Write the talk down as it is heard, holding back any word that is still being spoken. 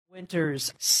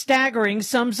Winters. Staggering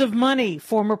sums of money.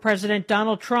 Former President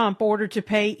Donald Trump ordered to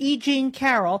pay E. Jean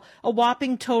Carroll a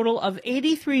whopping total of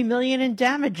 $83 million in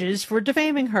damages for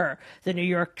defaming her. The New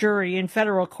York jury in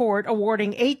federal court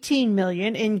awarding $18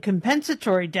 million in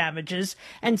compensatory damages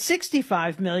and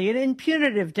 $65 million in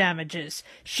punitive damages.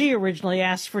 She originally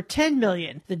asked for $10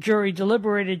 million. The jury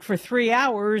deliberated for 3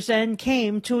 hours and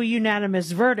came to a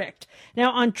unanimous verdict.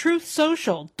 Now on Truth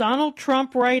Social, Donald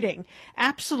Trump writing,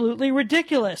 absolutely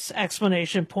ridiculous,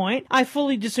 exclamation point. I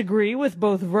fully disagree with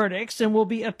both verdicts and will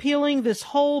be appealing this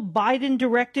whole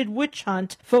Biden-directed witch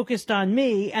hunt focused on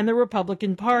me and the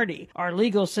Republican Party. Our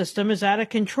legal system is out of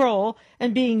control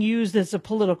and being used as a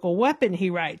political weapon, he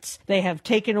writes. They have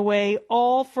taken away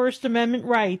all First Amendment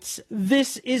rights.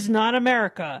 This is not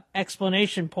America,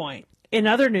 explanation point. In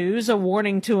other news, a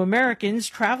warning to Americans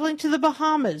traveling to the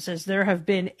Bahamas as there have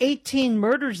been 18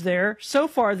 murders there so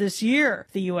far this year.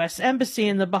 The U.S. Embassy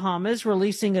in the Bahamas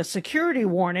releasing a security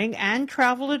warning and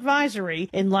travel advisory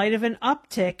in light of an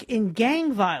uptick in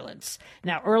gang violence.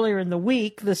 Now, earlier in the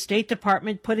week, the State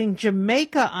Department putting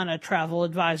Jamaica on a travel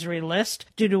advisory list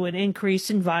due to an increase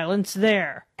in violence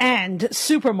there. And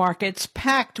supermarkets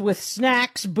packed with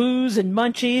snacks, booze, and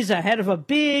munchies ahead of a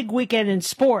big weekend in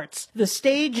sports. The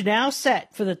stage now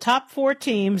set for the top 4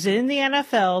 teams in the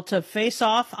NFL to face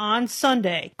off on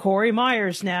Sunday. Corey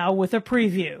Myers now with a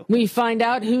preview. We find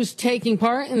out who's taking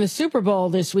part in the Super Bowl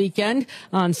this weekend.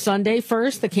 On Sunday,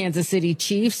 first, the Kansas City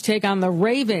Chiefs take on the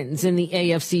Ravens in the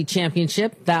AFC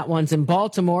Championship. That one's in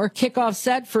Baltimore. Kickoff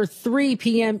set for 3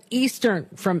 p.m. Eastern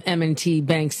from M&T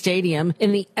Bank Stadium.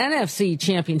 In the NFC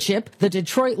Championship, the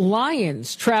Detroit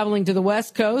Lions traveling to the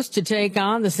West Coast to take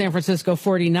on the San Francisco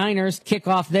 49ers.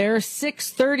 Kickoff there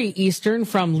 6:30 Eastern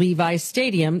from Levi's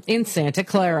Stadium in Santa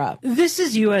Clara. This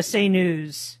is USA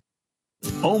News.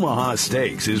 Omaha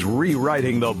Steaks is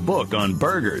rewriting the book on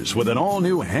burgers with an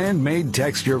all-new handmade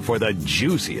texture for the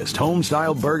juiciest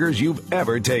home-style burgers you've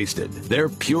ever tasted. Their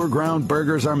pure ground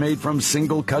burgers are made from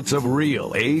single cuts of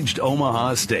real, aged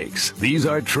Omaha steaks. These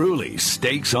are truly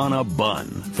steaks on a bun.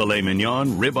 Filet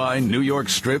mignon, ribeye, New York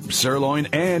strip, sirloin,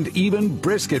 and even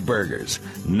brisket burgers.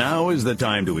 Now is the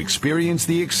time to experience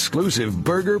the exclusive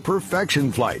Burger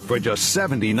Perfection Flight for just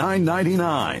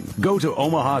 $79.99. Go to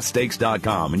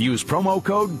omahasteaks.com and use promo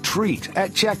code TREAT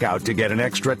at checkout to get an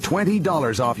extra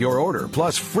 $20 off your order,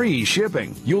 plus free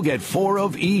shipping. You'll get 4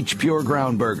 of each pure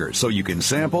ground burger, so you can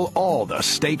sample all the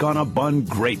steak on a bun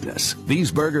greatness.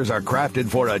 These burgers are crafted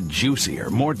for a juicier,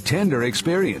 more tender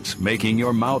experience, making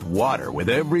your mouth water with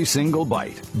every single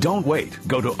bite. Don't wait.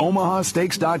 Go to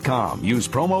omahasteaks.com. Use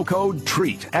promo code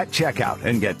TREAT at checkout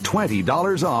and get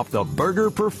 $20 off the Burger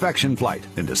Perfection Flight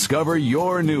and discover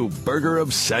your new burger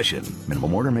obsession.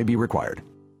 Minimum order may be required.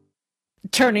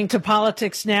 Turning to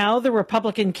politics now, the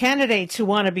Republican candidates who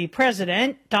want to be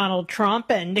president, Donald Trump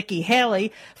and Nikki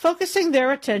Haley, focusing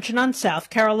their attention on South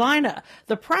Carolina.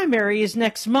 The primary is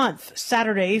next month,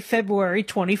 Saturday, February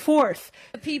 24th.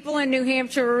 The people in New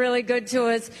Hampshire were really good to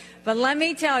us, but let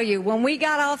me tell you, when we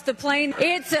got off the plane,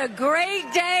 it's a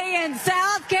great day in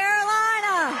South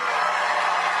Carolina.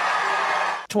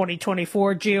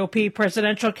 2024 GOP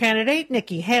presidential candidate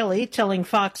Nikki Haley telling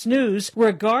Fox News,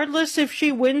 regardless if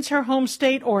she wins her home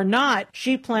state or not,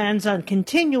 she plans on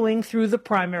continuing through the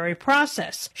primary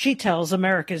process. She tells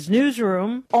America's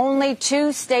Newsroom, only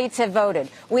 2 states have voted.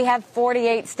 We have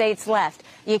 48 states left.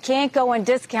 You can't go and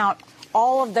discount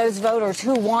all of those voters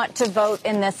who want to vote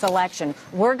in this election.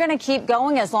 We're going to keep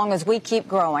going as long as we keep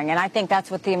growing, and I think that's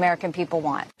what the American people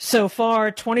want. So far,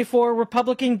 24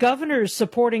 Republican governors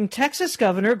supporting Texas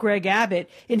Governor Greg Abbott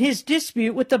in his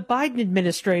dispute with the Biden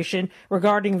administration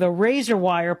regarding the razor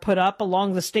wire put up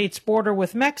along the state's border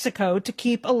with Mexico to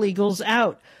keep illegals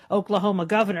out. Oklahoma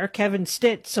Governor Kevin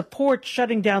Stitt supports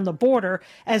shutting down the border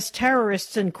as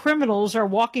terrorists and criminals are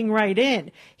walking right in.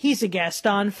 He's a guest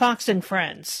on Fox and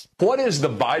Friends. What is the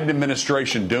Biden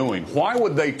administration doing? Why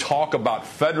would they talk about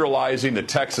federalizing the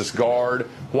Texas Guard?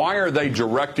 Why are they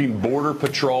directing Border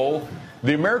Patrol?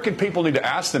 The American people need to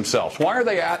ask themselves, why are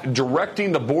they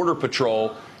directing the Border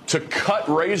Patrol to cut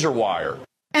razor wire?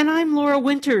 And I'm Laura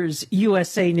Winters,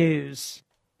 USA News.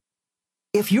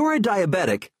 If you're a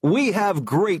diabetic, we have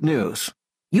great news.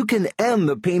 You can end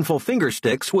the painful finger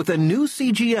sticks with a new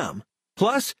CGM.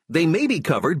 Plus, they may be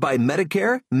covered by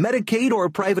Medicare, Medicaid, or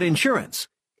private insurance.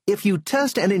 If you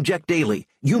test and inject daily,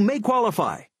 you may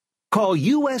qualify. Call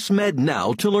US Med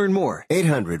now to learn more.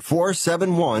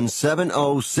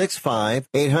 800-471-7065.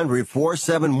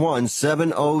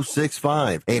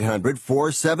 800-471-7065.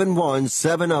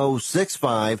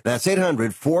 800-471-7065. That's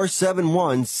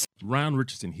 800-471. Ron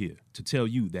Richardson here to tell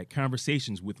you that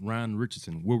Conversations with Ron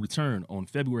Richardson will return on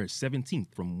February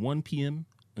 17th from 1 p.m.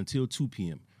 until 2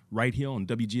 p.m. right here on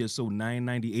WGSO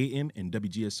 990 AM and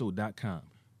WGSO.com.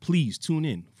 Please tune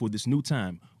in for this new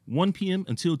time, 1 p.m.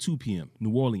 until 2 p.m.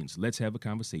 New Orleans, let's have a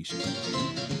conversation.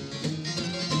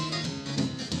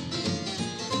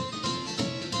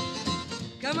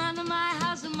 Come on to my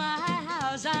house,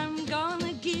 I'm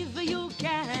gonna give you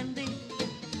candy.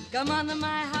 Come on to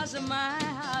my house, I'm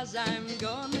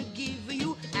gonna give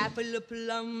you apple, a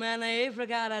plum, and a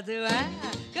apricot too.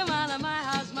 Come on to my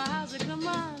house, come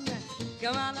on.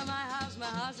 Come on to my house,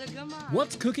 come on.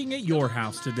 What's cooking at your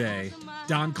house today?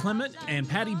 Don Clement and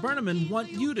Patty Berneman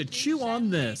want you to chew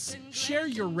on this. Share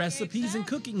your recipes and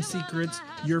cooking secrets,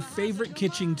 your favorite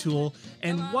kitchen tool,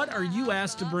 and what are you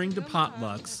asked to bring to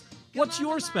potlucks? What's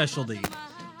your specialty?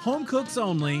 Home cooks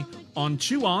only on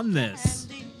Chew On This.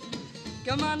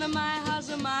 Come on to my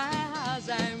house, I'm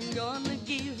gonna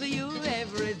give you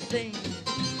everything.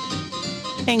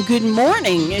 And good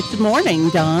morning. It's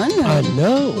morning, Don. I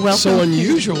know. Welcome so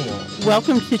unusual.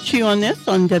 Welcome to Chew on This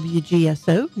on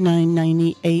WGSO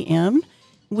 990 AM.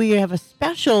 We have a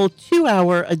special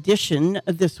 2-hour edition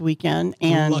this weekend.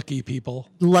 And lucky people.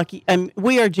 Lucky.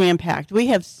 We are jam-packed. We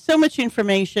have so much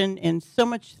information and so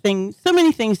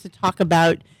many things to talk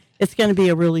about. It's going to be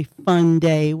a really fun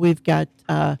day. We've got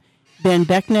Ben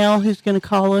Becknell, who's going to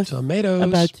call us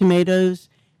about tomatoes.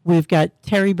 We've got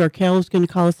Terry Burkell, who's going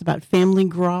to call us about Family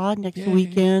Gras next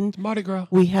weekend. Mardi Gras.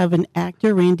 We have an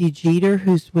actor, Randy Jeter,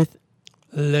 who's with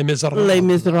Les Miserables. Les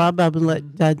Miserables. I will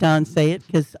let Don say it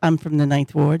because I'm from the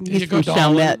Ninth Ward. He's from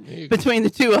Chalmette. Between the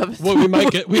two of us. Well, we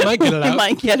might get it out. We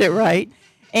might get it right.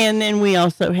 And then we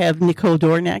also have Nicole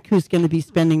Dornack, who's going to be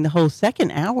spending the whole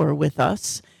second hour with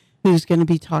us, who's going to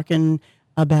be talking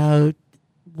about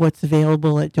what's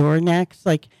available at Dornack's.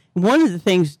 Like, one of the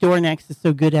things Dornack's is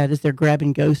so good at is their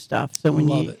grab-and-go stuff. So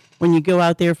when you go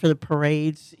out there for the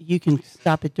parades, you can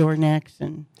stop at Dornack's.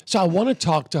 So I want to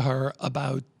talk to her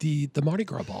about the Mardi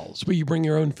Gras balls, where you bring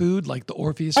your own food, like the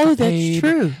Orpheus Capade, that's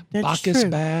true. That's Bacchus true.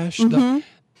 Bash. Mm-hmm.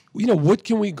 What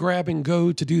can we grab and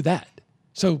go to do that?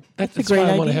 So that's a great why I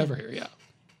idea. want to have her here, yeah.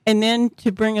 And then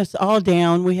to bring us all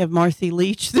down, we have Marcy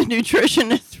Leach, the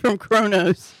nutritionist from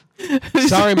Kronos.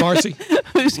 Sorry, Marcy.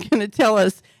 Who's going to tell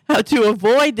us how to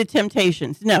avoid the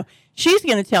temptations. No, she's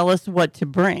going to tell us what to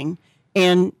bring.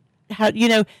 And how,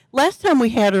 last time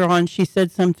we had her on, she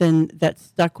said something that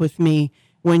stuck with me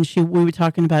when we were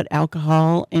talking about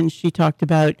alcohol, and she talked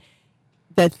about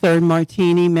that third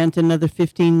martini meant another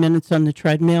 15 minutes on the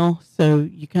treadmill, so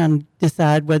you kind of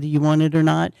decide whether you want it or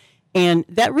not. And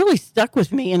that really stuck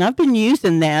with me, and I've been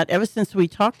using that ever since we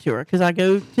talked to her, because I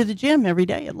go to the gym every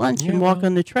day at lunch and walk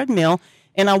on the treadmill,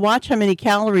 and I watch how many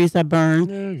calories I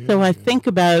burn, so I think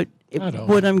about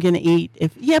what I'm going to eat.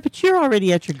 But you're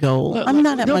already at your goal. I'm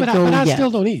not at my goal yet. I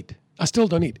still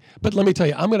don't eat. But let me tell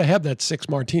you, I'm going to have that 6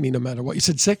 martini no matter what. You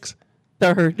said 6?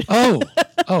 Third. Oh,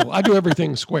 I do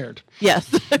everything squared.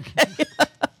 Yes. Okay.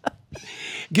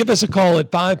 Give us a call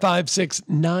at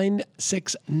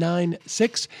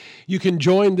 556-9696. You can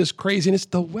join this craziness.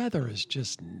 The weather is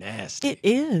just nasty. It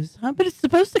is, huh? But it's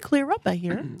supposed to clear up, I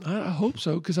hear. I hope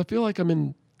so, because I feel like I'm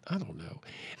in, I don't know.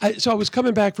 So I was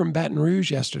coming back from Baton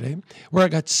Rouge yesterday, where I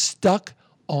got stuck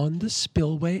on the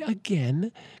spillway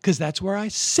again, because that's where I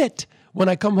sit when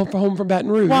I come home from Baton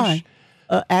Rouge. Why?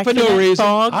 For no reason.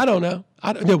 Fog? I don't know.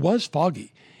 It was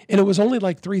foggy. And it was only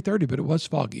like 3:30, but it was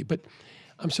foggy. But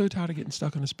I'm so tired of getting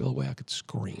stuck on a spillway, I could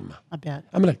scream. I bet.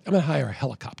 I'm gonna hire a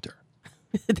helicopter.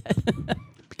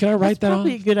 Can I write that off?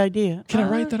 Probably a good idea. Can I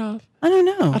write that off? I don't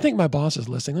know. I think my boss is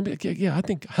listening. I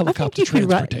think helicopter I think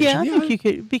transportation. I think you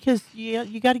could, because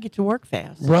you got to get to work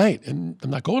fast. Right, and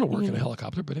I'm not going to work in a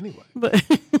helicopter, but anyway. But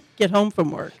get home from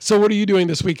work. So what are you doing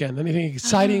this weekend? Anything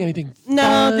exciting? Anything fun?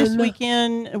 No, this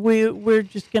weekend we're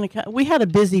just going to. We had a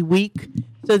busy week,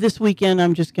 so this weekend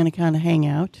I'm just going to kind of hang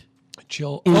out,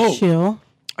 chill. Chill.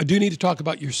 I do need to talk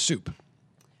about your soup.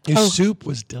 Your soup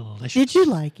was delicious. Did you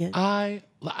like it? I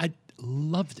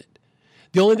loved it.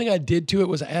 The only thing I did to it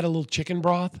was add a little chicken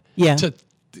broth to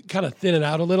kind of thin it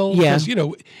out a little. Yeah.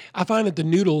 Because, I find that the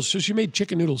noodles, so she made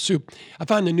chicken noodle soup. I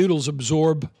find the noodles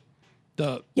absorb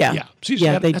the... Yeah. So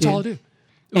that's all I do.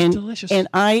 It was delicious. And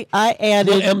I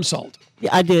added... A little M-salt.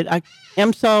 Yeah, I did.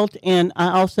 M-salt, and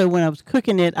I also, when I was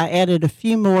cooking it, I added a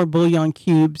few more bouillon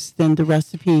cubes than the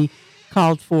recipe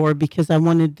called for, because I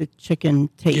wanted the chicken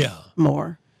taste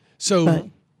more.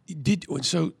 So...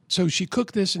 So she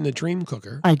cooked this in the Dream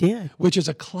Cooker. I did. Which is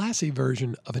a classy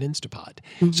version of an Instapot.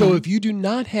 Mm-hmm. So if you do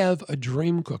not have a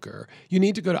Dream Cooker, you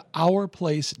need to go to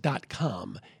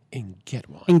ourplace.com and get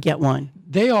one.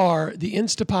 They are the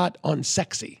Instapot on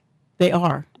sexy. They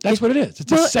are. That's what it is.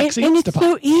 It's a sexy and Instapot. it's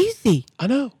so easy. I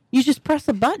know. You just press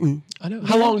a button. I know.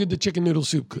 How long did the chicken noodle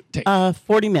soup take?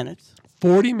 40 minutes.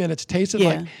 40 minutes. Tasted Yeah.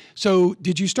 like. So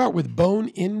did you start with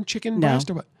bone-in chicken breast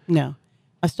or what? No.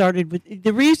 I started with,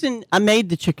 the reason I made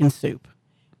the chicken soup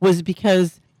was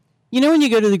because, you know, when you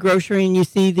go to the grocery and you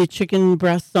see the chicken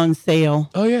breasts on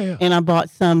sale. Oh, yeah. And I bought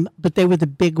some, but they were the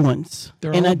big ones.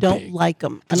 They're and all I don't big. like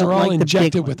them. I Because don't they're all like the big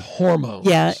injected ones. with hormones.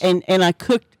 Yeah, and I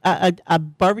cooked, I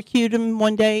barbecued them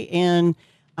one day and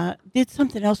did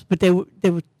something else, but they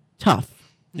were tough.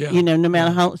 Yeah. You know, no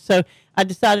matter how. So I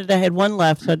decided I had one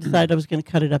left, so I decided I was going to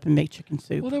cut it up and make chicken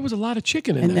soup. Well, there was a lot of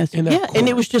chicken in And that. that's- In that yeah, and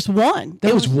it quart. was just one.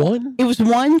 That was one? It was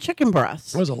one chicken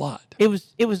breast. That was a lot. It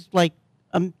was like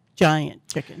a giant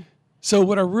chicken. So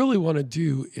what I really want to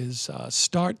do is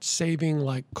start saving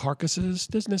like carcasses.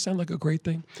 Doesn't that sound like a great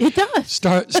thing? It does.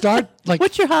 Start like.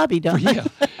 What's your hobby, Don? Yeah,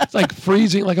 it's like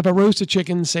freezing. Like if I roast a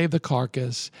chicken, save the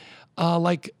carcass.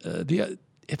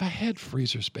 If I had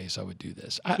freezer space, I would do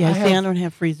this. I don't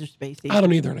have freezer space either. I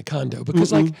don't either in a condo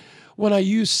because like when I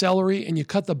use celery and you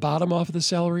cut the bottom off of the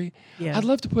celery, Yeah. I'd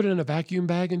love to put it in a vacuum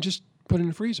bag and just put it in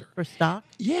the freezer. For stock?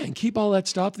 Yeah, and keep all that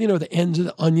stuff, you know, the ends of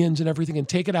the onions and everything, and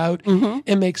take it out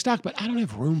and make stock. But I don't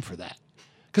have room for that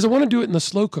because I want to do it in the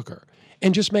slow cooker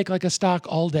and just make like a stock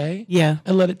all day. Yeah.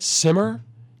 And let it simmer,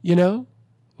 you know?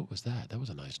 What was that? That was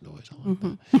a nice noise. I like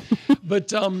that.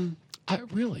 But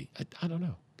I don't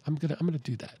know. I'm gonna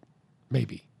do that.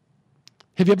 Maybe.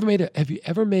 Have you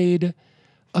ever made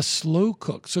a slow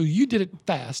cook? So you did it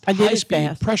fast, I did high it speed,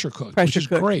 fast. pressure cook, which Pressure is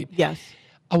cook, great. yes.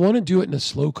 I want to do it in a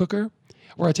slow cooker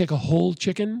where I take a whole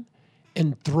chicken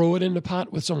and throw it in the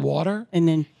pot with some water and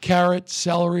then carrot,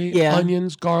 celery, Yeah.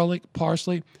 onions, garlic,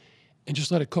 parsley, and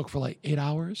just let it cook for like 8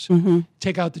 hours.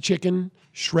 Take out the chicken,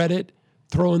 shred it,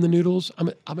 throw in the noodles.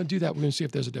 I'm gonna do that. We're gonna see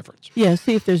if there's a difference. Yeah,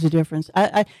 see if there's a difference.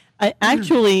 I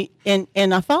actually, and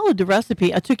I followed the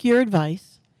recipe. I took your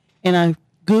advice, and I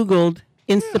Googled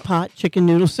Instapot chicken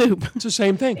noodle soup. It's the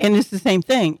same thing. And it's the same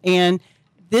thing. And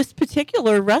this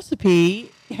particular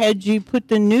recipe had you put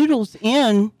the noodles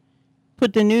in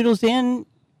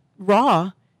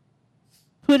raw,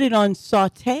 put it on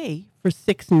saute for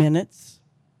 6 minutes,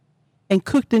 and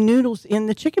cook the noodles in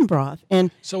the chicken broth.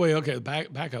 And So wait, okay,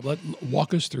 back up.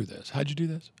 Walk us through this. How'd you do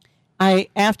this?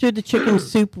 after the chicken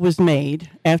soup was made,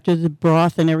 after the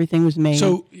broth and everything was made.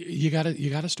 So you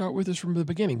gotta start with this from the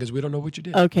beginning because we don't know what you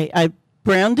did. Okay, I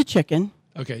browned the chicken.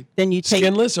 Okay. Then you take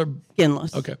Skinless or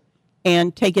skinless. Okay.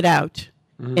 And take it out.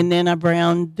 And then I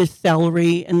browned the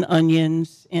celery and the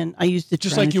onions, and I used the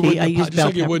Just like you would in a I pot, used just bell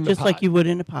like you pepper, would in a just like pot. you would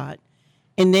in a pot.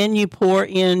 And then you pour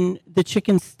in the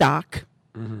chicken stock,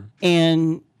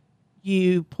 and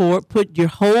you put your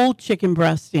whole chicken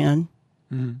breast in,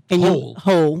 and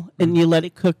Whole. and you let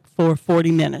it cook for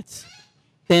 40 minutes.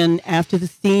 Then after the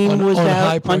steam was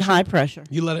out on high pressure,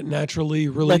 You let it naturally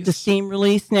release. let the steam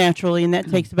release naturally, and that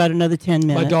takes about another 10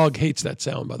 minutes. My dog hates that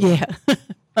sound, by the way. Yeah.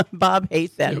 Bob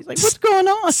hates that. He's like, what's going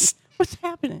on? What's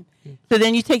happening? So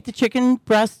then you take the chicken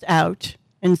breast out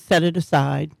and set it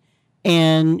aside,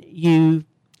 and you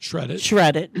Shred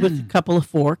it. with a couple of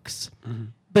forks.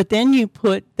 But then you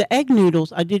put the egg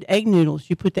noodles. I did egg noodles.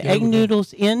 You put the egg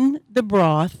noodles in the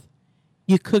broth.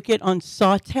 You cook it on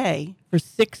saute for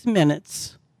 6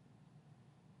 minutes.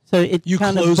 So it You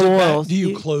kind of close it back? boils. Do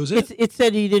you close it? It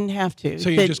said you didn't have to. So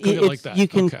you That just cook it like that? You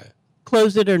can Okay.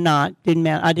 close it or not. Didn't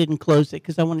matter. I didn't close it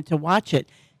because I wanted to watch it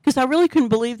because I really couldn't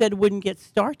believe that it wouldn't get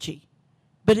starchy.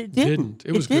 But it didn't.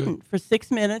 It was good. didn't for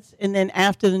 6 minutes, and then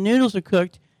after the noodles are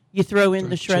cooked, you throw in Throw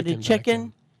the shredded chicken back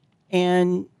chicken,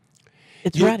 and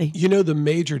it's You- ready. You know the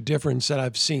major difference that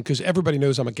I've seen, because everybody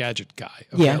knows I'm a gadget guy.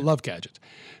 Okay? Yeah. I love gadgets.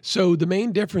 So the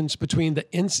main difference between the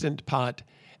Instant Pot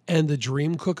and the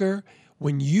Dream Cooker,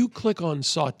 when you click on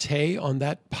saute on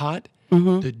that pot,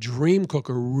 the Dream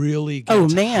Cooker really gets Oh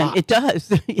man, hot. it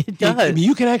does. It does. I mean,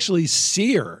 you can actually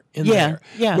sear in Yeah, there.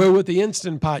 yeah. Where with the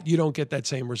Instant Pot, you don't get that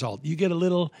same result. You get a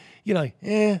little,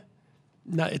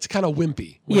 no, it's kind of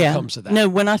wimpy when it comes to that. No,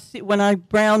 when I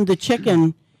browned the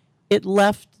chicken, it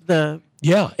left the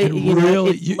Yeah, it you know,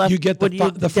 really, it you left- get what do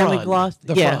you- the frond. demi-gloss?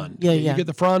 The Yeah, frond. yeah, You yeah. get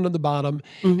the frond on the bottom,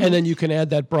 and then you can add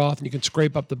that broth, and you can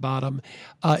scrape up the bottom.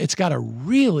 It's got a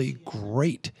really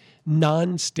great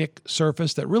non-stick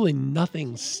surface that really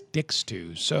nothing sticks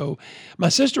to. So my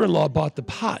sister-in-law bought the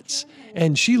pots,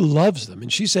 and she loves them.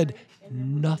 And she said,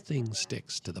 nothing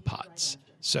sticks to the pots.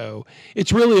 So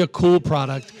it's really a cool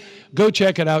product. Go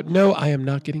check it out. No, I am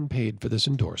not getting paid for this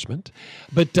endorsement,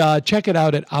 but check it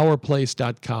out at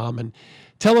ourplace.com and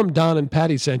tell them Don and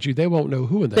Patty sent you. They won't know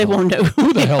who in the hell, won't know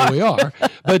who the hell we are.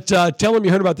 But tell them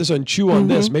you heard about this on Chew on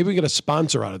This. Maybe we get a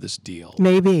sponsor out of this deal.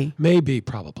 Maybe. Maybe,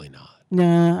 probably not.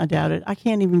 No, I doubt it. I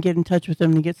can't even get in touch with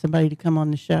them to get somebody to come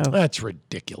on the show. That's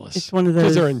ridiculous. It's one of those.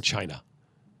 Because they're in China.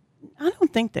 I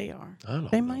don't think they are. I don't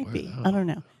they know might where be. the hell. I don't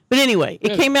know. But anyway,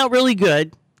 it came out really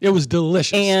good. It was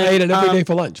delicious. And, I ate it every day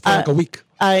for lunch for like a week.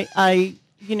 I'm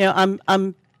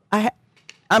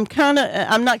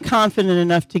not confident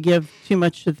enough to give too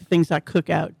much of the things I cook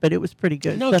out, but it was pretty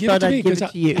good. No, so give I it thought to me. I'd give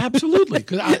it to you. Absolutely.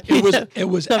 Because it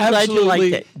was So I'm glad you liked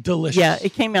absolutely it. delicious. Yeah,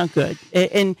 it came out good.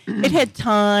 And it had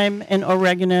thyme and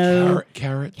oregano.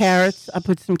 Carrots. I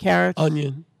put some carrots.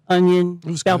 Onion.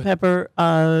 Bell pepper,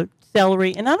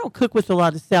 celery. And I don't cook with a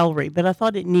lot of celery, but I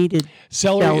thought it needed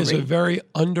Celery is a very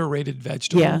underrated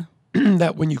vegetable. Yeah.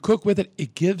 That when you cook with it,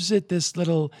 it gives it this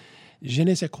little je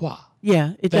ne sais quoi.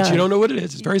 Yeah, it that does. you don't know what it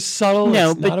is. It's very subtle.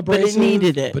 No, it's not but abrasive. it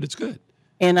needed it. But it's good.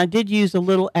 And I did use a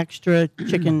little extra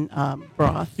chicken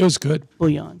broth. It was good.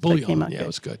 Bouillon. So it came out Yeah, good. it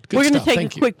was good. We're going to stuff. take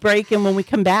Thank a you. quick break, and when we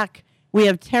come back, we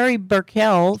have Terry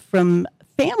Burkell from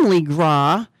Family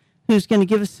Gras, who's going to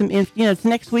give us some, it's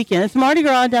next weekend. It's Mardi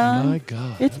Gras, Don. My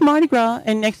God. It's Mardi Gras,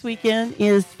 and next weekend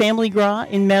is Family Gras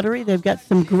in Metairie. They've got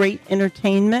some great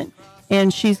entertainment,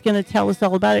 and she's going to tell us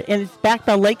all about it. And it's back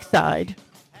by Lakeside.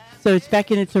 So it's back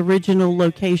in its original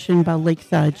location by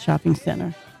Lakeside Shopping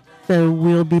Center. So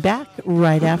we'll be back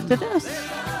right after this.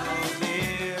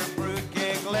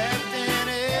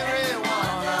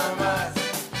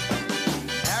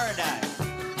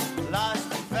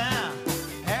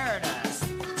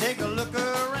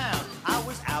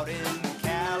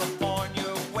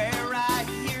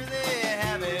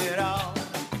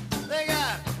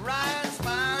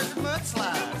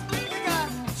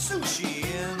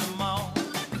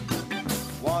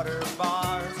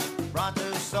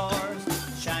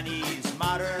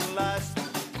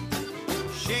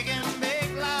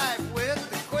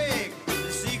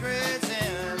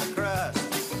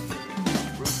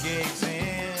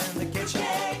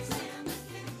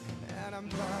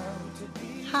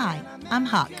 Hi, I'm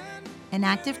Huck, an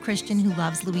active Christian who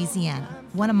loves Louisiana.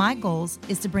 One of my goals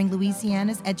is to bring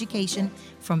Louisiana's education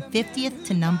from 50th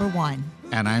to number 1.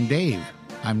 And I'm Dave.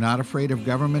 I'm not afraid of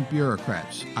government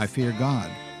bureaucrats. I fear God.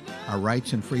 Our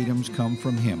rights and freedoms come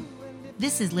from Him.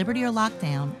 This is Liberty or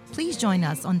Lockdown. Please join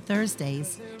us on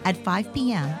Thursdays at 5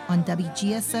 p.m. on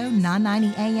WGSO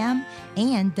 990 AM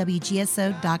and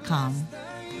WGSO.com.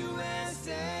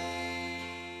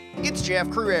 It's Jeff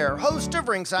Cruer, host of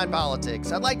Ringside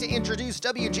Politics. I'd like to introduce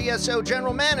WGSO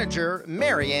General Manager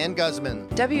Mary Ann Guzman.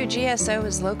 WGSO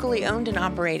is locally owned and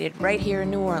operated right here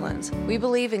in New Orleans. We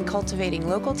believe in cultivating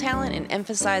local talent and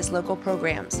emphasize local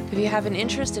programs. If you have an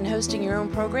interest in hosting your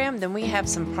own program, then we have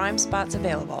some prime spots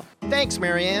available. Thanks,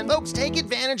 Mary Ann. Folks, take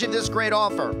advantage of this great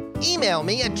offer. Email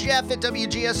me at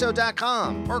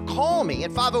jeff@wgso.com or call me at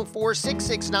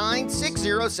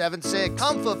 504-669-6076.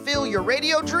 Come fulfill your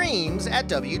radio dreams at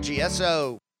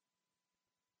WGSO.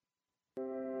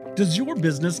 Does your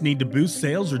business need to boost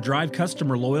sales or drive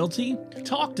customer loyalty?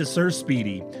 Talk to Sir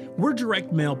Speedy. We're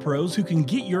direct mail pros who can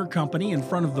get your company in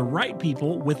front of the right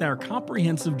people with our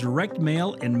comprehensive direct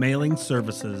mail and mailing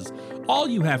services. All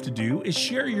you have to do is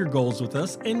share your goals with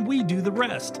us and we do the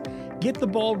rest. Get the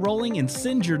ball rolling and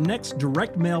send your next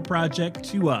direct mail project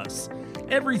to us.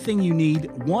 Everything you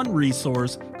need, one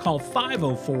resource. Call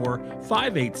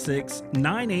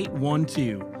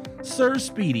 504-586-9812. Sir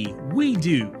Speedy, we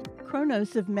do.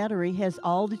 Kronos of Metairie has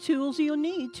all the tools you'll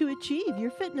need to achieve your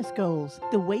fitness goals.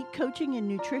 The weight coaching and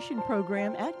nutrition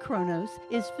program at Kronos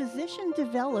is physician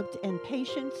developed and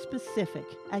patient specific.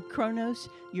 At Kronos,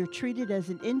 you're treated as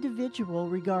an individual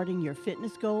regarding your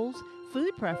fitness goals,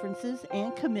 food preferences,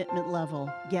 and commitment level.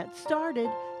 Get started.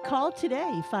 Call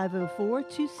today,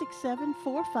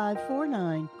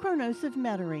 504-267-4549. Kronos of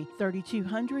Metairie,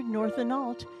 3200 North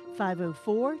Anault,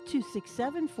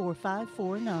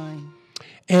 504-267-4549.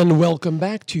 And welcome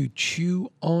back to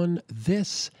Chew on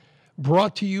This,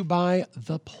 brought to you by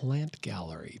The Plant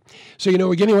Gallery. So,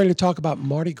 we're getting ready to talk about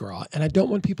Mardi Gras, and I don't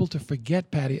want people to forget,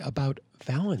 Patty, about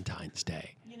Valentine's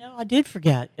Day. I did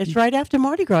forget. It's right after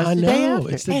Mardi Gras. I It's the day know.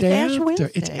 after. It's the day Ash after.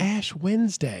 Wednesday. It's Ash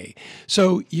Wednesday.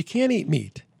 So you can't eat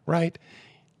meat, right?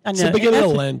 I know. It's the beginning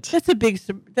of Lent. That's a big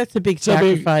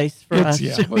sacrifice for us.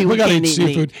 Yeah, We we got to can't eat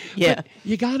seafood. meat. Yeah. But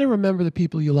you got to remember the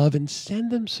people you love and send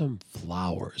them some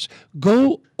flowers.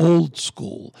 Go old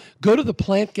school. Go to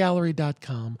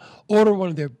theplantgallery.com. Order one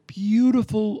of their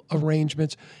beautiful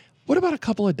arrangements. What about a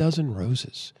couple of dozen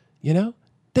roses?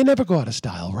 They never go out of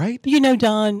style, right? You know,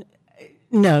 Don,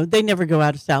 no, they never go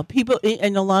out of style. People,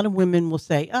 and a lot of women will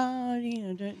say, oh,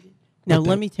 no,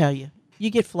 let me tell you, you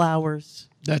get flowers.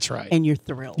 That's right. And you're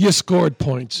thrilled. You scored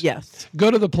points. Yes. Go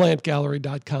to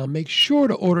theplantgallery.com. Make sure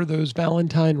to order those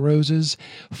Valentine roses,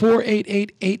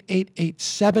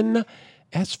 488-8887.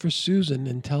 Ask for Susan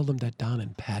and tell them that Don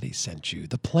and Patty sent you.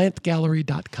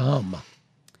 Theplantgallery.com.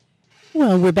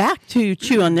 Well, we're back to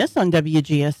Chew on This on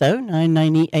WGSO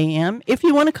 990 AM. If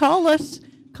you want to call us.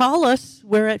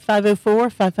 We're at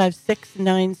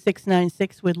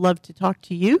 504-556-9696. We'd love to talk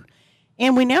to you.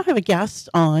 And we now have a guest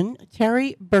on,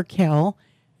 Terry Burkell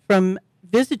from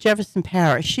Visit Jefferson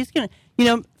Parish. She's going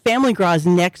to, Family Gras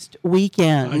next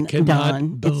weekend, I cannot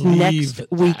Don. believe It's next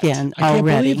that. weekend I can't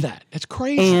already. believe that. That's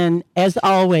crazy. And as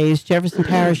always, Jefferson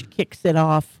Parish kicks it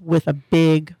off with a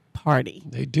big party.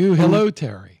 They do. Hello,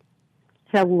 Terry.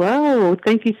 Hello.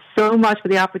 Thank you so much for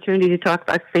the opportunity to talk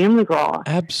about Family Gras.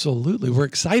 Absolutely. We're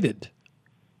excited.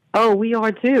 Oh, we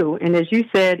are too. And as you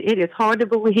said, it is hard to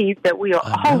believe that we are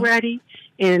already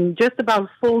in just about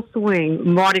full swing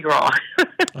Mardi Gras.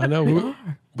 I know.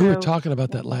 We were talking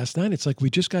about that last night. It's like we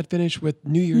just got finished with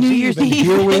New Year's Eve. And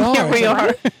here we are. Here we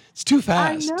are. It's too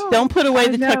fast. Don't put away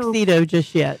the tuxedo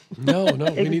just yet. No.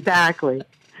 Exactly.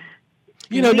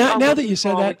 Now that you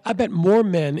said that, I bet more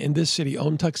men in this city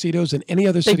own tuxedos than any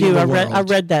other city in the world. I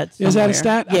read that somewhere. Is that a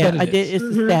stat? Yeah, I did. It's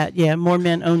a stat. Yeah, more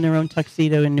men own their own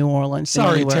tuxedo in New Orleans.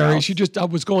 Sorry, Terry. Else. I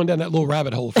was going down that little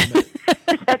rabbit hole for a minute.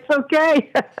 That's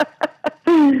okay.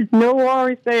 No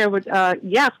worries there. But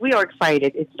yes, we are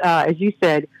excited. It's as you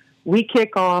said, we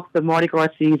kick off the Mardi Gras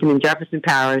season in Jefferson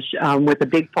Parish with a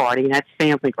big party, and that's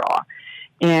Family Gras.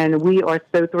 And we are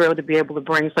so thrilled to be able to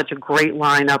bring such a great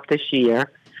lineup this year.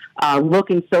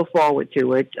 Looking so forward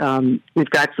to it. We've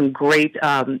got some great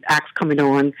acts coming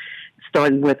on,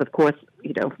 starting with, of course,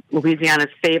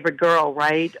 Louisiana's favorite girl,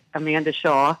 right? Amanda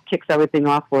Shaw kicks everything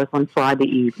off for us on Friday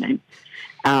evening.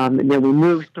 And then we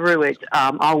move through it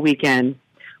all weekend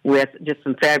with just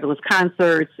some fabulous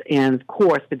concerts and, of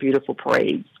course, the beautiful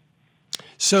parades.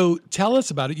 So tell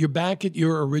us about it. You're back at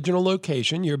your original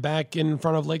location. You're back in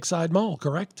front of Lakeside Mall,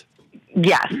 correct?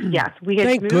 Yes. We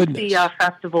had moved the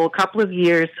festival a couple of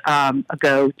years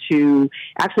ago to,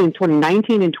 actually in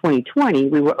 2019 and 2020,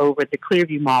 we were over at the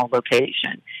Clearview Mall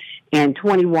location. And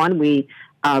 21, we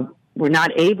were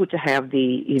not able to have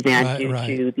the event due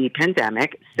to the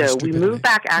pandemic. So we moved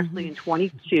back actually in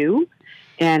 22,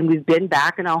 and we've been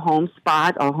back in our home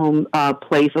spot, our home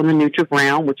place on the neutral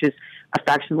ground, which is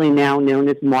affectionately now known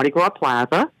as Mardi Gras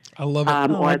Plaza. I love it.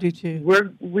 I do too.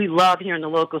 We love hearing the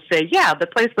locals say, yeah, the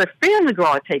place where Family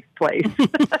Gras takes place.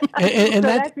 and so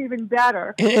that's even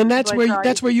better. And that's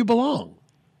where you belong.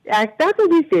 That's what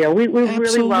we feel. We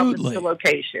really love the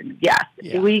location. Yes.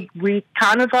 Yeah. We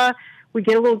kind of we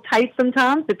get a little tight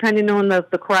sometimes, depending on the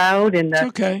crowd and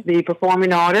the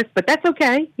performing artists, but that's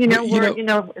okay. We're in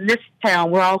this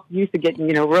town, we're all used to getting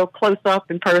real close up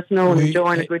and personal and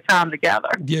enjoying a good time together.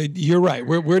 Yeah, you're right.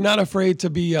 We're not afraid to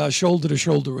be shoulder to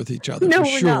shoulder with each other. No, for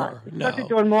we're sure. not. Especially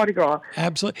during Mardi Gras.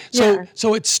 Absolutely. Yeah.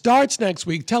 So it starts next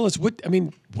week. Tell us what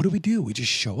do we do? We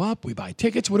just show up. We buy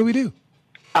tickets. What do we do?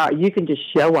 You can just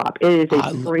show up. It is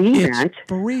a free event.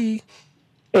 Free.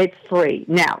 It's free.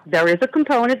 Now, there is a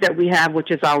component that we have,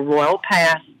 which is our Royal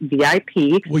Pass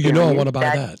VIP. Well, I want to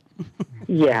buy that.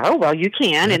 Yeah, well, you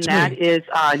can. That's and that is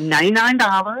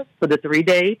 $99 for the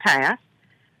 3-day pass.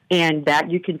 And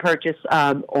that you can purchase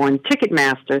on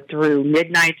Ticketmaster through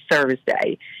midnight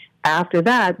Thursday. After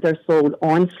that, they're sold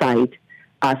on site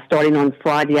starting on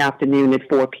Friday afternoon at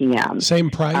 4 p.m. Same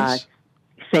price?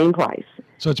 Same price.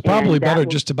 So it's probably better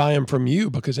just to buy them from you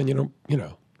because then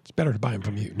it's better to buy them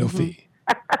from you. No fee.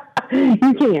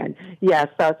 You can, yes.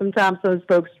 Sometimes those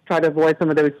folks try to avoid some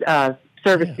of those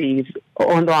service fees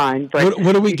online. But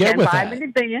what do we get with that? You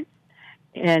can buy them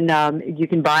in advance, and you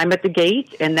can buy them at the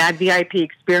gate. And that VIP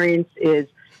experience is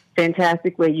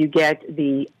fantastic, where you get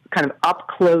the kind of up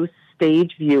close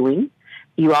stage viewing.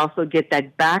 You also get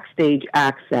that backstage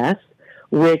access,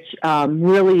 which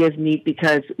really is neat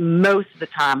because most of the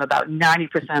time, about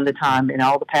 90% of the time in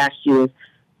all the past years,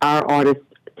 our artists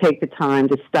take the time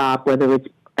to stop, whether it's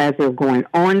as they're going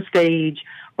on stage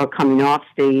or coming off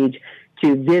stage,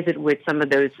 to visit with some of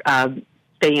those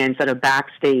fans that are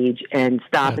backstage and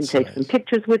stop and take some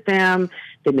pictures with them.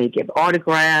 They may give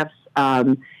autographs.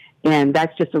 And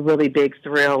that's just a really big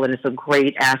thrill, and it's a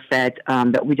great asset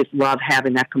that we just love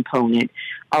having that component.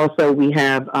 Also, we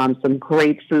have some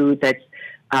great food that's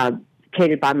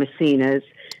catered by Messina's.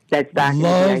 That's back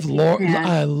Love in the Lauren. VIP.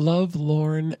 I love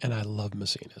Lauren, and I love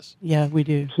Messina's. Yeah, we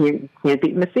do. Can't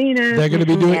beat Messina's. They're going to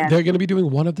be doing. And- They're going to be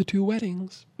doing one of the two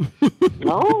weddings.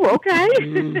 Oh, okay.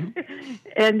 Mm-hmm.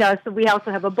 And so we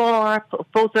also have a bar,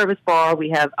 full service bar. We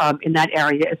have in that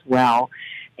area as well.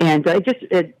 And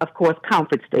of course,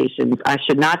 comfort stations. I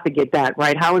should not forget that,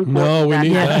 right? How important No, we is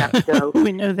need that. that. So,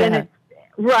 We know that. and it's-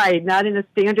 right, not in a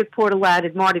standard Port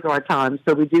Aladdin Mardi Gras time.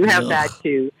 So we do have Ugh. that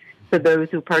too for those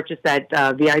who purchase that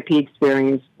VIP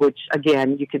experience, which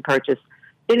again you can purchase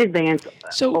in advance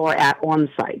or on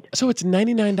site. So it's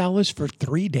 $99 for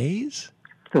 3 days.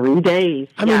 3 days.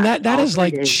 I mean Yeah, that all is 3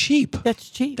 like days. cheap. That's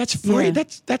cheap. That's free. Yeah.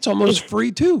 That's almost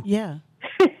free too. Yeah.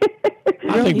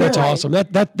 I think that's Right. awesome.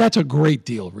 That's a great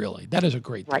deal. Really, that is a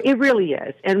great deal. Right, it really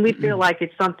is, and we feel like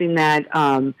it's something that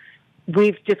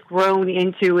we've just grown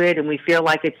into it, and we feel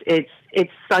like it's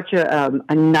such a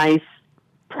nice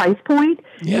price point.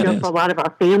 Yeah, you know, it is. for a lot of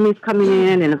our families coming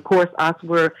in, and of course us,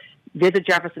 we're Visit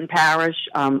Jefferson Parish,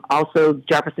 also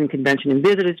Jefferson Convention and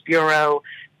Visitors Bureau.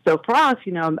 So for us,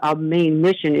 you know, our main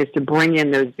mission is to bring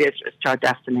in those visitors to our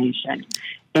destination,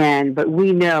 but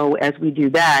we know as we do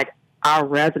that, our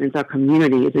residents, our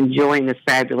community is enjoying this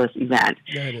fabulous event.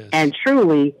 Yeah, it is. And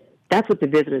truly, that's what the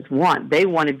visitors want. They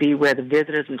want to be where the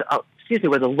visitors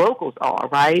where the locals are,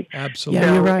 right? Absolutely.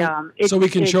 Yeah, you're right. So we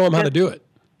can show them how to do it.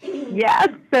 Yes,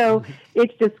 so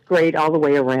it's just great all the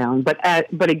way around.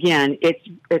 But again,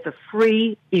 it's a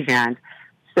free event,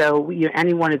 so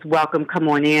anyone is welcome. Come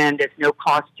on in. There's no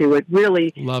cost to it.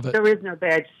 Really, Love it. There is no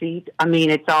bad seat. I mean,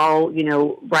 it's all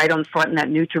right on front in that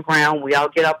neutral ground. We all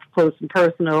get up close and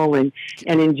personal and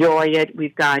enjoy it.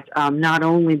 We've got not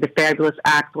only the fabulous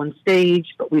acts on stage,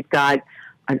 but we've got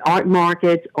an art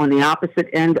market on the opposite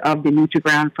end of the neutral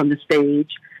ground from the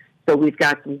stage. So we've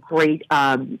got some great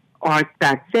art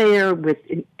back there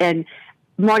and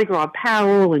Mardi Gras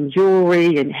apparel and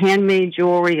jewelry and handmade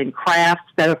jewelry and crafts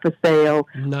that are for sale.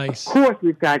 Nice. Of course,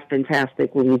 we've got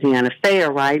fantastic Louisiana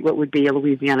Fair, right? What would be a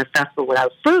Louisiana festival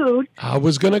without food? I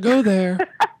was going to go there.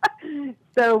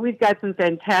 So we've got some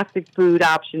fantastic food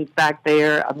options back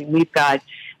there. I mean, we've got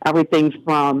everything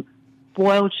from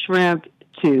boiled shrimp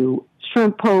to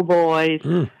shrimp po' boys.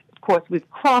 Of course, with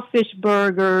crawfish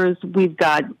burgers. We've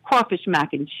got crawfish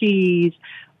mac and cheese,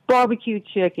 barbecue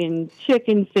chicken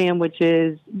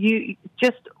sandwiches.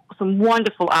 Just some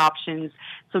wonderful options.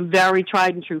 Some very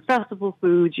tried and true festival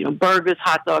foods. Burgers,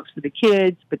 hot dogs for the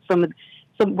kids. But some of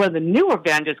the newer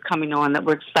vendors coming on that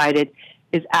we're excited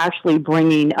is actually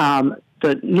bringing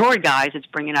the Nori guys. It's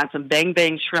bringing out some bang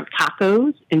bang shrimp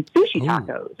tacos and sushi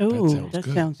tacos. Oh, that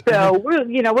sounds good. So we're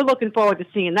looking forward to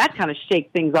seeing that kind of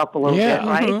shake things up a little bit,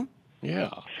 right? Yeah.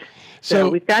 So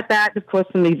we've got that. Of course,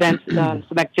 some events,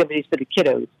 some activities for the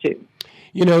kiddos too.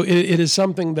 It is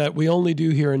something that we only do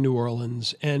here in New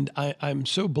Orleans, and I'm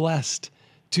so blessed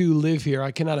to live here.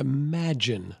 I cannot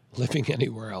imagine living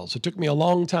anywhere else. It took me a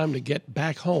long time to get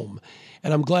back home,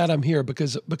 and I'm glad I'm here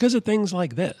because of things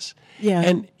like this. Yeah.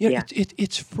 And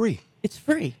it's free. It's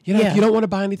free. You don't want to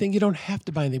buy anything. You don't have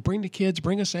to buy anything. Bring the kids,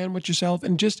 bring a sandwich yourself,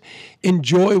 and just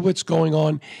enjoy what's going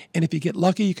on. And if you get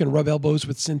lucky, you can rub elbows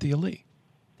with Cynthia Lee.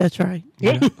 That's right.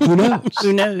 Yeah. Who knows?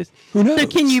 Who knows? Who knows? So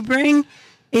can you bring,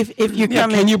 if you're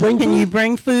coming, can you bring can food? you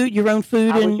bring food, your own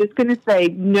food? I was just going to say,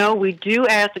 no, we do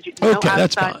ask that you no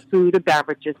that's outside fine. food or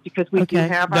beverages because we do Okay.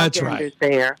 have our That's vendors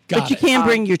right. there. But you can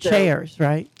bring your so- chairs,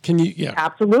 right? Can you? Yeah.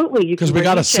 Absolutely. You Because can we bring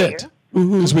got to your sit. chair.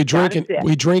 Because we drink Gotta sit.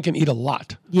 we drink and eat a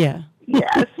lot. Yeah.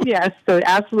 Yes. So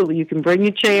absolutely, you can bring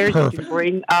your chairs. Perfect. You can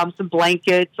bring some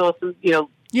blankets or some, Yeah.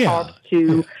 tarps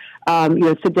to,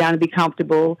 sit down and be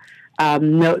comfortable.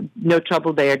 No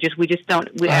trouble there. We just don't.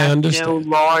 We I have no understand.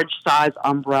 large size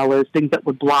umbrellas, things that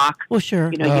would block. Well,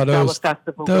 sure. Your fellow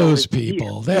festival those goers.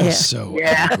 people, they're Yeah. so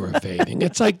Yeah. aggravating.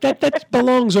 It's like that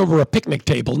belongs over a picnic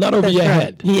table, not over That's your right.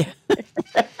 head.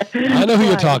 Yeah. I know who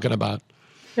you're talking about.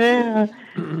 Yeah.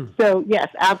 So yes,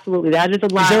 absolutely, that is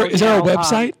allowed. Is there a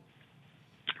website?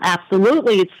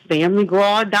 Absolutely, it's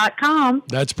familygras.com.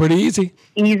 That's pretty easy.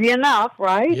 Easy enough,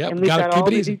 right? Yep, And we've gotta got keep all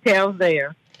it the easy. details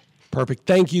there. Perfect.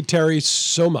 Thank you, Terry,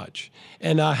 so much.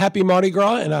 And happy Mardi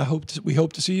Gras, and we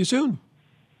hope to see you soon.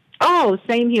 Oh,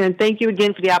 same here, and thank you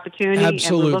again for the opportunity.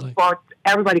 Absolutely. And we look forward.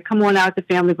 Everybody, come on out to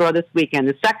Family Gras this weekend,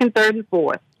 the 2nd, 3rd, and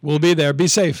 4th. We'll be there. Be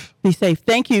safe. Be safe.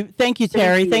 Thank you,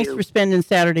 Terry. you. Thanks for spending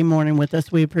Saturday morning with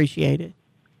us. We appreciate it.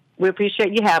 We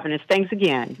appreciate you having us. Thanks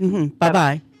again. Bye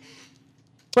bye.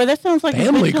 Well, that sounds like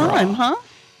Family a good time, Gras. huh?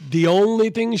 The only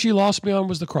thing she lost me on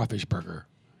was the crawfish burger.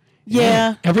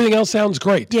 Yeah. Everything else sounds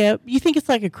great. Yeah. You think it's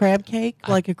like a crab cake,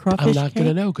 like a crawfish I'm not cake? going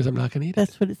to know because I'm not going to eat it.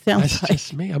 That's what it sounds That's like.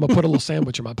 just me. I'm going to put a little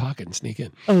sandwich in my pocket and sneak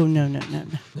in. Oh, no.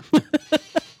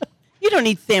 You don't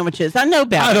eat sandwiches. I know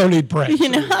better. I don't eat bread. You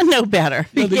know, I know better.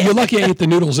 You're lucky I ate the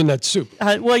noodles in that soup.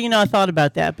 Well, you know, I thought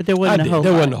about that, but there wasn't a whole lot.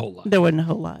 There wasn't a whole lot. There wasn't a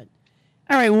whole lot.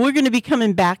 All right, we're going to be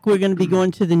coming back. We're going to be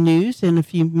going to the news in a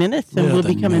few minutes, and we'll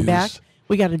be coming back.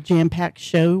 We got a jam-packed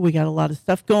show. We got a lot of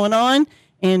stuff going on,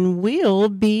 and we'll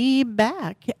be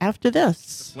back after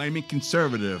this. Flaming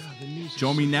Conservative.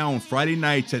 Join me now on Friday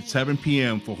nights at 7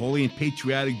 p.m. for Holy and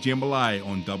Patriotic Jambalaya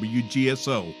on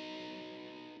WGSO.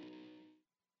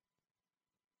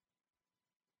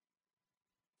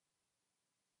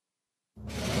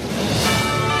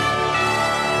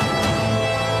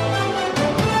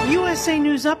 USA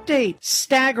News Update.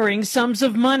 Staggering sums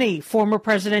of money. Former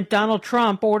President Donald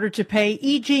Trump ordered to pay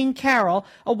E. Jean Carroll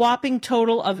a whopping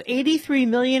total of $83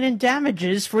 million in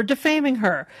damages for defaming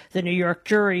her. The New York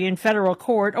jury in federal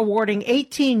court awarding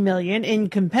 $18 million in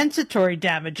compensatory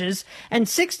damages and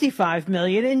 $65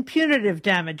 million in punitive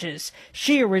damages.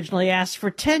 She originally asked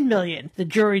for $10 million. The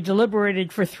jury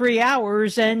deliberated for 3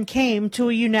 hours and came to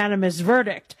a unanimous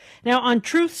verdict. Now, on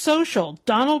Truth Social,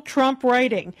 Donald Trump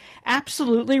writing,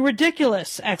 absolutely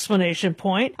ridiculous, exclamation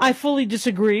point. I fully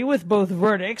disagree with both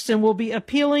verdicts and will be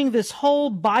appealing this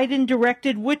whole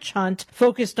Biden-directed witch hunt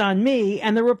focused on me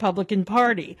and the Republican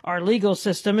Party. Our legal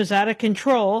system is out of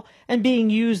control and being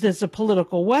used as a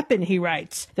political weapon, he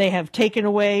writes. They have taken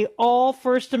away all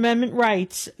First Amendment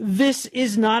rights. This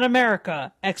is not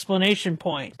America, exclamation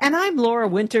point. And I'm Laura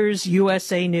Winters,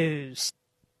 USA News.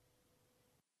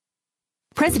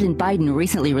 President Biden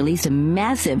recently released a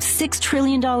massive $6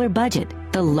 trillion budget,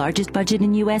 the largest budget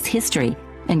in U.S. history.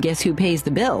 And guess who pays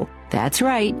the bill? That's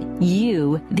right,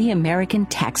 you, the American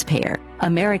taxpayer.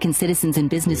 American citizens and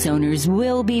business owners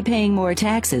will be paying more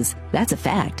taxes. That's a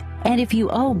fact. And if you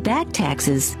owe back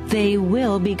taxes, they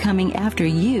will be coming after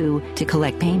you to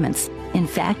collect payments. In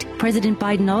fact, President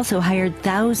Biden also hired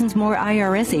thousands more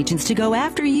IRS agents to go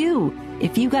after you.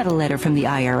 If you got a letter from the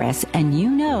IRS and you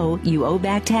know you owe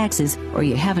back taxes or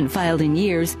you haven't filed in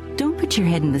years, don't put your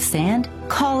head in the sand.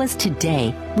 Call us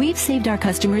today. We've saved our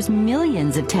customers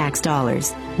millions of tax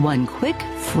dollars. One quick,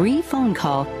 free phone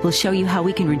call will show you how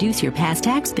we can reduce your past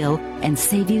tax bill and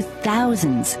save you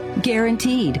thousands.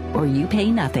 Guaranteed, or you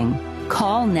pay nothing.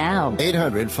 Call now.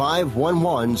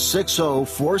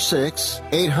 800-511-6046.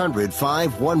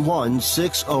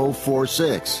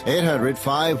 800-511-6046.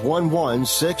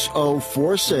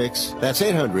 800-511-6046. That's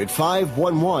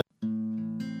 800-511.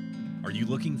 Are you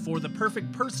looking for the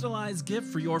perfect personalized gift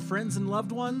for your friends and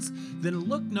loved ones? Then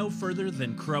look no further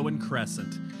than Crow and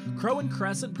Crescent. Crow and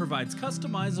Crescent provides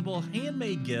customizable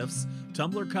handmade gifts,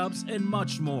 tumbler cups, and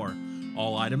much more.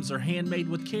 All items are handmade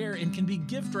with care and can be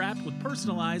gift wrapped with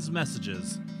personalized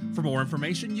messages. For more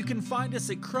information, you can find us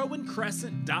at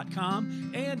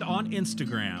crowandcrescent.com and on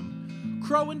Instagram.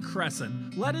 Crow and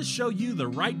Crescent, let us show you the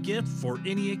right gift for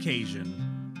any occasion.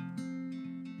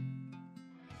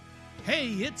 Hey,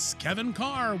 it's Kevin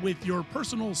Carr with your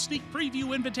personal sneak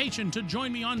preview invitation to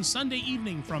join me on Sunday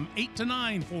evening from 8 to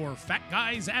 9 for Fat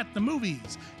Guys at the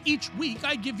Movies. Each week,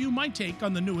 I give you my take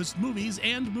on the newest movies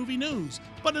and movie news,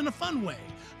 but in a fun way.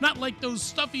 Not like those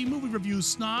stuffy movie review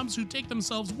snobs who take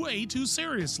themselves way too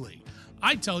seriously.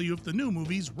 I tell you if the new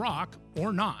movies rock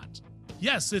or not.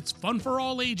 Yes, it's fun for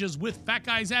all ages with Fat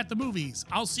Guys at the Movies.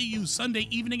 I'll see you Sunday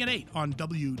evening at 8 on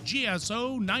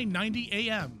WGSO 990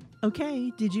 AM.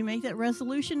 Okay, did you make that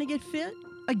resolution to get fit?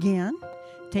 Again?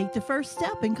 Take the first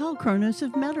step and call Kronos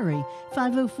of Metairie,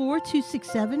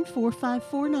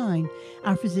 504-267-4549.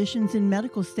 Our physicians and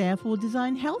medical staff will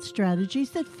design health strategies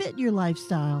that fit your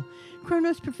lifestyle.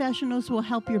 Kronos professionals will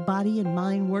help your body and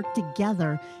mind work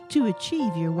together to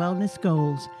achieve your wellness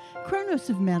goals. Kronos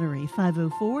of Metairie,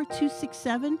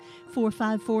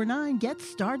 504-267-4549. Get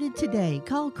started today.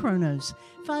 Call Kronos,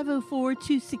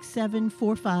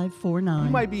 504-267-4549.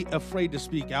 You might be afraid to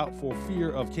speak out for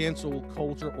fear of cancel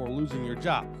culture or losing your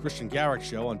job. Christian Garrick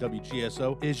Show on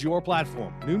WGSO is your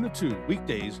platform. Noon to 2,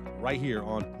 weekdays, right here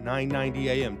on 990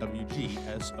 AM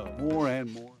WGSO. More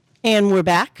and more. And we're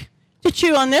back to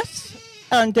chew on this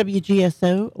on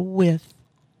WGSO with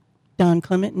Don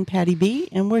Clement and Patty B.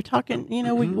 And we're talking, you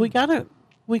know, we kind of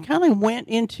went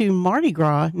into Mardi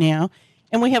Gras now,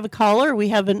 and we have a caller. We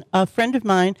have a friend of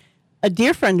mine, a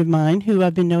dear friend of mine who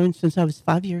I've been knowing since I was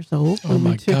 5 years old. Oh,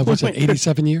 my God. What's it,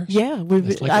 87 years? Yeah.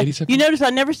 It's like 87 you notice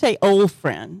I never say old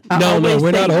friend. No,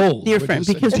 we're not old. Dear friend,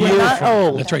 because we're not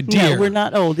old. That's right, dear. No, we're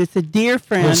not old. It's a dear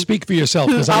friend. Well, speak for yourself,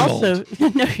 because I'm old.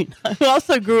 No, you're not. Who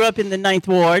also grew up in the 9th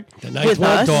Ward with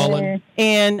us. darling.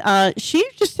 And she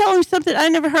was just telling me something I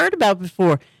never heard about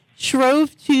before.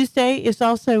 Shrove Tuesday is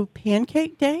also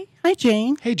Pancake Day. Hi,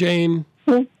 Jane. Hey, Jane.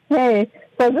 Hey.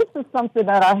 So this is something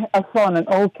that I saw in an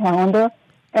old calendar.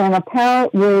 And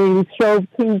apparently, Shrove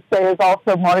Tuesday is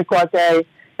also Mardi Gras Day,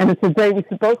 and it's a day we're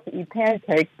supposed to eat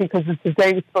pancakes because it's a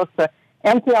day we're supposed to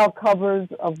empty out covers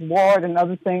of lard and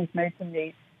other things made from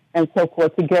meat and so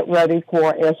forth to get ready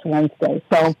for Ash Wednesday.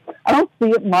 So I don't see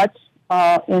it much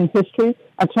in history.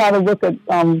 I try to look at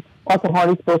Arthur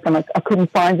Hardy's book, and I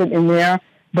couldn't find it in there,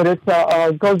 but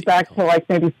it goes back to like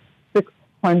maybe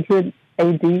 600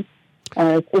 A.D.,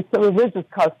 and it's a religious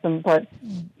custom, but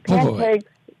pancakes,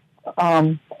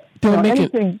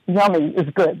 anything yummy is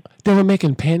good. They were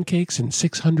making pancakes in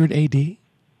 600 A.D.?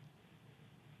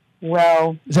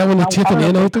 Well, is that when the Tiffin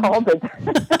Inn opened?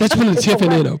 That's when the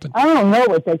Tiffin Inn opened. I don't know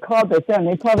what they called it then.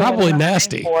 They probably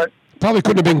nasty. Probably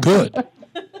couldn't have been good.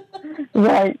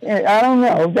 Right. I don't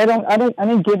know. I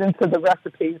didn't get into the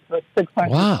recipes for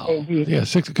 600 AD. Yeah,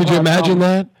 could you imagine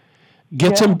that?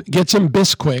 Get some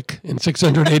Bisquick in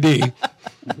 600 AD.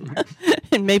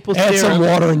 And maple syrup. Add some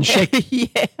water and shake.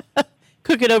 Yeah.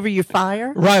 Cook it over your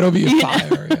fire. Right over your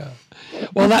fire. Yeah.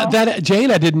 Well, that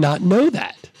Jane, I did not know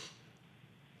that.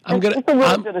 It's a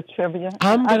little bit of trivia.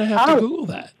 I'm gonna have to Google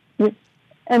that.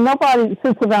 And nobody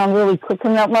sits around really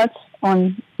cooking that much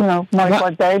on Mardi Gras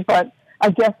Day, but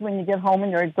I guess when you get home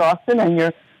and you're exhausted and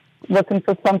you're looking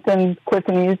for something quick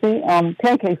and easy,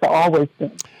 pancakes are always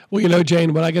good. Well,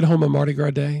 Jane, when I get home on Mardi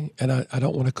Gras Day and I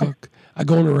don't want to cook, I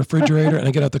go in the refrigerator and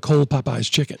I get out the cold Popeye's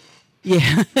chicken.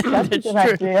 Yeah, that's a good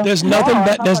idea. There's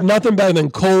nothing better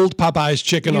than cold Popeye's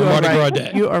chicken on Mardi Gras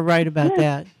Day. You are right about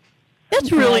that. That's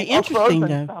really interesting,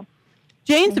 though.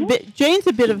 Jane's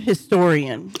a bit of a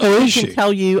historian. Oh, is she? Can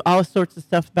tell you all sorts of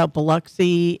stuff about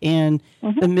Biloxi and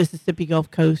the Mississippi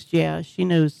Gulf Coast. Yeah, she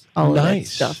knows all of that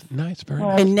stuff. Nice, very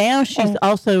nice. And now she's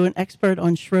also an expert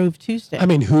on Shrove Tuesday. I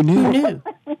mean, who knew? Who knew?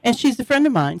 And she's a friend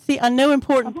of mine. See, I know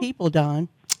important people, Don.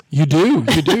 You do.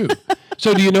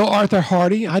 So do you know Arthur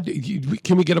Hardy?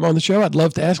 Can we get him on the show? I'd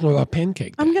love to ask him about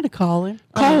pancake. I'm going to call him.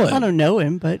 Call him. I don't know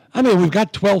him, but... I mean, we've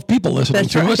got 12 people listening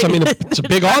to us. I mean, it's a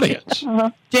big audience.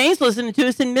 Jane's listening to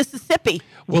us in Mississippi.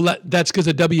 Well, that's because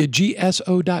of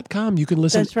WGSO.com. You can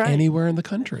listen anywhere in the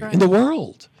country, in the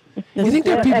world. You think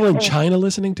there are people in China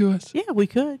listening to us? Yeah, we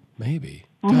could. Maybe.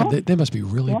 God, they must be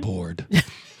really bored.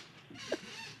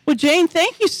 Well, Jane,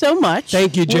 thank you so much.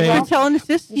 Thank you, Jane. For telling us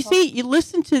this. You see, you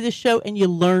listen to the show and you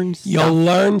learn stuff. You'll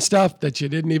learn stuff that you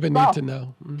didn't even need to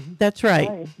know. Mm-hmm. That's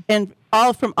right. And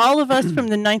from all of us from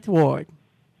the 9th Ward.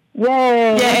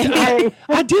 Yay!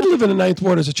 I did live in the 9th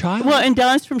Ward as a child. Well, and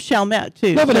Don's from Chalmette,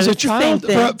 too. No, but as a child,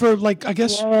 for I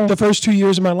guess the first 2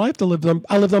 years of my life, I lived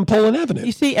on Poland Avenue.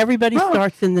 You see, everybody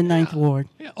starts in the 9th Ward.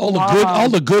 Yeah, all the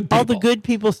good people. All the good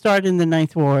people start in the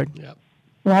 9th Ward. Yep.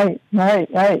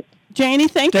 Right. Janie,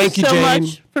 thank you so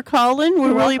much for calling. We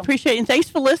really appreciate it. And thanks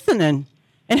for listening.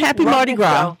 And happy Mardi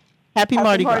Gras. Happy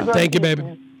Mardi Gras. Thank you, baby.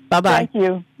 Bye-bye. Thank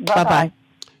you. Bye-bye.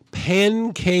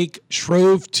 Pancake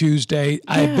Shrove Tuesday. Yeah.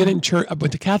 I've been in church. I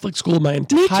went to Catholic school my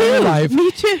entire life. Me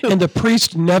too. And the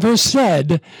priest never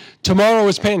said, tomorrow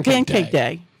is Pancake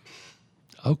Day.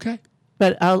 Okay.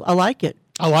 But I like it.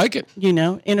 I like it.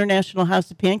 International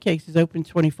House of Pancakes is open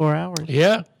 24 hours.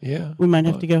 Yeah. We might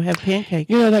have to go have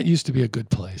pancakes. Yeah, that used to be a good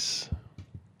place.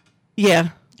 Yeah.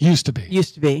 Used to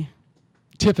be.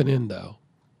 Tiffin Inn, though.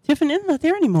 Tiffin Inn's not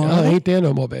there anymore. Oh, ain't there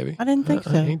no more, baby. I didn't think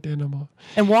so. Ain't there no more.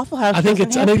 And Waffle House. I think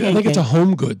it's a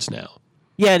Home Goods now.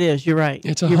 Yeah, it is. You're right.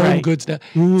 It's Home Goods now.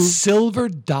 Mm-hmm. Silver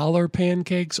dollar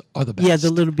pancakes are the best. Yeah,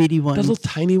 the little bitty ones. The little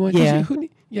tiny ones. Yeah.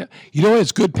 You know what?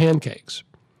 It's good pancakes.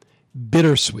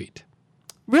 Bittersweet.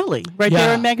 Really? Right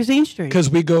there on Magazine Street. Because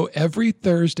we go every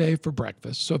Thursday for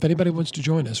breakfast. So if anybody wants to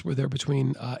join us, we're there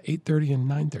between 8:30 and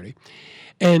 9:30.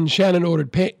 And Shannon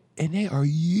ordered and they are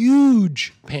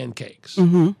huge pancakes.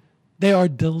 Mm-hmm. They are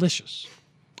delicious.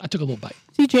 I took a little bite.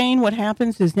 See, Jane, what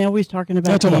happens is now we're talking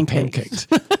about pancakes.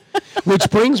 Which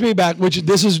brings me back,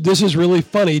 this is really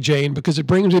funny, Jane, because it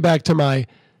brings me back to my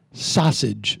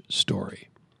sausage story.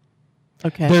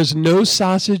 Okay. There's no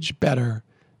sausage better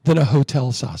than a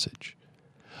hotel sausage.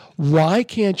 Why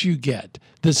can't you get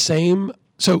the same?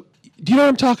 So, do you know what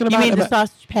I'm talking about? You mean the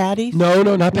sausage patties? No,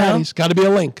 not patties. Got to be a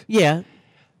link. Yeah.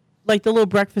 Like the little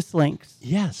breakfast links.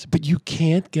 Yes, but you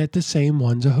can't get the same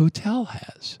ones a hotel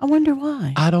has. I wonder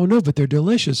why. I don't know, but they're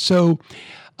delicious. So,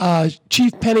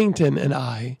 Chief Pennington and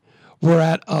I were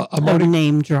at a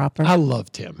name dropper. I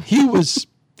loved him. He was.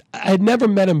 I had never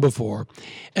met him before,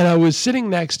 and I was sitting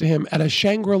next to him at a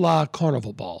Shangri-La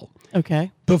Carnival Ball.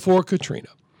 Okay. Before Katrina.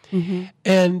 Mm-hmm.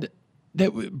 And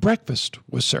breakfast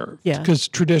was served. Yeah. Because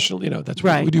traditionally, that's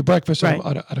what we do breakfast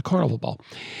at a carnival ball.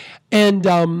 And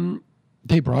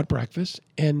they brought breakfast,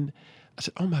 and I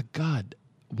said, oh, my God,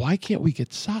 why can't we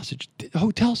get sausage? The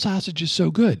hotel sausage is so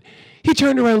good. He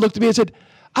turned around and looked at me and said,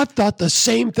 I've thought the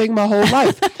same thing my whole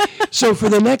life. So for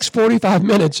the next 45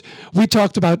 minutes, we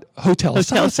talked about hotel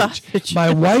sausage.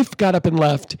 My wife got up and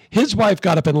left. His wife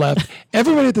got up and left.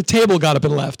 Everybody at the table got up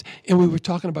and left. And we were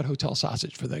talking about hotel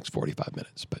sausage for the next 45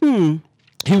 minutes. But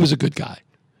he was a good guy.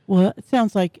 Well, it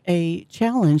sounds like a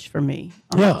challenge for me.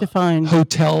 I'll have to find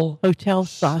hotel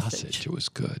sausage. It was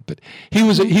good, but he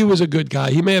was a good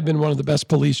guy. He may have been one of the best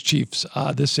police chiefs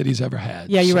this city's ever had.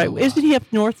 Yeah, you're right. Isn't he up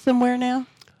north somewhere now?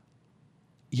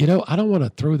 You know, I don't want to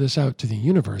throw this out to the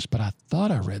universe, but I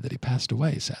thought I read that he passed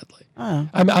away, sadly. Oh.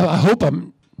 I hope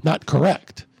I'm not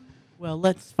correct. Well,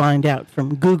 let's find out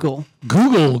from Google.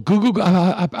 Google.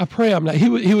 I pray I'm not.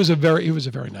 He was a very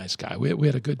nice guy. We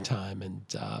had a good time. And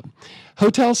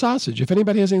hotel sausage. If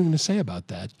anybody has anything to say about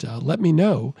that, let me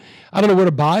know. I don't know where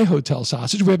to buy hotel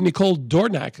sausage. We have Nicole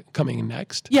Dornack coming in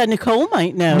next. Yeah, Nicole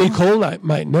might know. Nicole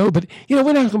might know, but we're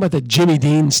not talking about the Jimmy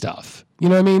Dean stuff. You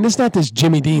know what I mean? It's not this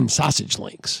Jimmy Dean sausage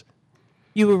links.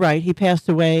 You were right. He passed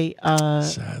away.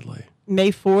 Sadly.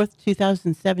 May 4th,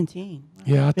 2017.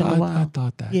 Yeah, I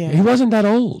thought that. Yeah. He wasn't that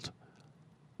old.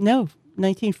 No,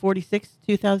 1946,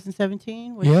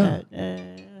 2017. What's that?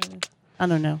 I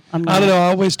don't know. I don't know. I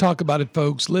always talk about it,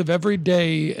 folks. Live every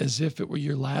day as if it were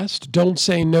your last. Don't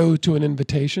say no to an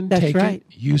invitation. That's Take right.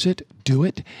 it, use it, do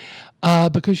it,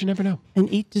 because you never know.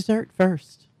 And eat dessert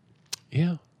first.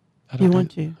 Yeah. I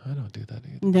don't do that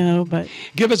either. No, but...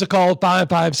 Give us a call,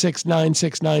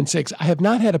 556-9696. I have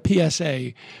not had a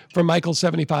PSA from Michael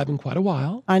 75 in quite a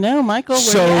while. I know, Michael.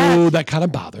 So that kind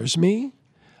of bothers me.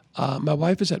 My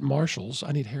wife is at Marshall's.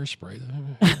 I need hairspray.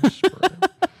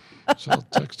 So I'll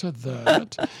text her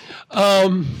that.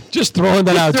 Just throwing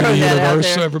that out to the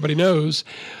universe so everybody knows.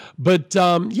 But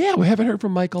yeah, we haven't heard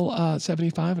from Michael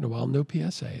 75 in a while. No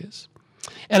PSAs.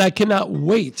 And I cannot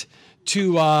wait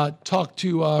to talk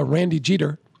to Randy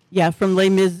Jeter. Yeah, from Les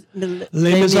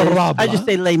Miserables. I just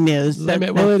say Les Mis.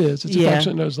 Well, it is. It's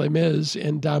affectionately known as Les Mis.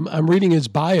 And I'm reading his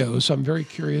bio, so I'm very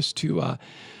curious to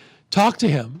talk to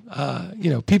him.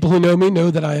 People who know me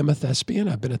know that I am a thespian.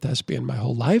 I've been a thespian my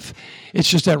whole life. It's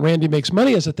just that Randy makes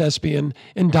money as a thespian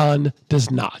and Don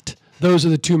does not. Those are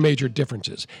the two major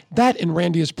differences. That and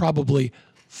Randy is probably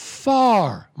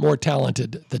far more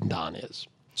talented than Don is.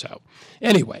 So,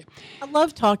 anyway. I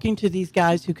love talking to these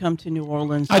guys who come to New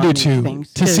Orleans. I do too.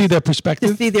 To see their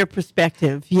perspective. To see their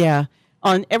perspective, yeah.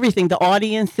 On everything. The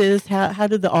audiences, how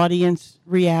did the audience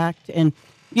react? And,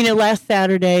 last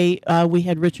Saturday, we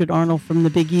had Richard Arnold from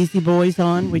the Big Easy Boys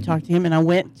on. We talked to him, and I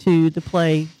went to the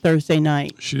play Thursday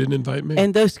night. She didn't invite me.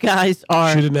 And those guys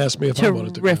are She didn't ask me if I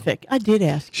wanted to go. Terrific. I did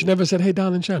ask. She never said, hey,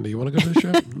 Don and Sean, do you want to go to the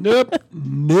show? Nope.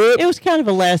 It was kind of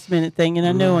a last-minute thing, and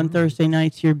I know on Thursday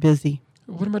nights you're busy.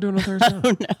 What am I doing on Thursday? I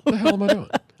don't know. What the hell am I doing?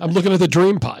 I'm looking at the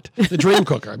Dream Pot, the Dream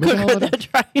Cooker. That's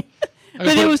right.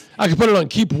 I could put it on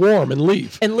Keep Warm and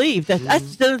leave.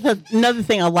 That's another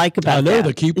thing I like about that. I know,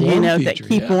 the Keep Warm feature. That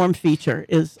Keep Warm feature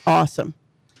is awesome.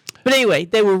 But anyway,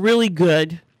 they were really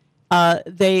good.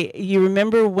 You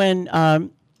remember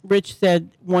when Rich said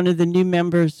one of the new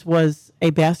members was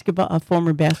a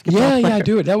former basketball player? Yeah, I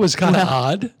do it. That was kind of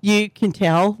odd. You can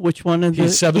tell which one of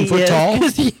He's 7 foot tall?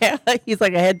 Yeah, he's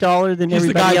like a head taller than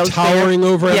everybody else. He's the guy towering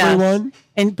over everyone?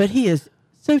 But he is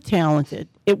so talented.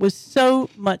 It was so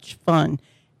much fun.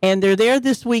 And they're there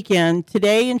this weekend.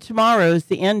 Today and tomorrow is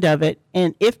the end of it.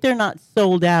 And if they're not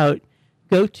sold out,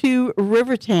 go to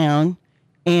Rivertown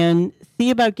and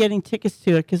see about getting tickets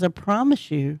to it, because I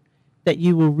promise you that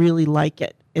you will really like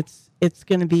it.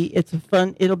 It'll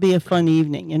be a fun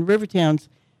evening. And Rivertown's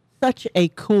such a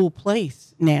cool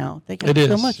place now. They got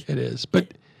so much. It is.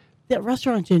 But that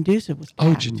restaurant Gindusa was packed.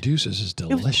 Oh, Gindusa's is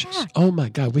delicious. Oh my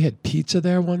God. We had pizza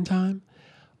there one time.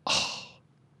 Oh,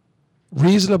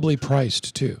 reasonably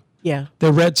priced too. Yeah.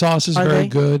 The red sauce is very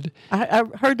good. I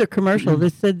heard the commercial. They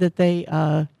said that they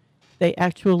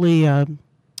actually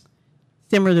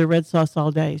simmer the red sauce all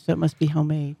day, so it must be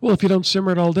homemade. Well, if you don't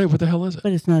simmer it all day, what the hell is it?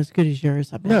 But it's not as good as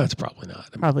yours, I bet. No, it's probably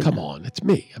not. Come on, it's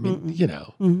me. I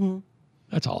mean,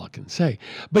 that's all I can say.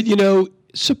 But,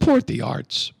 support the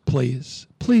arts, please.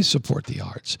 Please support the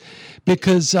arts.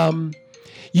 Because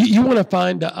you want to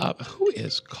find who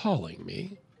is calling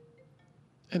me.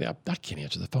 And I can't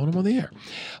answer the phone. I'm on the air.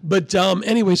 But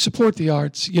anyway, support the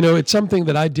arts. It's something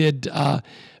that I did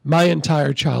my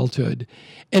entire childhood.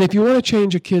 And if you want to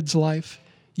change a kid's life,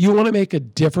 you want to make a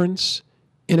difference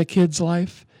in a kid's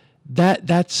life,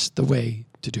 that's the way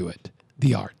to do it,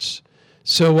 the arts.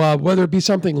 So whether it be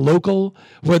something local,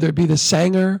 whether it be the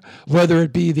Sanger, whether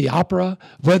it be the opera,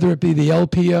 whether it be the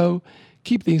LPO,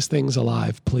 keep these things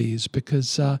alive, please,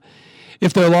 because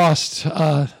if they're lost,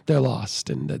 they're lost.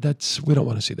 And we don't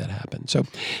want to see that happen. So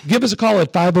give us a call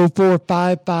at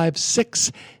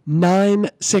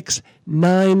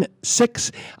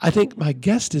 504-556-9696. I think my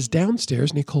guest is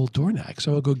downstairs, Nicole Dornack,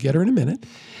 so I'll go get her in a minute.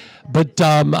 But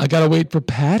I got to wait for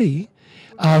Patty,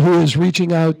 who is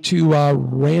reaching out to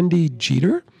Randy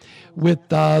Jeter with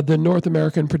the North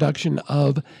American production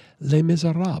of Les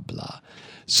Miserables.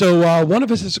 So one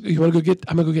of us is. You want to go get?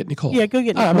 I'm gonna go get Nicole. Yeah, go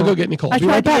get Nicole. I'm gonna go get Nicole.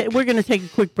 We're gonna take a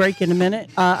quick break in a minute.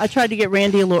 I tried to get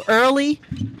Randy a little early,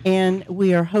 and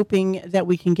we are hoping that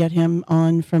we can get him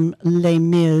on from Les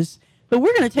Mis. But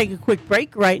we're gonna take a quick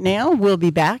break right now. We'll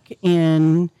be back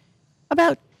in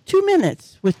about 2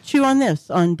 minutes with Chew on This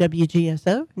on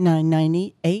WGSO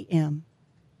 990 AM.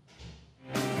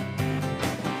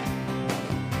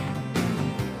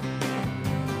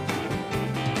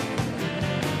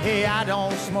 Hey, I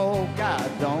don't smoke, I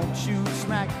don't shoot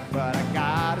smack, but I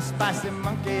got a spicy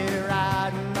monkey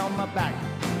riding on my back.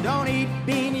 Don't eat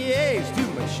beignets, too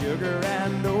much sugar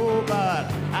and no, but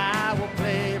I will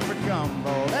play for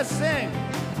gumbo. Let's sing.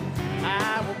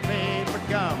 I will play for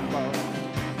gumbo.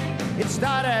 It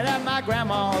started at my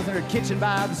grandma's in her kitchen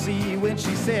by the sea when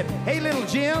she said, hey, little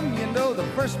Jim, you know the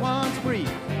first one's free.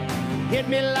 Hit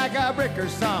me like a brick or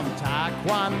some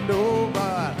taekwondo,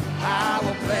 but I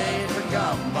will play for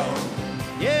gumbo.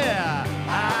 Yeah,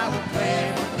 I will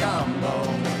play for gumbo. A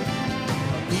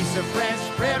piece of French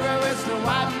bread with some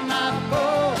white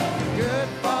apple. Good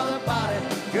for the body,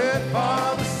 good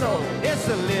for the soul. It's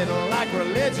a little like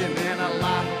religion and a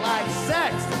lot like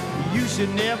sex. You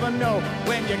should never know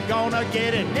when you're gonna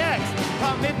get it next.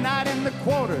 From midnight in the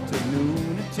quarter to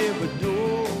noon at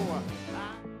Thibodeau.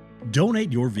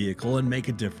 Donate your vehicle and make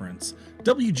a difference.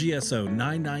 WGSO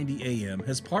 990 AM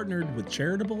has partnered with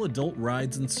Charitable Adult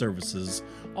Rides and Services,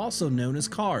 also known as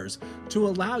CARS, to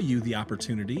allow you the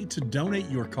opportunity to donate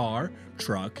your car,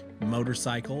 truck,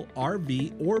 motorcycle,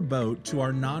 RV, or boat to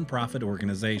our nonprofit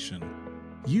organization.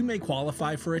 You may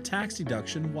qualify for a tax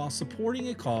deduction while supporting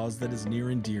a cause that is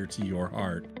near and dear to your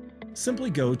heart. Simply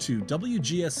go to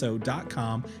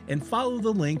WGSO.com and follow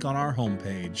the link on our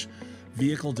homepage.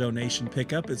 Vehicle donation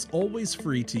pickup is always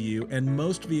free to you, and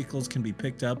most vehicles can be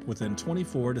picked up within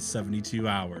 24 to 72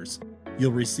 hours.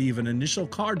 You'll receive an initial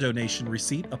car donation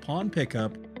receipt upon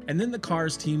pickup, and then the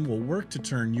CARS team will work to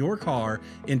turn your car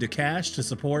into cash to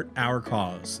support our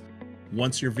cause.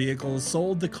 Once your vehicle is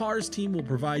sold, the CARS team will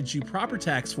provide you proper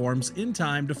tax forms in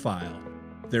time to file.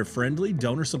 Their friendly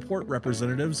donor support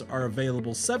representatives are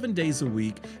available 7 days a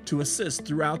week to assist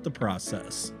throughout the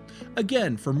process.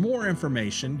 Again, for more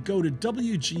information, go to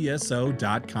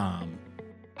WGSO.com.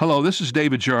 Hello, this is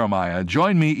David Jeremiah.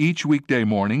 Join me each weekday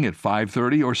morning at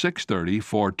 5:30 or 6:30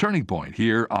 for Turning Point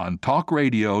here on Talk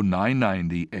Radio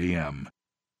 990 AM.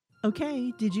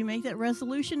 Okay, did you make that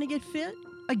resolution to get fit?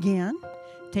 Again?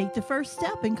 Take the first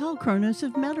step and call Kronos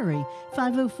of Metairie,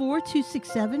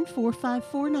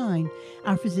 504-267-4549.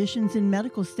 Our physicians and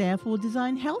medical staff will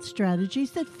design health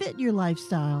strategies that fit your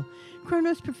lifestyle.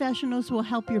 Kronos professionals will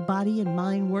help your body and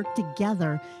mind work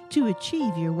together to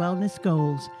achieve your wellness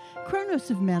goals.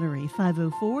 Kronos of Metairie,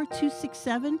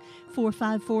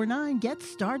 504-267-4549. Get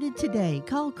started today.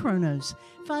 Call Kronos,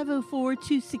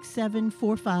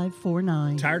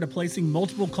 504-267-4549. Tired of placing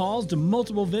multiple calls to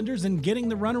multiple vendors and getting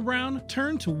the runaround?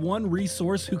 Turn to one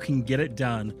resource who can get it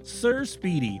done. Sir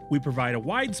Speedy. We provide a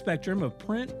wide spectrum of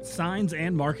print, signs,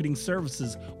 and marketing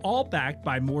services, all backed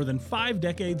by more than 5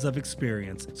 decades of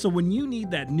experience. So when you need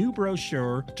that new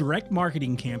brochure, direct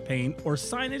marketing campaign, or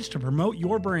signage to promote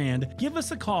your brand, give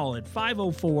us a call at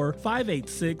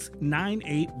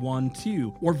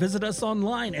 504-586-9812 or visit us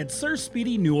online at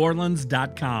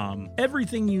SirSpeedyNewOrleans.com.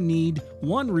 Everything you need,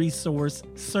 one resource,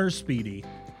 Sir Speedy.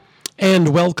 And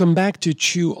welcome back to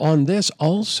Chew on This,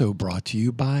 also brought to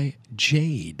you by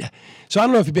Jade. So I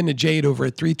don't know if you've been to Jade over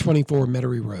at 324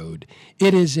 Metairie Road.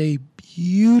 It is a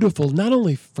beautiful, not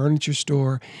only furniture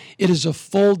store, it is a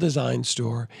full design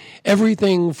store.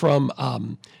 Everything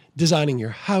from designing your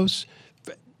house,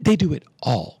 they do it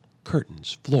all.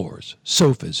 Curtains, floors,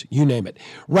 sofas, you name it.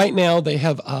 Right now they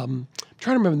have, I'm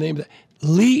trying to remember the name of that,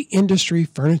 Lee Industry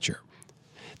Furniture.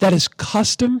 That is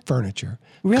custom furniture,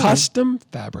 custom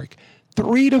fabric,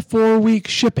 3 to 4 week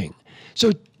shipping.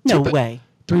 So no way.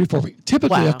 3 to 4 weeks.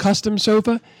 Typically a custom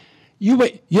sofa, you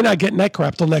wait, you're not getting that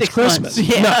crap till next 6 Christmas.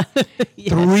 months, yeah. No.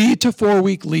 Yes. 3 to 4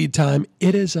 week lead time.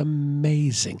 It is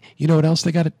amazing. You know what else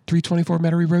they got at 324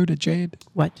 Metairie Road at Jade?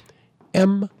 What?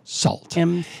 M-Salt.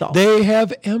 M-Salt. They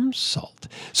have M-Salt.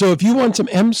 So if you want some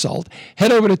M-Salt,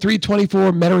 head over to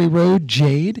 324 Metairie Road,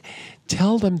 Jade.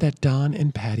 Tell them that Don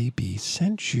and Patty B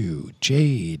sent you.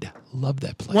 Jade, love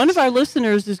that place. One of our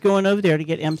listeners is going over there to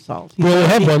get M-Salt. We only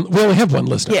have one. We only have one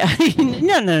listener. Yeah.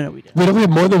 No, we don't. We don't have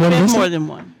more than one We have listener? more than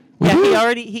one.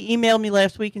 Yeah, he emailed me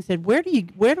last week and said, "Where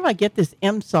do I get this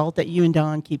M-Salt that you and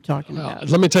Don keep talking about?"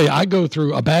 Let me tell you, I go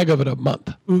through a bag of it a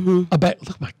month. Mm-hmm. A bag.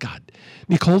 Look, my God,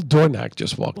 Nicole Dornack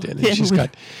just walked in, and she's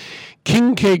got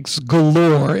king cakes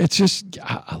galore. It's just,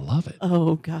 I love it.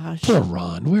 Oh gosh. Poor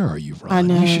Ron. Where are you, Ron? I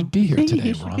know. You should be here today,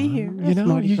 You should Ron. be here. You It's know,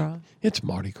 Mardi Gras. It's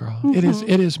Mardi Gras. Mhm.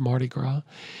 It is Mardi Gras.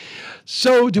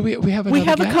 So, do we have another We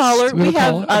have guest? a caller. We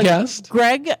have a guest.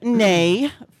 Greg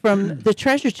Ney from the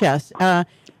Treasure Chest.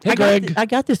 Hey, Greg. I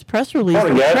got this press release.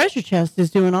 Morning, The guys. Treasure Chest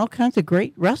is doing all kinds of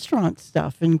great restaurant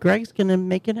stuff, and Greg's going to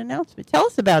make an announcement. Tell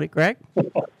us about it, Greg.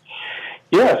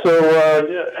 Yeah,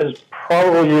 so as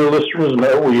probably your listeners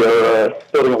know, we are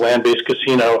building a land-based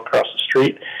casino across the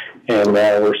street, and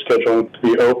we're scheduling to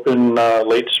be open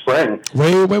late spring.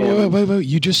 Wait.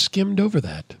 You just skimmed over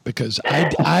that because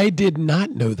I did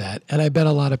not know that, and I bet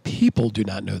a lot of people do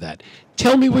not know that.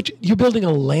 Tell me you're building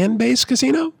a land-based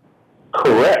casino?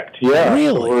 Correct, yeah.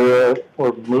 Really? So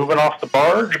we're moving off the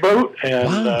barge boat and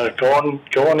going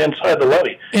inside the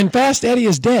levee. And Fast Eddie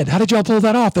is dead. How did y'all pull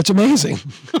that off? That's amazing.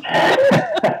 I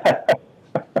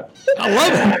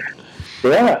love it.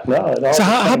 Yeah, no. So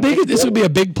how big is this? Will be a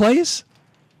big place?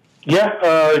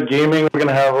 Yeah, gaming. We're going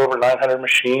to have over 900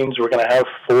 machines. We're going to have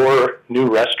 4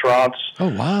 new restaurants.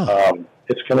 Oh wow!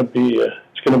 It's going to be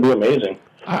amazing.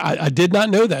 I did not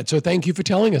know that. So thank you for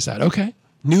telling us that. Okay,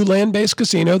 new land-based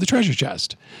casino, the Treasure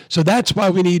Chest. So that's why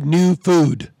we need new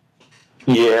food.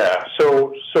 Yeah.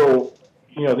 So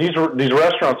these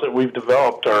restaurants that we've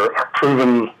developed are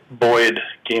proven Boyd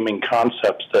gaming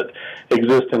concepts that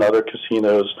exist in other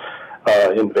casinos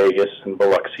in Vegas and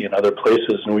Biloxi and other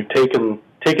places, and we've taken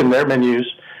their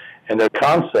menus and their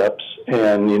concepts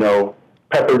and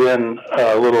peppered in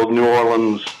a little New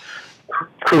Orleans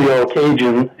Creole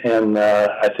Cajun, and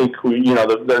I think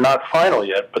they're not final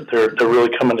yet, but they're really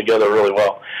coming together really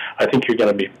well. I think you're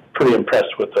going to be pretty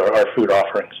impressed with our food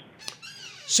offerings.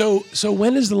 So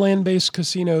when is the land-based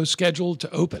casino scheduled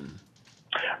to open?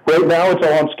 Right now, it's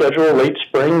all on schedule. Late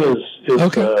spring is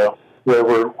where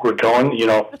we're going.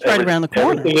 That's right around the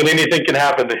corner. Everything and anything can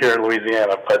happen here in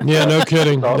Louisiana. But Yeah, no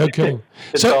kidding. No kidding.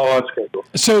 It's all on schedule.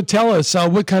 So tell us,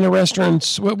 what kind of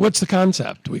restaurants, what's the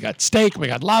concept? We got steak, we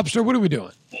got lobster. What are we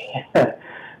doing? So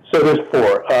there's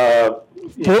 4.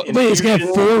 Wait, it's going to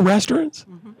have 4 restaurants?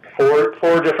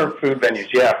 Four different food venues,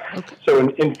 yeah. Okay. So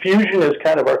Infusion is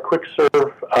kind of our quick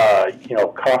serve,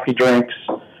 coffee drinks,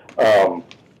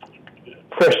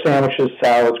 fresh sandwiches,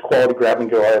 salads, quality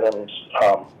grab-and-go items,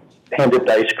 hand-dipped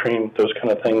ice cream, those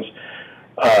kind of things.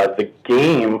 The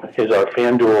game is our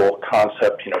FanDuel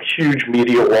concept, huge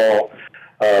media wall,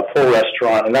 full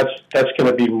restaurant, and that's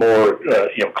going to be more,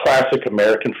 classic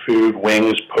American food,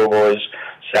 wings, po' boys,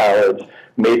 salads,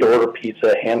 made-to-order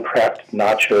pizza, handcrafted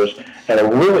nachos, and a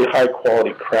really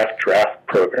high-quality craft draft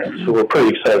program. So we're pretty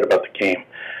excited about the game.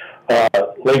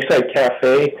 Lakeside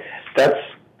Cafe, that's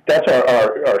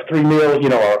our 3 meal,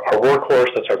 our workhorse.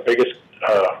 That's our biggest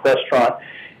restaurant.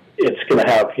 It's going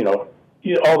to have,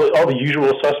 all the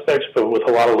usual suspects, but with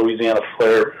a lot of Louisiana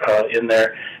flair in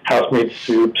there. House-made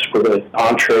soups for the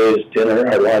entrees, dinner,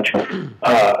 or lunch.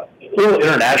 A little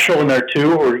international in there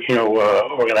too. We're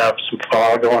going to have some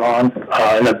pho going on,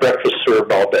 and then breakfast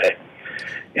served all day.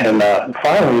 And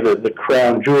finally, the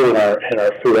crown jewel in our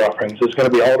food offerings is going to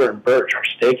be Alder and Birch, our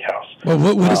steakhouse.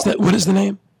 Well, what is that? What is the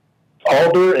name?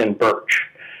 Alder and Birch,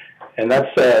 and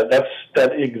that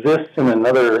exists in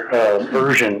another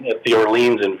version at the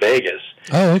Orleans in Vegas.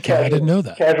 Oh, okay. I didn't know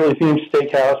that. Casually themed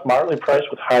steakhouse, moderately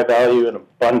priced with high value and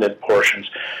abundant portions,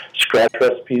 scratch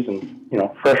recipes, and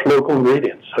fresh local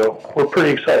ingredients. So we're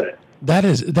pretty excited. That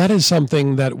is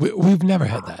something that we've never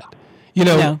had that.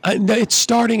 It's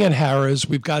starting at Harrah's.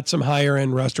 We've got some higher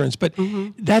end restaurants, but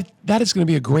that is going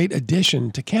to be a great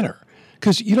addition to Kenner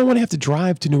because you don't want to have to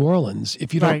drive to New Orleans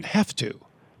if you don't have to.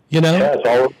 Yeah,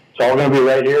 it's all going to be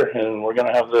right here, and we're going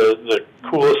to have the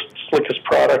coolest, slickest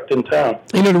product in town.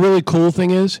 The really cool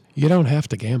thing is you don't have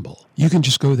to gamble. You can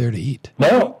just go there to eat.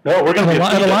 No, we're going to.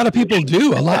 And a lot of people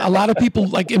do. A lot of people,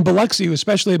 like in Biloxi,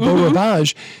 especially at Beau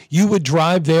Rivage, you would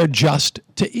drive there just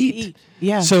to eat.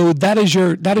 Yeah. So that is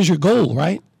your goal,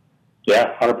 right?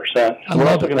 Yeah, 100%. We're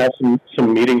also going to have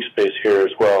some meeting space here as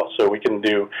well, so we can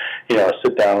do a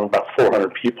sit down with about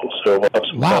 400 people. So we'll have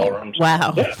some ballrooms.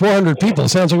 Wow. Yeah. 400 people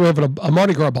sounds like we're having a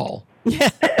Mardi Gras ball.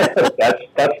 That's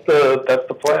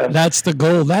the plan. That's the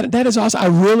goal. That is awesome.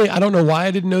 I don't know why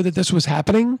I didn't know that this was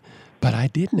happening, but I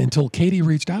didn't until Katie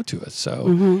reached out to us.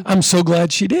 So I'm so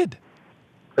glad she did.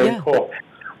 Very cool.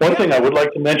 One thing I would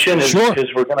like to mention is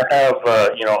we're going to have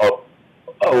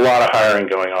a lot of hiring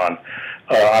going on.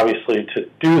 Obviously, to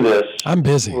do this, I'm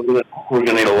busy. We're going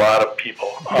to need a lot of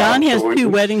people. Don has 2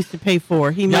 weddings to pay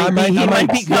for. He might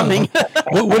be coming.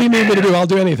 What do you need me to do? I'll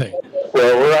do anything.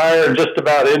 Well, we're hiring just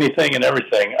about anything and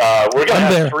everything. We're going to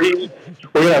have three.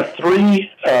 We're going to have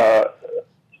 3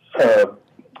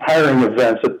 hiring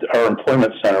events at our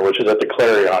employment center, which is at the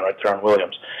Clarion right there on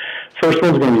Williams. First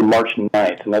one's going to be March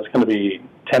 9th, and that's going to be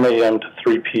 10 a.m. to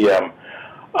 3 p.m.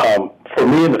 For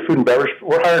me in the food and beverage,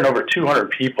 we're hiring over 200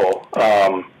 people,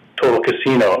 total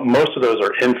casino. Most of those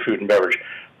are in food and beverage.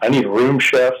 I need room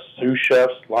chefs, sous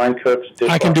chefs, line cooks, dishwashers.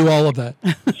 I can do all of that.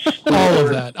 All of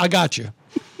that. I got you.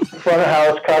 Front of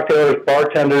house, cocktailers,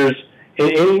 bartenders,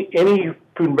 any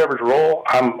food and beverage role,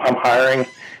 I'm hiring,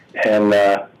 and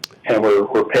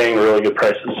we're paying really good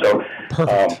prices. So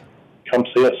come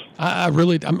see us. I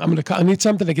need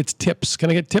something that gets tips. Can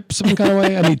I get tips some kind of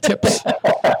way? I need tips.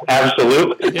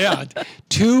 Absolutely. Yeah.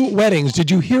 2 weddings. Did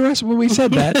you hear us when we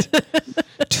said that?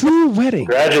 2 weddings.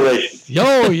 Congratulations.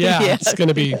 Oh, yeah. It's going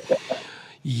to be...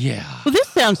 Yeah. Well, this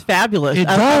sounds fabulous. It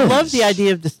I does. love the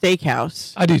idea of the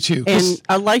steakhouse. I do too. And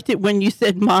I liked it when you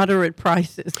said moderate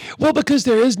prices. Well, because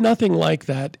there is nothing like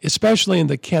that, especially in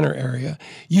the Kenner area.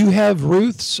 You have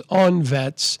Ruth's on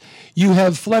Vets. You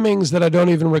have Fleming's that I don't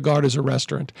even regard as a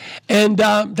restaurant. And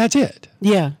that's it.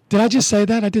 Yeah. Did I just say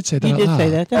that? I did say that You out did loud. say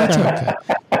that. That's all okay.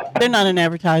 They're not an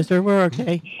advertiser. We're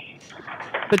okay.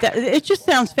 But it just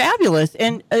sounds fabulous.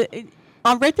 And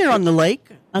I'm right there on the lake.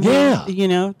 I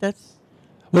mean, that's...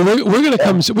 Well, we're going to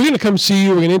come. We're going to come see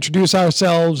you. We're going to introduce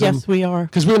ourselves. Yes, we are.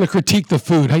 Because we're going to critique the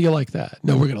food. How you like that?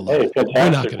 No, we're going to love it.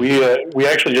 Fantastic. We're not gonna. We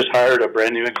actually just hired a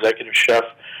brand new executive chef.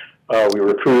 We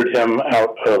recruited him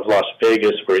out of Las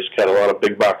Vegas, where he's got a lot of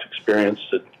big box experience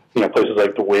at places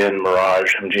like the Wynn,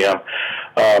 Mirage, MGM,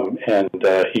 and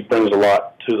he brings a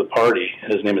lot to the party.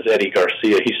 His name is Eddie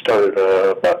Garcia. He started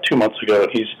about 2 months ago,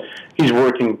 and he's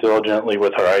working diligently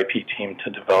with our IP team to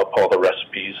develop all the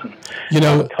recipes. And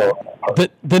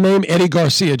the name Eddie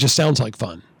Garcia just sounds like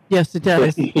fun. Yes, it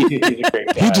does. He's a great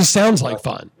guy. He just sounds like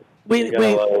fun.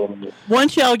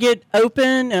 Once y'all get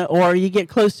open or you get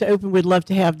close to open, we'd love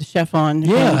to have the chef on.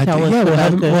 Yeah,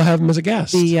 we'll have him as a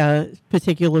guest. The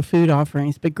particular food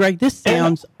offerings. But Greg, this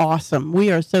sounds awesome.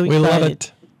 We are so excited. We love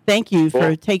it. Thank you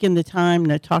for taking the time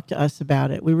to talk to us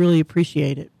about it. We really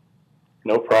appreciate it.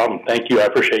 No problem. Thank you. I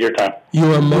appreciate your time.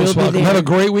 You are most welcome. Have a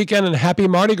great weekend and happy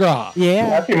Mardi Gras. Yeah.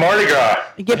 Happy Mardi Gras.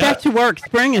 Get back to work.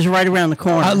 Spring is right around the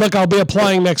corner. Look, I'll be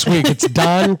applying next week. It's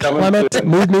Don Clement.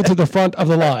 Move me to the front of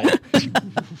the line.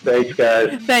 Thanks,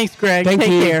 guys. Thanks, Greg. Thank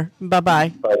Take you. care.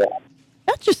 Bye-bye. Bye-bye.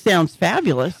 That just sounds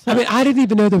fabulous. I mean, I didn't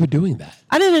even know they were doing that.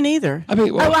 I didn't either. I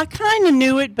mean, I kind of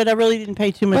knew it, but I really didn't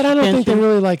pay too much attention. But I don't think they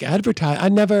really like advertise.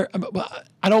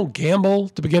 I don't gamble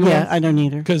to begin with. Yeah, I don't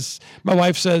either. Because my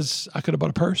wife says I could have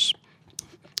bought a purse.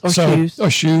 Or shoes.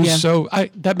 Or shoes. Yeah. So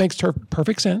that makes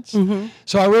perfect sense. Mm-hmm.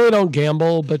 So I really don't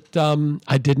gamble, but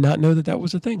I did not know that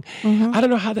was a thing. Mm-hmm. I don't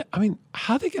know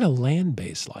how they get a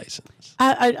land-based license.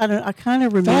 I don't. I kind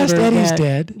of remember. Fast Eddie's that.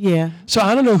 dead. Yeah. So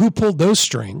I don't know who pulled those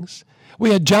strings. We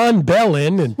had John Bell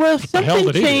in, and Well, what the hell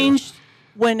something did he do? changed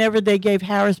whenever they gave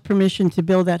Harris permission to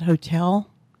build that hotel.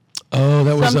 Oh,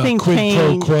 that was Something a quid pro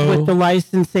changed quo with the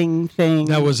licensing thing.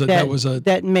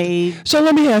 That made. So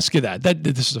let me ask you that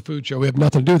this is a food show. We have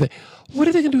nothing to do with it. What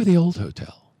are they going to do with the old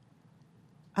hotel?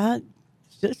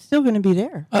 It's still going to be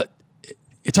there.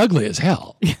 It's ugly as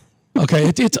hell. Okay,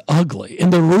 it's ugly,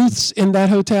 and the Ruth's in that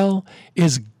hotel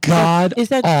is god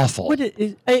awful. What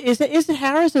is it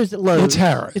Harris or is it Lowe's? It's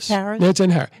Harris. It's Harris. It's in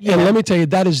Harris. Yeah. And let me tell you,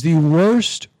 that is the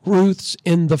worst Ruth's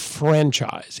in the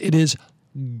franchise. It is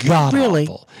god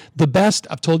awful. The best,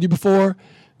 I've told you before,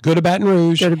 go to Baton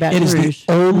Rouge. It is the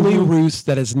only Ruth's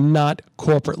that is not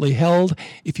corporately held.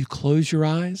 If you close your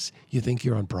eyes, you think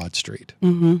you're on Broad Street.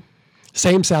 Mm-hmm.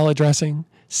 Same salad dressing,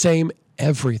 same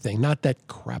everything, not that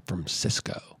crap from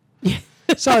Cisco.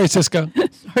 Sorry, Cisco.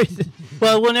 Sorry.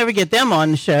 Well, we'll never get them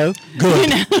on the show.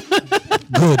 Good.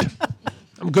 Good.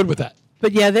 I'm good with that.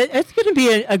 But yeah, that's going to be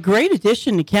a great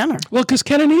addition to Kenner. Well, because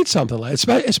Kenner needs something like,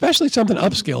 especially something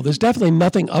upscale. There's definitely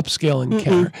nothing upscale in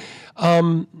Kenner.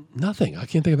 Nothing. I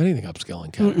can't think of anything upscale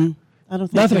in Kenner. I don't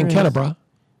think nothing in there is. Kennebra.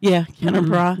 Yeah,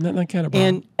 Kennebra. Nothing in Kennebra.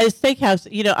 And a steakhouse,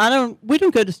 we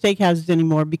don't go to steakhouses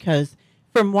anymore because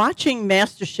from watching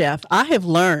MasterChef, I have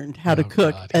learned how to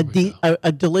cook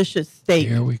a delicious steak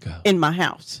in my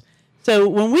house. So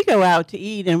when we go out to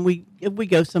eat and we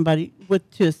go to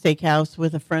a steakhouse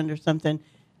with a friend or something,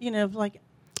 like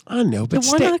I know, but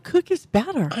why not cook is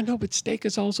better? I know, but steak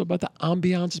is also about the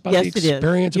ambiance, it's about Yes, the it is.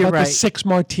 experience, You're about right. the 6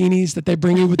 martinis that they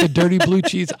bring you with the dirty blue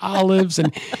cheese olives,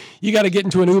 and you got to get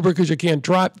into an Uber because you can't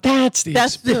drive. That's the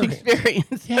experience. The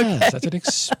experience. Yes, that's an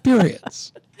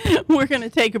experience. We're going to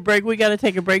take a break. We got to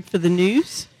take a break for the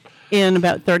news in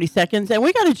about 30 seconds, and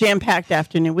we got a jam-packed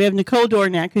afternoon. We have Nicole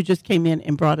Dornack, who just came in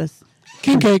and brought us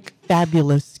king cake.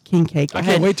 Fabulous king cake. I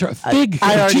can't wait to a fig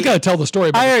cake. She's got to tell the story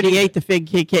about I it. already ate the fig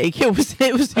cake. It was I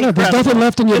know, there's incredible. nothing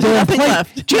left in your There's damn nothing plate.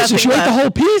 left. Jesus, Nothing you ate the left.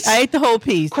 whole piece? I ate the whole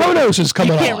piece. Kronos is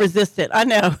coming You can't on. resist it. I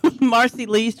know. Marcy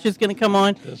Lee's just going to come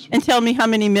on and tell me how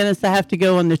many minutes I have to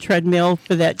go on the treadmill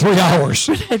for that. 3 hours.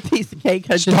 For that piece of cake.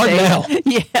 I just Start ate. now.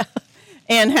 Yeah.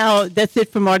 And how that's it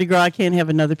for Mardi Gras. I can't have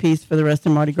another piece for the rest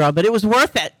of Mardi Gras, but it was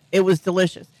worth it. It was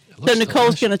delicious. So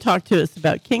Nicole's going to talk to us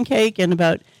about king cake and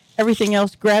about everything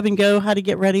else, grab and go, how to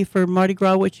get ready for Mardi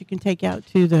Gras, what you can take out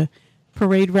to the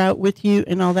parade route with you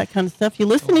and all that kind of stuff. You're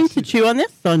listening to Chew on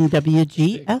This on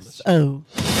WGSO.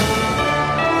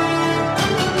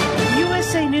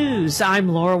 USA News, I'm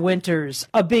Laura Winters.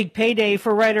 A big payday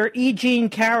for writer E. Jean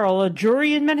Carroll, a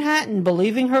jury in Manhattan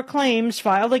believing her claims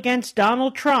filed against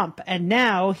Donald Trump, and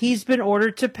now he's been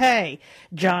ordered to pay.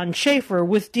 John Schaefer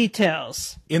with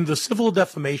details. In the civil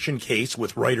defamation case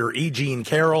with writer E. Jean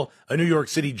Carroll, a New York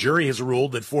City jury has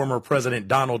ruled that former President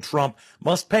Donald Trump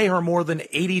must pay her more than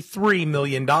 $83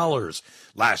 million.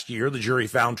 Last year, the jury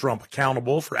found Trump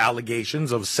accountable for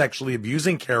allegations of sexually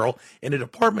abusing Carroll in a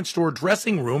department store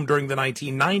dressing room during the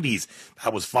 1990s.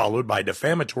 That was followed by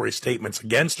defamatory statements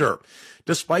against her.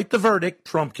 Despite the verdict,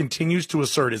 Trump continues to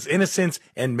assert his innocence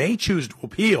and may choose to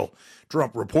appeal.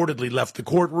 Trump reportedly left the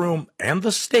courtroom and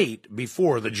the state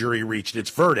before the jury reached its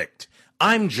verdict.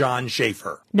 I'm John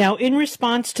Schaefer. Now, in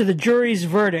response to the jury's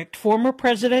verdict, former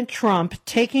President Trump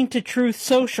taking to Truth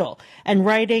Social and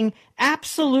writing,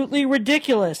 "Absolutely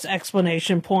ridiculous!"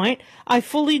 exclamation point. I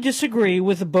fully disagree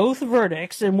with both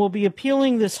verdicts and will be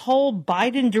appealing this whole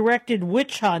Biden-directed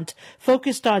witch hunt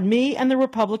focused on me and the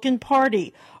Republican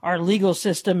Party. Our legal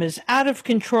system is out of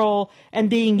control and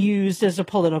being used as a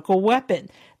political weapon.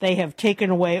 They have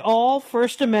taken away all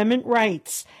First Amendment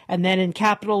rights. And then in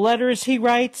capital letters he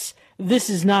writes, "This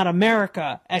is not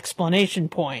America!" exclamation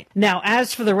point. Now,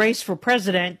 as for the race for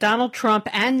president, Donald Trump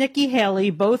and Nikki Haley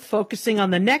both focusing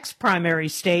on the next primary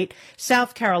state,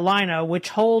 South Carolina, which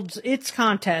holds its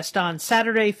contest on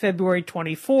Saturday, February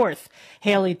 24th.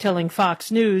 Haley telling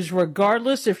Fox News,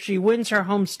 regardless if she wins her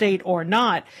home state or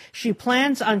not, she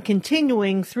plans on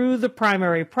continuing through the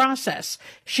primary process.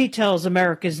 She tells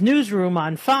America's Newsroom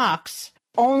on Fox,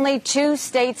 only 2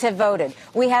 states have voted.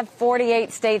 We have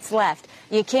 48 states left.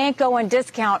 You can't go and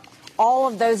discount all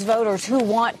of those voters who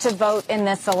want to vote in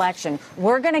this election.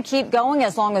 We're going to keep going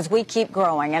as long as we keep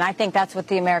growing, and I think that's what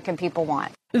the American people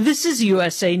want. This is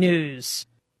USA News.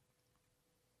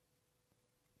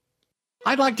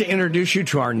 I'd like to introduce you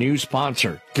to our new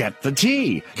sponsor, Get the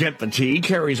Tea. Get the Tea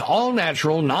carries all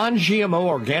natural, non-GMO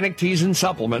organic teas and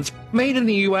supplements made in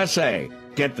the USA.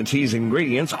 Get the Tea's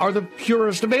ingredients are the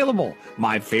purest available.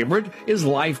 My favorite is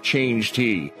Life Change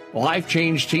Tea. Life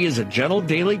Change Tea is a gentle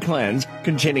daily cleanse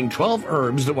containing 12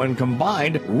 herbs that when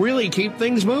combined really keep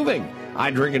things moving. I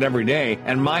drink it every day,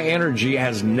 and my energy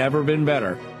has never been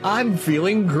better. I'm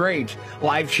feeling great.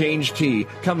 Life Change Tea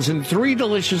comes in 3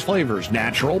 delicious flavors,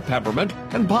 natural, peppermint,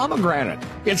 and pomegranate.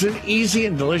 It's an easy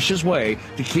and delicious way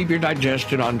to keep your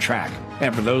digestion on track.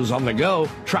 And for those on the go,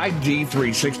 try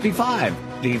D365.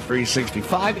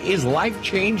 D365 is Life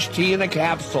Change Tea in a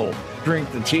capsule.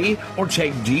 Drink the tea or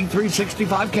take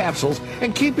D365 capsules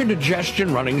and keep your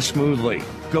digestion running smoothly.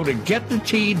 Go to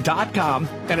getthetea.com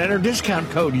and enter discount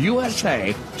code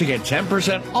USA to get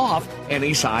 10% off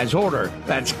any size order.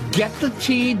 That's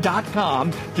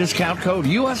getthetea.com, discount code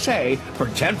USA for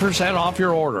 10% off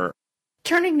your order.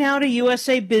 Turning now to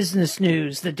USA Business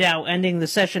News. The Dow ending the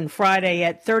session Friday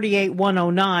at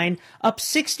 38,109, up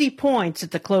 60 points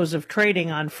at the close of trading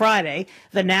on Friday.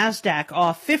 The Nasdaq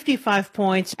off 55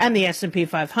 points and the S&P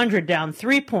 500 down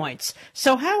 3 points.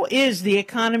 So how is the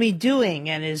economy doing,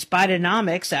 and is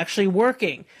Bidenomics actually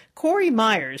working? Corey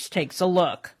Myers takes a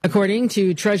look. According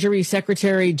to Treasury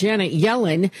Secretary Janet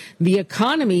Yellen, the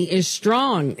economy is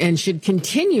strong and should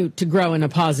continue to grow in a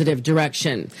positive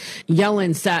direction.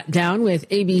 Yellen sat down with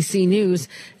ABC News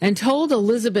and told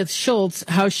Elizabeth Schultz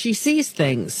how she sees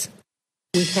things.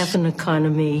 We have an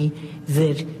economy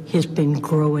that has been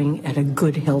growing at a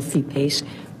good, healthy pace.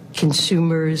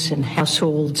 Consumers and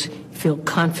households feel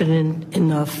confident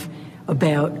enough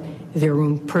about their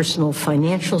own personal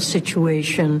financial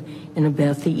situation and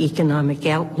about the economic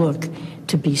outlook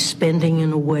to be spending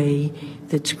in a way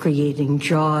that's creating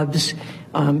jobs,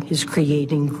 is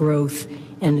creating growth,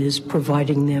 and is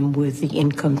providing them with the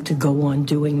income to go on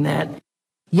doing that.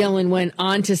 Yellen went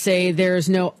on to say there's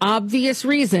no obvious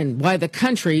reason why the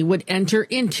country would enter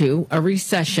into a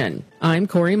recession. I'm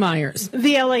Corey Myers.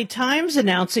 The LA Times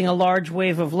announcing a large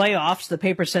wave of layoffs. The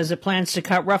paper says it plans to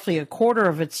cut roughly a quarter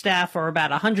of its staff, or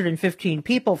about 115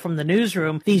 people, from the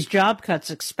newsroom. These job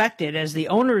cuts expected as the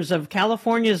owners of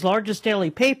California's largest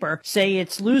daily paper say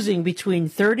it's losing between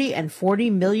 $30 and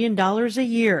 $40 million a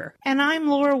year. And I'm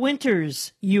Laura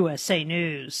Winters, USA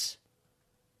News.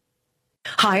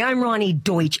 Hi, I'm Ronnie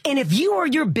Deutsch, and if you or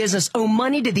your business owe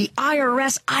money to the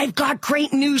IRS, I've got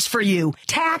great news for you.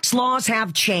 Tax laws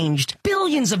have changed.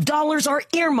 Billions of dollars are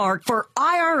earmarked for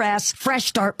IRS Fresh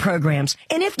Start programs.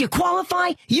 And if you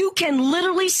qualify, you can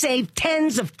literally save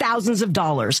tens of thousands of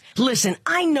dollars. Listen,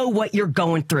 I know what you're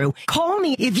going through. Call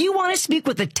me if you want to speak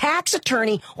with a tax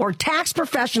attorney or tax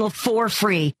professional for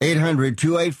free.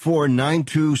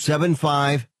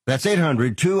 800-284-9275. That's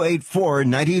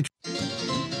 800-284-9275.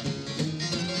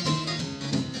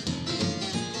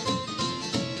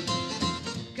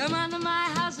 Come on to my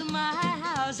house,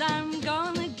 I'm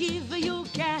gonna give you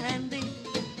candy.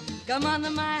 Come on to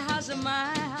my house, I'm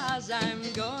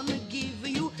gonna give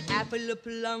you apple,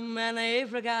 plum, and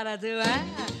apricot too.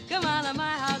 Come on to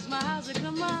my house,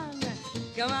 come on.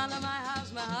 Come on to my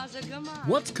house, come on.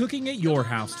 What's cooking at your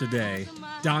house today?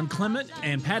 Don Clement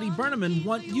and Patty Berneman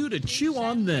want you to chew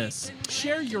on this.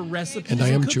 Share your recipes And I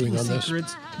am cooking chewing on this.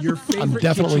 secrets, your favorite I'm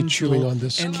definitely kitchen chewing tool, on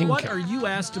this and king what cake. are you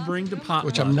asked to bring to potlucks?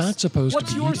 Which I'm not supposed to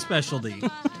What's be your eating. specialty?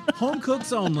 Home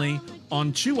cooks only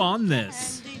on Chew on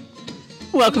This.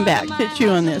 Welcome back to Chew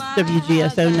on This,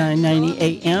 WGSO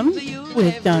 990 AM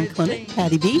with Don Clement,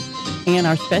 Patty B, and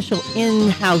our special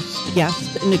in-house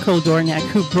guest, Nicole Dornak,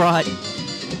 who brought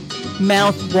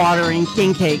mouth-watering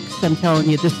king cakes. I'm telling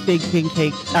you, this big king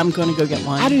cake, I'm going to go get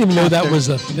one. I didn't even know that after. was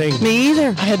a thing. Me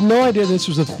either. I had no idea this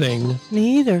was a thing.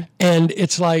 Me either. And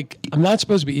it's like, I'm not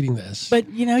supposed to be eating this. But,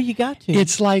 you know, you got to.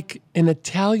 It's like an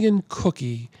Italian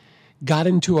cookie got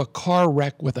into a car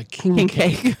wreck with a king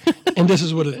cake. And this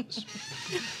is what it is.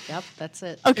 Yep, that's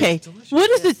it. Okay, what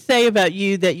does it say about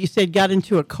you that you said got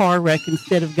into a car wreck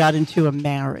instead of got into a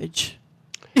marriage?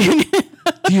 Do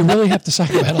you really have to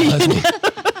psychoanalyze me?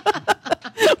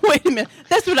 Wait a minute.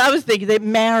 That's what I was thinking. They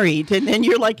married, and then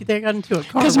you're like, they got into a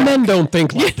car wreck. Because men don't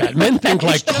think like that. Men think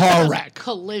like car wreck.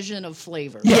 Collision of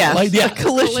flavors. Yeah, like, yeah. A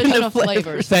collision of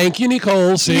flavors. Thank you,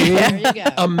 Nicole. See? There you go.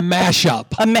 A mashup.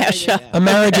 A mashup. A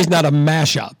marriage is not a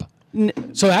mashup.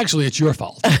 So actually, it's your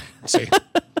fault. See?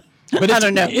 But I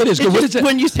don't know. It is good. What is it?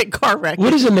 When you say car wreck.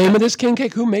 What is the name of this king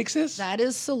cake? Who makes this? That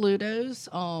is Saludo's.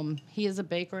 He is a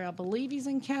baker. I believe he's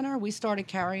in Kenner. We started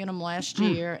carrying them last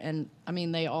year, and I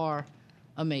mean they are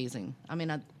amazing. I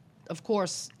mean, of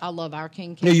course, I love our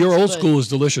king cake. Yeah, your old school is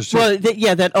delicious too. Well,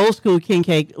 that old school king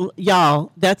cake,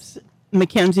 y'all, that's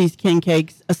Mackenzie's king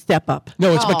cake's a step up.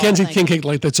 No, it's Mackenzie's king cake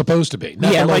like that's supposed to be.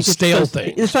 Not the little stale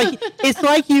thing. It's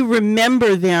like you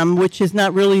remember them, which is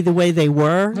not really the way they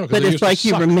were, No, 'cause but they it's used to like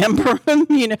you suck. remember them.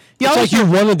 You know, It's like you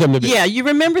wanted them to be. Yeah, you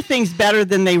remember things better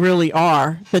than they really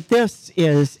are. But this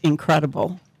is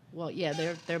incredible. Well, yeah,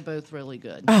 they're both really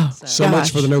good. Oh, So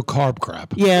much for the no carb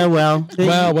crap. Yeah, well.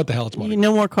 Well, what the hell? It's money.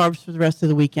 No more carbs for the rest of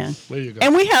the weekend. There you go.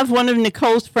 And we have one of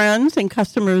Nicole's friends and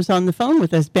customers on the phone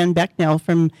with us, Ben Becknell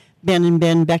from Ben and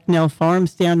Ben Becknell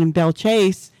Farms down in Belle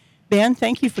Chase. Ben,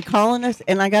 thank you for calling us.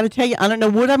 And I got to tell you, I don't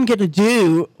know what I'm going to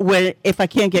do if I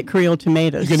can't get Creole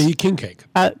tomatoes. You're going to eat king cake.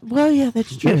 Well, yeah,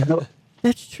 that's true.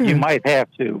 That's true. You might have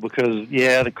to because,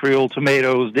 the Creole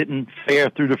tomatoes didn't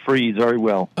fare through the freeze very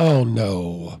well. Oh,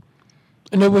 no.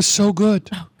 And it was so good.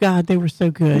 Oh, God, they were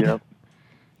so good. Yep.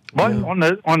 But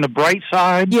on the bright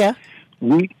side,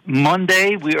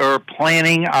 Monday we are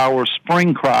planting our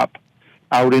spring crop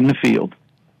out in the field.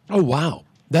 Oh, wow.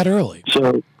 That early.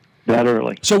 So that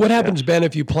early. So what happens, Ben,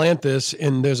 if you plant this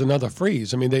and there's another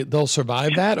freeze? I mean, they'll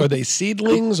survive that? Are they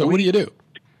seedlings, or what do you do?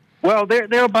 Well,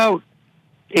 they're about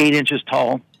 8 inches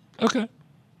tall. Okay.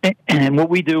 And what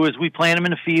we do is we plant them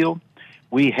in the field.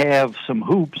 We have some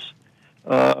hoops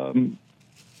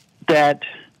that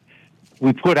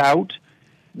we put out.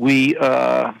 We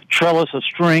trellis a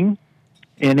string,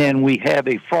 and then we have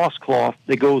a frost cloth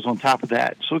that goes on top of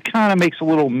that. So it kind of makes a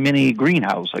little mini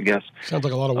greenhouse, I guess. Sounds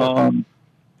like a lot of work.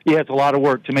 It's a lot of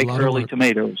work to make early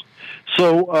tomatoes.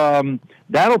 So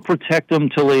that'll protect them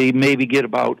till they maybe get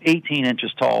about 18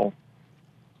 inches tall.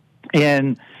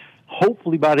 And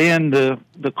hopefully by then the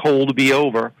cold will be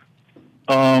over.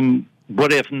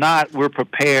 But if not, we're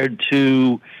prepared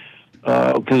to,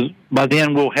 because by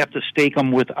then we'll have to stake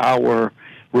them with our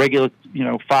regular,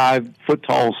 5-foot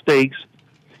tall stakes.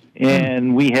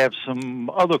 And we have some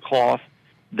other cloth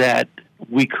that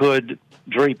we could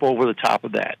drape over the top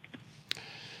of that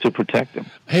to protect them.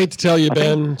 I hate to tell you,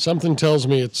 Ben, something tells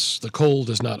me the cold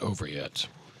is not over yet.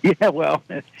 Yeah, well.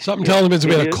 Something tells me it's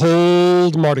been a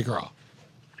cold Mardi Gras.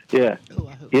 Yeah,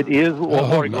 it is. Well,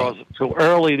 Mardi Gras is so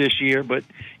early this year, but,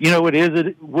 it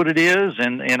is what it is.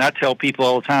 And I tell people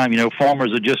all the time,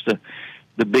 farmers are just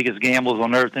the biggest gamblers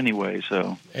on earth anyway.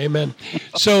 So Amen.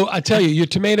 So I tell you, your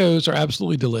tomatoes are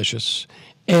absolutely delicious.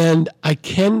 And I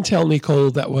can tell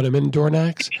Nicole that when I'm in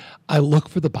Dornax, I look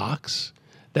for the box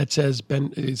that says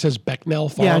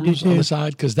Becknell Farms on the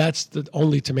side, because that's the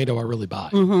only tomato I really buy.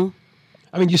 Mm-hmm.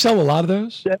 I mean, you sell a lot of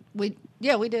those? We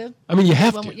do. I mean, you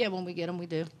have to. When we get them, we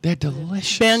do. They're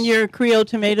delicious. Ben, your Creole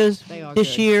tomatoes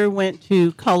this year went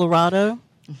to Colorado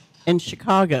and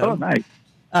Chicago. Oh, nice.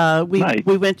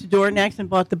 We went to Dornax and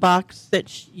bought the box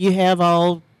that you have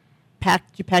all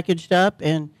packaged up,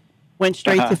 and went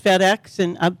straight to FedEx.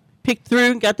 And I picked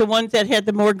through and got the ones that had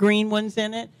the more green ones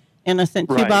in it. And I sent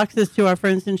 2 boxes to our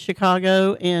friends in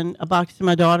Chicago and a box to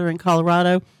my daughter in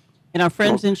Colorado. And our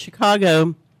friends in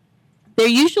Chicago, they're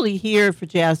usually here for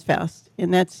Jazz Fest.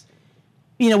 And that's,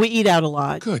 we eat out a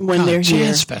lot when they're here.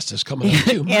 Jazz Fest is coming up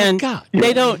too. And God.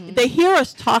 they hear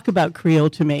us talk about Creole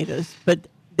tomatoes, but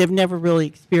they've never really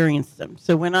experienced them.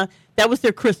 So that was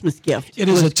their Christmas gift. It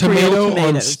is a tomato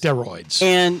on steroids.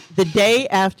 And the day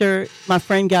after my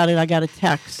friend got it, I got a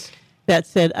text that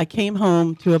said, I came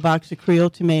home to a box of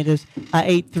Creole tomatoes. I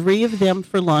ate 3 of them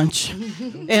for lunch,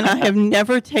 and I have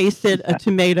never tasted a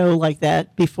tomato like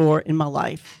that before in my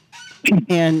life.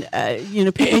 And,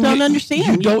 people don't understand.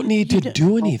 You don't need to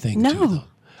do anything to them.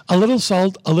 A little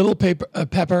salt, a little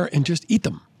pepper, and just eat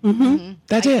them. Mm-hmm.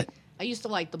 That's it. I used to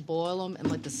like to boil them and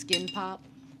let the skin pop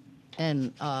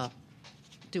and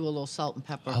do a little salt and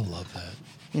pepper. I love that.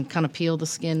 And kind of peel the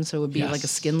skin so it would be like a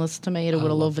skinless tomato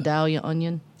with a little Vidalia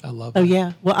onion. I love that. Oh,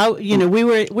 yeah. Well, we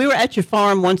were at your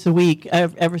farm once a week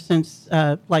ever since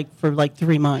for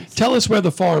 3 months. Tell us where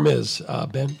the farm is,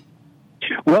 Ben.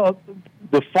 Well,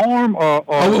 the farm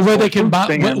where they can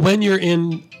buy when you're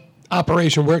in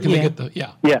operation. Where can they get the?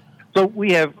 Yeah. So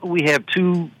we have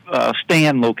 2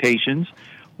 stand locations.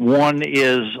 One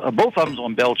is both of them's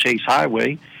on Belle Chase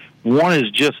Highway. One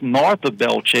is just north of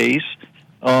Belle Chase,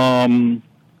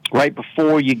 right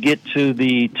before you get to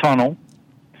the tunnel.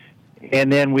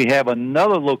 And then we have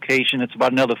another location. It's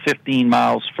about another 15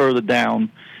 miles further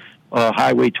down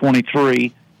Highway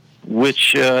 23,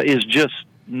 which is just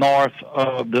north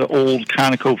of the old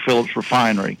ConocoPhillips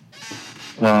refinery,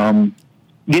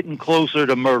 getting closer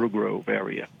to Myrtle Grove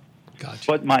area.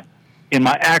 Gotcha. But in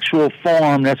my actual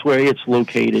farm, that's where it's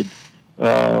located.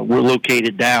 We're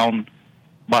located down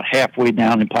about halfway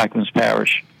down in Plaquemines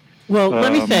Parish. Well,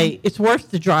 let me say, it's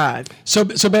worth the drive. So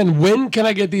Ben, when can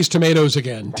I get these tomatoes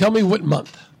again? Tell me what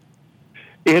month.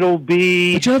 It'll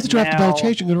be. But you have to drive to Belle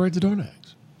Chase and go right to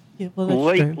Dornax. Yeah, well,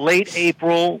 that's true. Late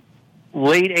April,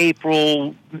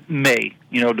 May.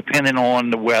 Depending on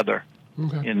the weather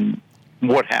and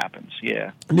what happens.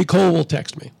 Yeah. Nicole will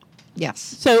text me. Yes.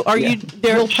 So are you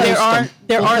there? We'll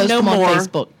There are no more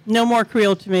Facebook. No more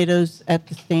Creole tomatoes at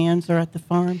the stands or at the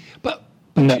farm. But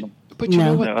no. But you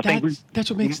know what? No, I think that's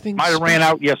what makes things. Might have ran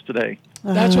out yesterday.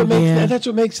 That's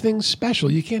what makes things special.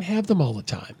 You can't have them all the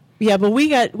time. Yeah, but we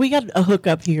got a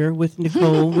hookup here with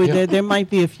Nicole. There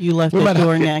might be a few left at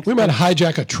Dornax. We might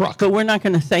hijack a truck, but we're not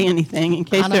going to say anything in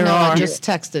case there are. I just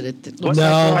texted it.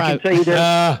 No, I can tell you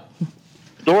that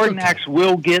Dornax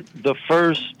will get the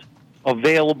first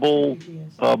available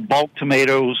bulk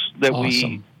tomatoes that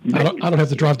we. I don't have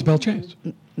to drive to Belle Chase.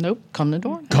 Nope, come to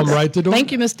Dornax. Come right to Dornax.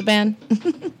 Thank you, Mr. Ben.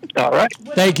 All right.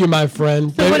 Thank you, my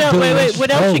friend. So what else? What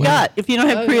else you got? If you don't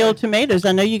have Creole tomatoes,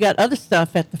 I know you got other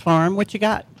stuff at the farm. What you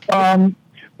got?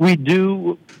 We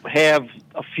do have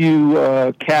a few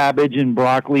cabbage and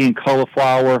broccoli and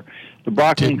cauliflower. The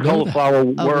broccoli and cauliflower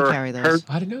were. We carry those.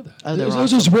 I didn't know that. Oh,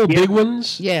 those real big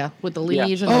ones. Yeah, with the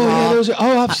leaves and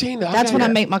I've seen that. That's when I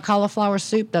make my cauliflower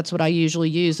soup. That's what I usually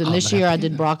use. And this year I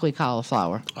did broccoli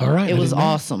cauliflower. All right. It was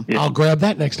awesome. I'll grab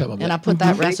that next time. And I put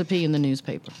that recipe in the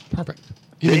newspaper. Perfect.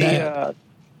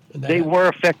 They were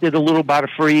affected a little by the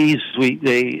freeze.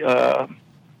 They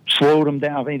slowed them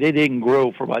down. I mean, they didn't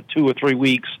grow for about 2 or 3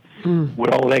 weeks with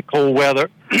all that cold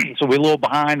weather. So we're a little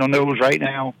behind on those right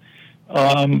now.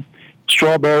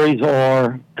 Strawberries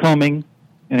are coming,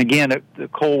 and again, the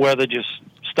cold weather just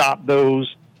stopped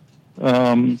those.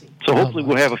 So hopefully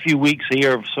we'll have a few weeks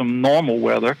here of some normal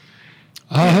weather.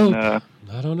 I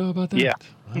don't know about that. Yeah.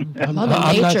 Mother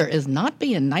Nature is not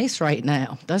being nice right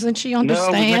now. Doesn't she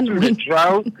understand? No, we went through the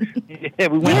drought.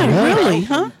 Really,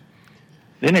 huh?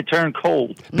 Then it turned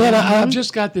cold. Ben, I've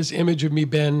just got this image of me,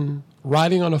 Ben,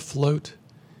 riding on a float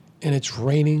and it's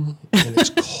raining and it's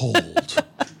cold.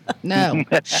 No. No,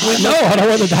 I don't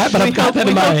want that, but I've got that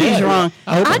in my head. He's wrong.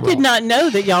 I did wrong. not know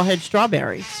that y'all had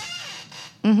strawberries.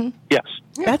 Mm-hmm. Yes.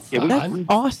 That's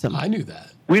awesome. I knew that.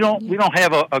 We don't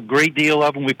have a great deal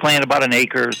of them. We plant about an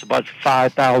acre. It's about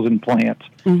 5,000 plants.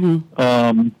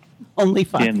 Mm-hmm. Only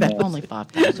 5,000. Only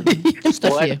 5,000. Just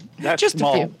a few. That's Just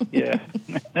small. a few. Yeah.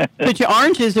 But your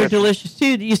oranges are delicious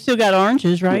too. You still got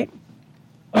oranges, right?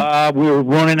 We're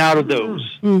running out of those.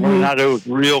 Mhm. Running out of those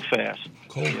real fast.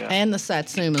 Cool. Yeah. And the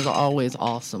satsumas are always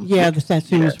awesome. Yeah, the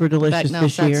satsumas were delicious Back now,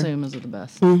 this year. satsumas are the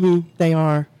best. Mm-hmm. They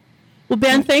are. Well,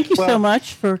 Ben, thank you so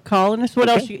much for calling us. What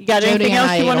else? You got Jody anything and else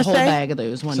I you ate want a to whole say? bag of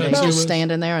those one day, Satsumas? just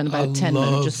standing there in about 10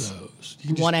 minutes, love just those. You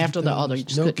can just one eat after the those. other. You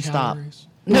just No couldn't calories. stop.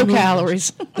 No Mhm.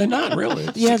 calories. They're not really.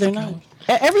 It's Yeah, 60 they're not.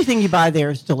 calories. Everything you buy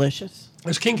there is delicious.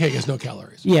 This king cake has no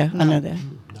calories. Yeah, I know that.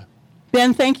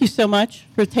 Ben, thank you so much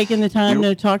for taking the time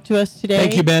to talk to us today.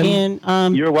 Thank you, Ben.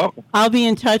 And You're welcome. I'll be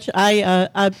in touch.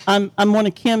 I'm one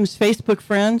of Kim's Facebook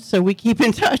friends, so we keep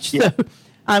in touch. Yeah.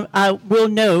 So I will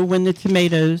know when the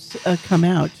tomatoes come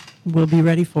out. We'll be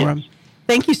ready for them.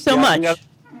 Thank you so much.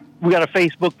 We got a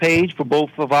Facebook page for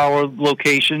both of our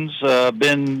locations.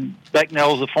 Ben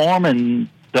Becknell's the farm, and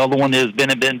the other one is Ben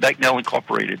and Ben Becknell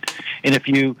Incorporated. And if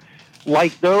you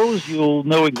like those, you'll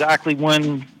know exactly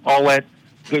when all that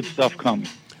good stuff comes.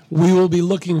 We will be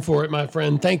looking for it, my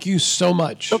friend. Thank you so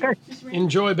much. Okay.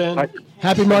 Enjoy, Ben. Right.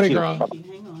 Happy Mardi Thank you. Gras. Bye-bye.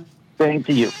 Same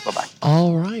to you. Bye-bye.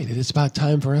 All right. It is about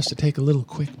time for us to take a little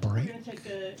quick break.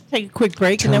 Take a quick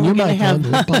break, Turn and then we're your going to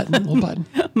mic on. have Little button.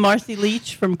 Marcy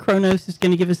Leach from Kronos is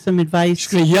going to give us some advice.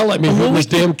 She's going to yell at me for this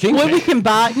damn king What we cake. can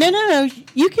buy. No.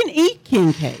 You can eat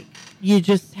king cake. You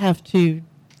just have to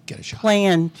Get a shot.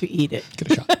 plan to eat it.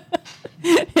 Get a shot.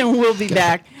 And we'll be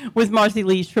back with Marcy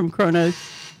Leach from Kronos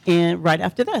and right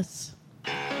after this.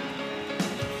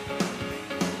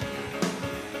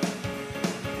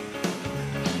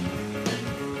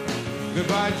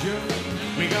 Goodbye, Joe.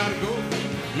 We gotta go.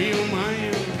 Me oh my.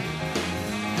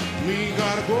 We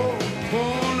gotta go.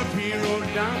 On the pier road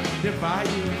down the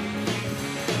bayou.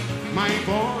 My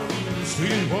boy,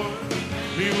 sweet boy.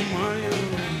 Me oh my.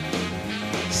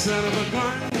 Son of a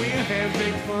gun, we'll have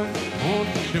big fun on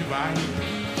the bayou.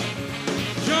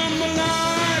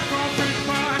 Jambalaya, crawfish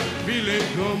pie, filet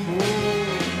gumbo.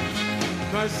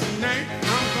 'Cause tonight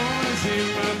I'm gonna see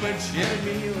my machete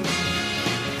meal.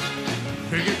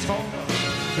 Cricket talk,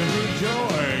 the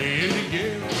joy in the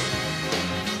gale.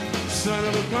 Son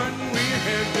of a gun, we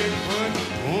have big fun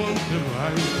on the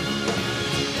bayou.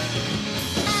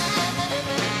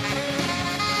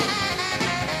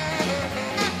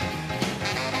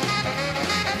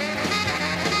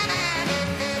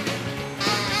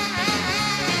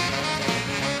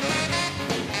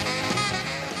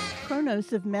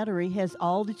 Kronos of Metairie has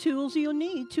all the tools you'll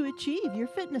need to achieve your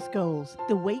fitness goals.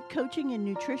 The weight coaching and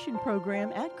nutrition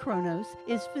program at Kronos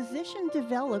is physician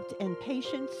developed and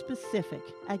patient specific.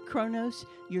 At Kronos,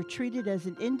 you're treated as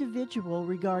an individual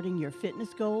regarding your fitness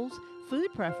goals, food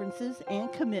preferences,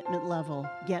 and commitment level.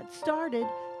 Get started.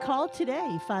 Call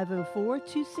today,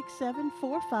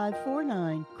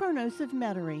 504-267-4549. Kronos of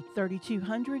Metairie,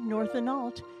 3200 North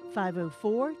Anault,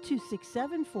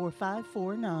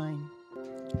 504-267-4549.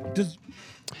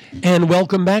 And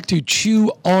welcome back to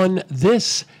Chew on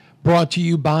This, brought to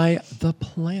you by the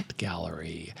Plant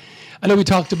Gallery. I know we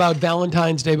talked about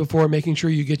Valentine's Day before, making sure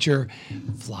you get your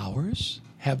flowers,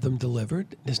 have them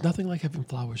delivered. There's nothing like having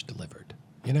flowers delivered,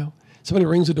 you know? Somebody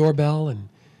rings the doorbell and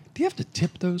do you have to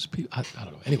tip those people? I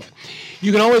don't know. Anyway,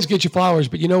 you can always get your flowers,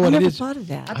 but you know what I never it is? thought of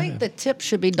that. I think the tip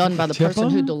should be done by the Tip person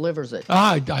who them? delivers it.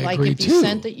 I like agree, if you too.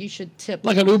 sent it, you should tip.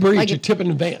 Like an Uber Eats, you if- tip in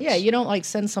advance. Yeah, you don't like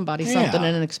send somebody Yeah. something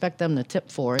and then expect them to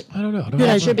tip for it. I don't know.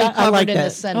 It should be I covered like in the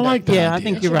that. sender. I like that Yeah, I idea.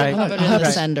 think you're right. Covered I'll in have the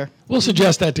that. sender. We'll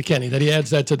suggest that to Kenny, that he adds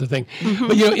that to the thing.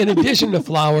 But, you know, in addition to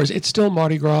flowers, it's still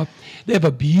Mardi Gras. They have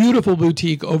a beautiful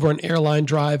boutique over on Airline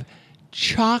Drive,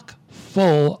 chock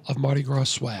full of Mardi Gras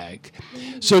swag.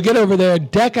 So get over there,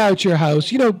 deck out your house.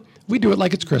 You know, we do it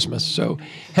like it's Christmas. So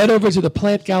head over to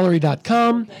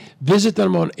theplantgallery.com, visit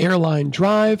them on Airline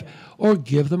Drive, or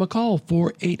give them a call,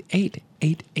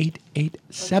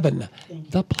 488-8887,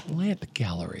 The Plant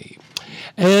Gallery.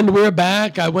 And we're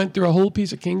back. I went through a whole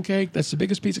piece of king cake. That's the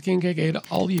biggest piece of king cake I ate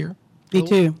all year. Me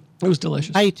too. It was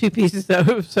delicious. I ate 2 pieces though.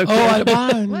 It was so good.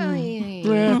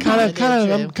 I'm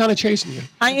kind of chasing you.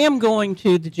 I am going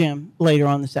to the gym later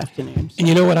on this afternoon. So. And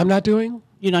you know what I'm not doing?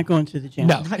 You're not going to the gym.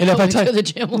 No. And if I tell you,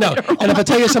 no. And if I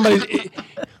tell you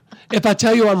if I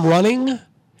tell you I'm running,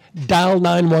 dial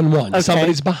 911. Okay.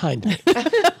 Somebody's behind me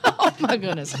Oh my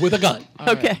goodness. with a gun.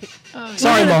 Okay.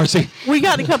 Sorry, Marcy. We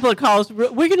got a couple of calls. We're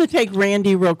going to take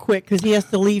Randy real quick because he has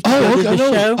to leave to go to the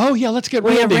show. Oh, yeah, let's get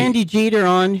We Randy. have Randy Jeter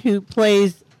on, who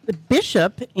plays the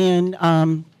Bishop in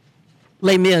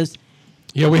Les Mis.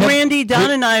 Yeah, Randy, Don,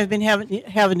 and I have been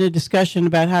having a discussion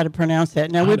about how to pronounce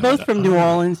that. Now, we're both from New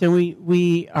Orleans, and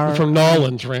we are We're from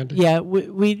Nolans, Randy. Yeah,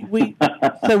 we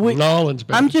Nolans,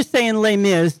 baby. I'm just saying Les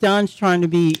Mis. Don's trying to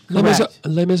be correct.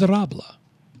 Les Miserables.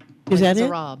 Is that it?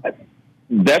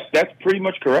 That's pretty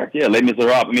much correct. Yeah, Les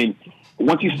Miserables. I mean,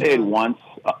 once you say it once,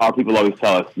 our people always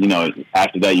tell us,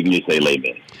 after that you can just say Les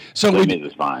Mis. So Les Mis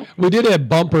is fine. We did have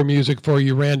bumper music for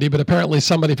you, Randy, but apparently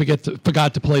somebody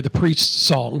forgot to play the Priest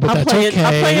song. But that's okay.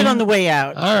 I'll play it on the way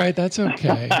out. All right, that's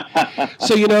okay.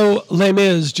 So, Les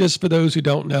Mis, just for those who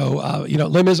don't know,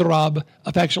 Les Miserables,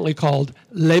 affectionately called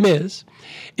Les Mis,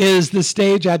 is the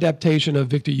stage adaptation of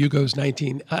Victor Hugo's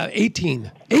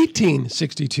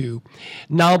 1862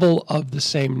 novel of the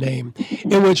same name.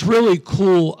 And what's really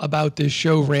cool about this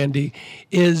show, Randy,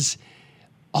 is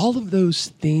all of those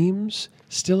themes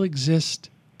still exist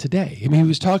today. I mean, he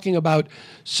was talking about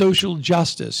social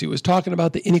justice. He was talking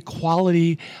about the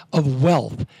inequality of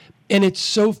wealth. And it's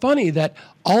so funny that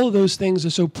all of those things are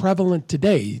so prevalent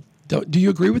today. Do you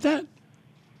agree with that?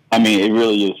 I mean, it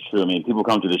really is true. I mean, people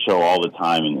come to the show all the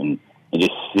time and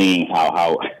just seeing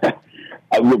how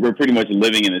we're pretty much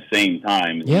living in the same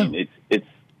times. Yeah. I mean,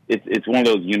 it's one of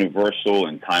those universal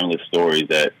and timeless stories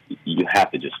that you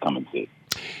have to just come and see.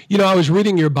 I was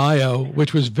reading your bio,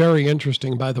 which was very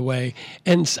interesting, by the way,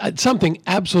 and something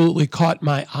absolutely caught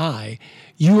my eye.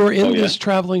 You were in this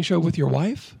traveling show with your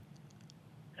wife?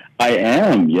 I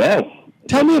am, yes.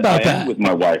 Tell me about I that. am with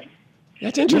my wife.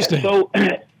 That's interesting. Yeah, so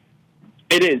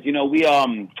it is.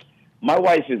 My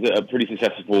wife is a pretty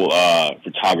successful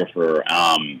photographer,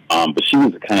 but she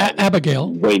was kind of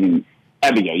Abigail.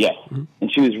 Abigail, yes. Mm-hmm.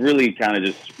 And she was really kind of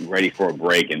just ready for a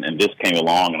break, and this came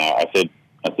along, and I said,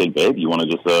 babe, you want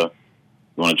to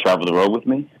travel the road with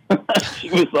me?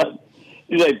 She's like,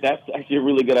 that's actually a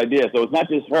really good idea. So it's not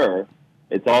just her;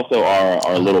 it's also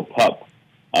our little pup,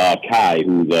 Kai,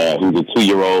 who's a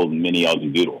 2-year-old mini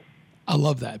Aussie Doodle. I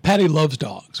love that. Patty loves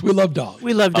dogs. We love dogs.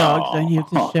 We love dogs on here at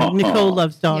the show. Nicole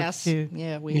loves dogs too.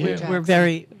 Yeah, we're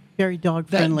very, very dog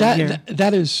friendly here.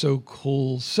 That is so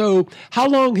cool. So, how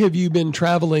long have you been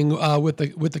traveling with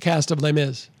the cast of Les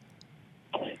Mis?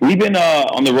 We've been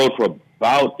on the road for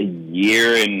about a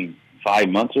year and 5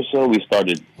 months or so. We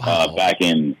started back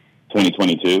in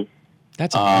 2022.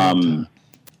 That's a long time.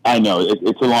 I know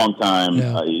it's a long time.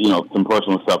 Yeah. Some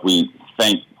personal stuff.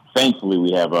 Thankfully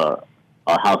we have our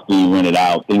house being rented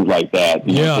out, things like that.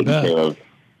 Taken care of.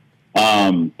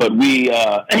 But we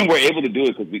we're able to do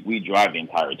it because we drive the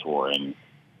entire tour, and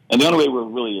the only way we're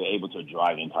really able to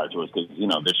drive the entire tour is because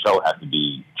the show has to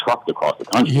be trucked across the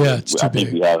country. Yeah, it's too I think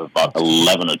big. we have about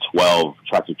 11 or 12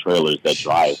 tractor trailers that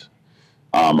drive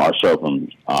our show from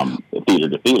theater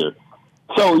to theater.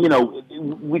 So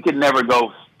we could never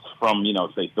go from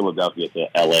say Philadelphia to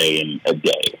LA in a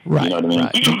day. Right. You know what I mean?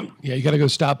 Right. Yeah, you got to go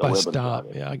stop by stop.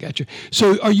 Yeah, I got you.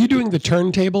 So, are you doing the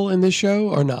turntable in this show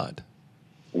or not?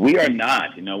 We are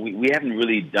not. We haven't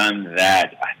really done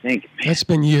that. I think That's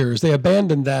been years. They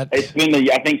abandoned that. it's been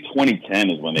I think 2010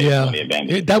 is when they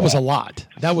abandoned it. That was a lot.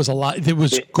 That was a lot. It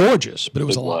was gorgeous, but it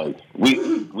was a lot. We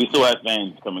still have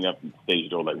fans coming up to the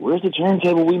stage door like, "Where's the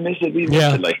turntable? We missed it. We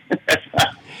missed it." Like,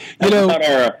 that's not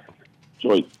our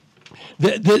choice.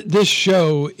 This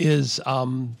show is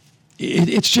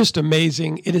it's just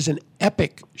amazing. It is an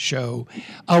epic show.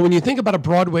 When you think about a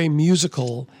Broadway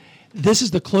musical, this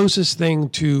is the closest thing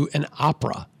to an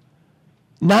opera.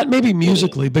 Not maybe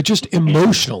musically, but just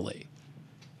emotionally.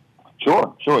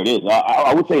 Sure it is.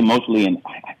 I would say emotionally, and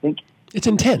I think it's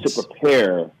intense to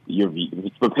prepare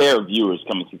viewers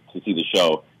coming to see the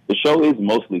show. The show is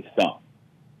mostly sung.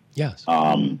 Yes.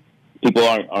 People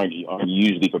aren't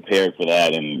usually prepared for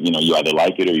that, and you either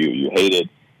like it or you hate it.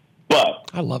 But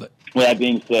I love it. With that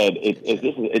being said,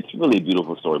 it's really a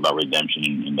beautiful story about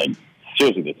redemption and like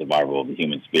seriously the survival of the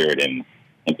human spirit, and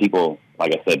people,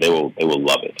 like I said, they will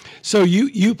love it. So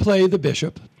you play the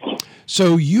bishop.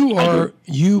 So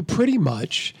you pretty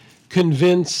much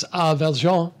convince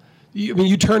Valjean.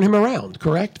 You turn him around,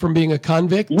 correct? From being a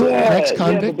convict,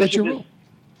 ex-convict. That's your role.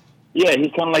 Yeah,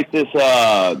 he's kind of like this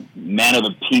man of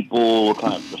the people,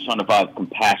 kind of personifies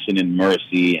compassion and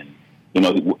mercy, and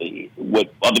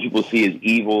what other people see as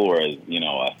evil or as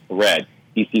a threat,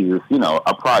 he sees as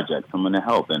a project, someone to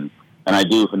help, and I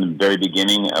do from the very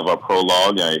beginning of our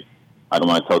prologue. I don't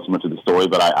want to tell too much of the story,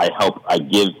 but I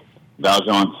give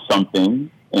Valjean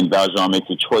something and Valjean makes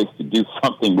a choice to do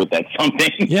something with that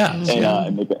something. Yeah,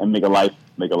 and make a life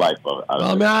of it. Well,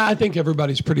 I mean, I think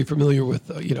everybody's pretty familiar with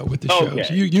with the shows.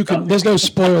 You can. There's no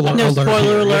spoiler alert. No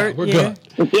spoiler alert. Yeah,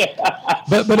 we're good.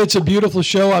 But it's a beautiful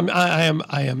show. I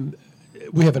am.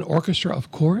 We have an orchestra,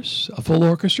 of course, a full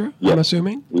orchestra. Yes, I'm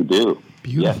assuming we do.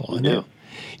 Beautiful. Yes, we do.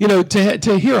 You know,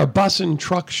 to hear a bus and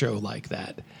truck show like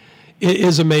that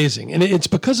is amazing, and it's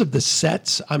because of the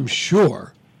sets, I'm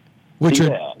sure.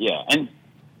 And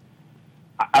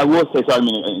I will say, sorry, I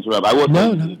mean to interrupt. I will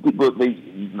say,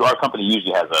 our company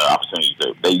usually has an opportunity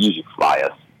they usually fly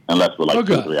us unless we're like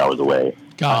 2 or 3 hours away.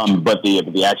 Gotcha. But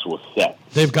the actual set,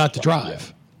 they've got to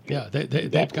drive. Yeah,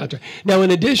 they've got to. Now, in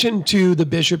addition to the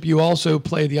Bishop, you also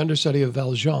play the understudy of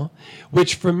Valjean,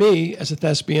 which for me, as a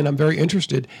thespian, I'm very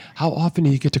interested. How often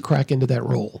do you get to crack into that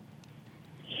role?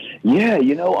 Yeah,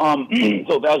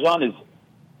 so Valjean is,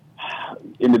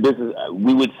 in the business,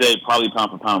 we would say probably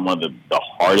pound for pound one of the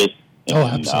hardest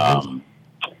and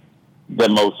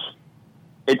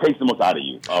it takes the most out of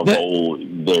you of role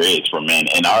there is for men.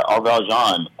 And our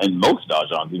Valjean, and most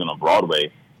Valjeans, even on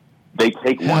Broadway, they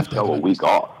take one show a week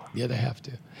off. Yeah, they have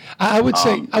to. I would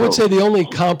say the only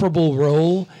comparable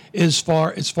role as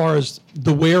far as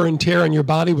the wear and tear on your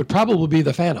body would probably be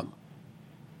the Phantom.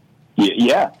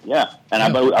 Yeah. And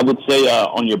I would say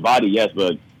on your body, yes,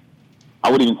 but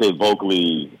I would even say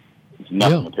vocally, it's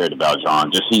nothing compared to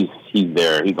Valjean. Just he's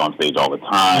there. He's on stage all the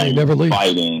time. He never leaves.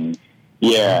 Fighting.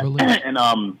 Yeah. And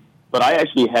but I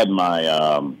actually had my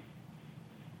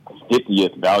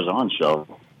 50th Valjean show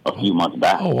a few months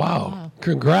back. Oh wow!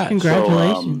 Congrats!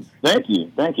 Congratulations! So, thank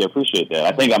you. I appreciate that.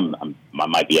 I think I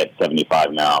might be at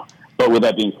 75 now. But with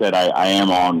that being said, I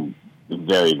am on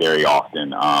very, very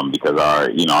often because our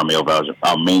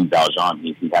main Valjean,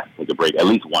 he has to take a break at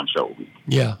least one show a week.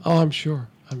 Yeah. Oh, I'm sure.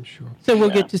 So we'll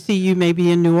get to see you maybe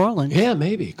in New Orleans. Yeah,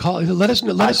 maybe. Call. Let us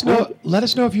know. Let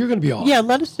us know if you're going to be on. Yeah,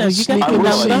 let us know. You got the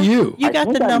number. You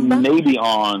got the number. Maybe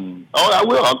on. Oh, I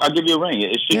will. I'll give you a ring.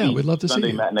 It should be we'd love to Sunday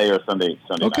see you. matinee or Sunday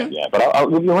night. Yeah, but I'll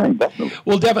give you a ring. Definitely.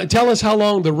 Well, Devin, tell us how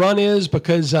long the run is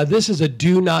because this is a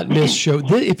do not miss show.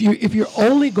 If you're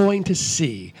only going to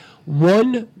see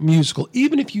one musical,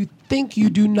 even if you think you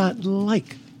do not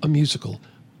like a musical,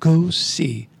 go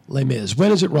see Les Mis.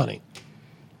 When is it running?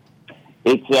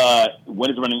 It's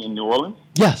when is it running in New Orleans?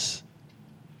 Yes.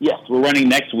 Yes, we're running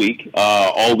next week,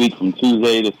 all week from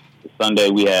Tuesday to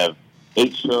Sunday. We have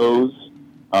 8 shows,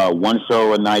 1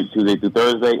 show a night Tuesday through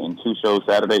Thursday, and 2 shows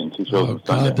Saturday and 2 shows on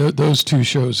Sunday. God, those 2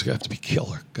 shows have to be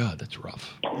killer. God, that's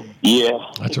rough. Yeah,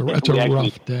 that's a rough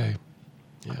day.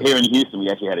 Yeah. Here in Houston, we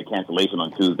actually had a cancellation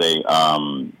on Tuesday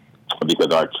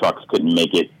because our trucks couldn't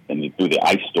make it through the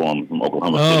ice storm from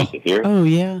Oklahoma City to here. Oh,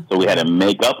 yeah. So we had to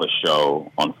make up a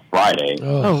show on Friday.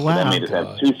 Oh, wow. So that made us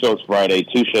have 2 shows Friday,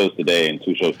 2 shows today, and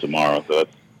 2 shows tomorrow. So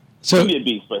it's going to be a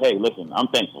beast. But hey, listen, I'm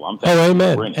thankful. Oh,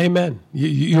 amen. Amen.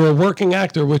 You're a working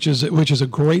actor, which is a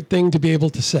great thing to be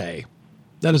able to say.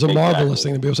 That is a marvelous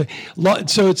thing to be able to say.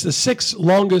 So it's the 6th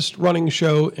longest running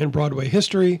show in Broadway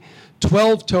history,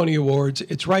 12 Tony Awards.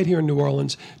 It's right here in New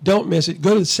Orleans. Don't miss it.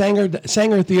 Go to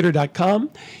sangertheater.com.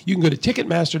 You can go to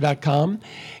ticketmaster.com.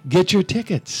 Get your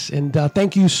tickets. And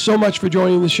thank you so much for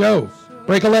joining the show.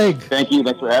 Break a leg. Thank you.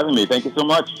 Thanks for having me. Thank you so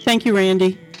much. Thank you,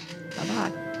 Randy.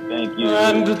 Bye-bye. Thank you.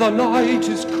 And the night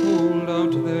is cold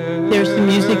out there. There's the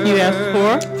music you asked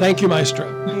for. Thank you, Maestro.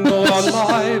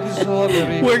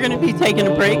 We're going to be taking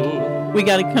a break. We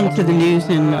got to come to the news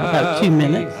in about 2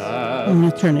 minutes. I'm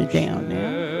going to turn it down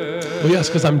now. Well, yes,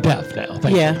 because I'm deaf now.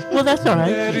 Thank you. Well, that's all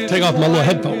right. Take off my little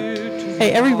headphone.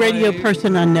 Hey, every radio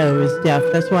person I know is deaf.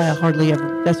 That's why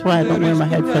I don't wear my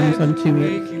headphones on 2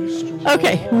 ears.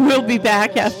 Okay, we'll be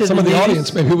back after Some of the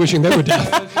audience may be wishing they were deaf.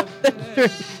 That's true.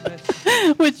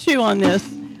 With Chew on this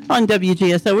on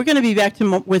WGSO. We're going to be back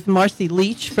with Marcy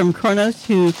Leach from Kronos,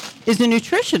 who is a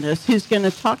nutritionist who's going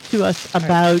to talk to us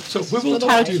about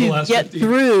how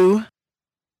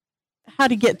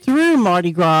to get through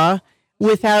Mardi Gras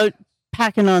without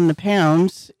packing on the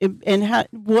pounds, and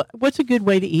what's a good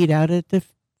way to eat out at the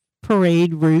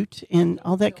parade route and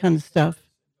all that kind of stuff.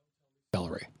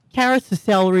 Celery. Carrots and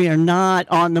celery are not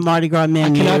on the Mardi Gras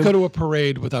menu. I cannot go to a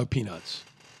parade without peanuts.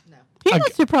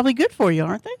 Peanuts are probably good for you,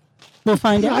 aren't they? We'll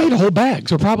find out. I ate a whole bag,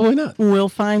 so probably not. We'll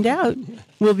find out.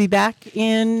 We'll be back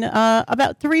in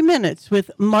about 3 minutes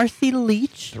with Marcy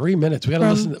Leach. 3 minutes. We got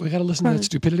to listen. We got to listen to that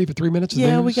stupidity for 3 minutes.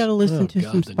 Yeah, we got to listen to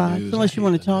some spots. News. Unless you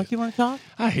want to talk. You want to talk?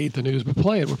 I hate the news, but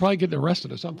play it. We're probably getting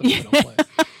arrested or something if we don't play it.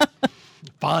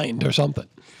 Fined or something.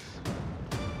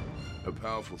 A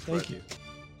powerful threat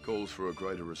calls for a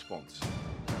greater response.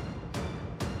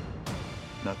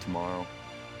 Not tomorrow.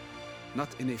 Not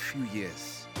in a few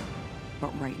years.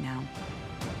 But right now.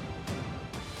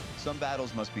 Some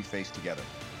battles must be faced together.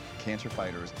 Cancer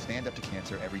fighters stand up to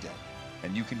cancer every day,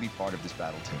 and you can be part of this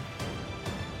battle too.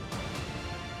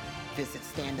 Visit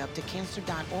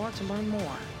standuptocancer.org to learn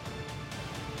more.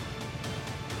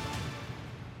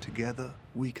 Together,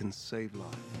 we can save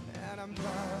lives.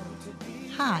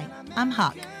 Hi, I'm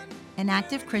Huck, an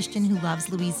active Christian who loves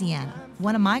Louisiana.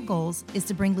 One of my goals is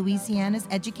to bring Louisiana's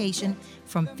education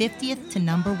from 50th to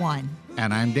number 1.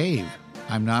 And I'm Dave.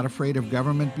 I'm not afraid of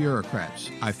government bureaucrats.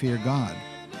 I fear God.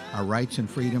 Our rights and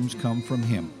freedoms come from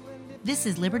Him. This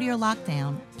is Liberty or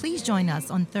Lockdown. Please join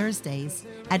us on Thursdays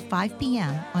at 5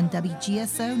 p.m. on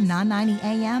WGSO 990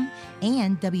 AM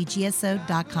and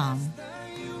WGSO.com.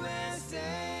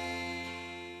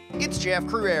 It's Jeff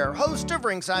Cruere, host of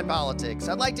Ringside Politics.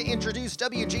 I'd like to introduce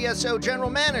WGSO General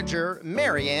Manager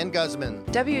Marianne Guzman.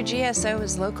 WGSO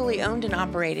is locally owned and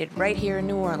operated right here in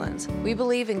New Orleans. We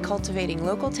believe in cultivating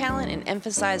local talent and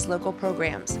emphasize local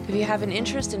programs. If you have an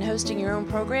interest in hosting your own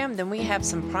program, then we have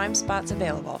some prime spots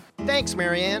available. Thanks,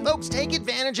 Marianne. Folks, take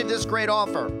advantage of this great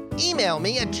offer. Email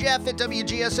me at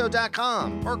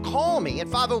jeff@WGSO.com or call me at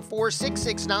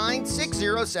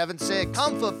 504-669-6076.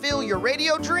 Come fulfill your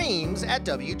radio dreams at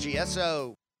WGSO.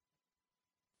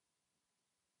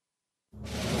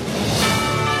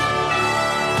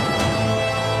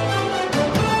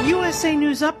 USA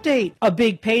News Update. A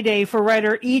big payday for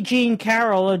writer E. Jean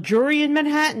Carroll, a jury in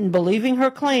Manhattan believing her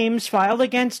claims filed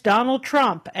against Donald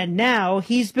Trump, and now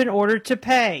he's been ordered to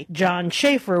pay. John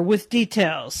Schaefer with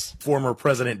details. Former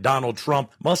President Donald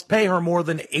Trump must pay her more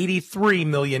than $83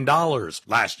 million.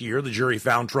 Last year, the jury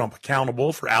found Trump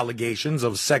accountable for allegations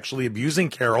of sexually abusing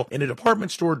Carroll in a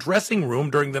department store dressing room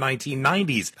during the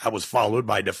 1990s. That was followed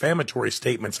by defamatory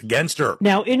statements against her.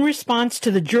 Now, in response to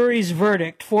the jury's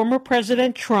verdict, former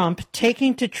President Trump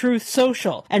taking to Truth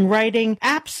Social and writing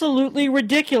absolutely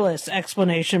ridiculous ! I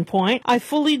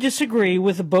fully disagree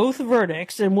with both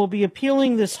verdicts and will be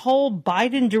appealing this whole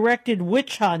Biden-directed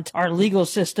witch hunt. Our legal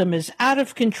system is out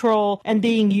of control and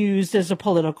being used as a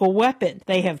political weapon.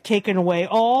 They have taken away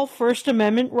all First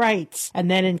Amendment rights. And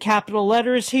then in capital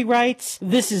letters he writes,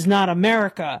 "This is not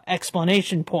America!"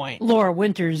 Laura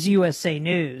Winters, USA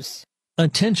News.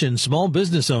 Attention small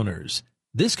business owners.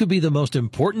 This could be the most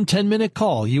important 10-minute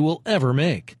call you will ever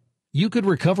make. You could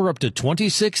recover up to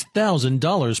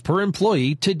 $26,000 per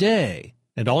employee today.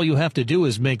 And all you have to do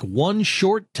is make one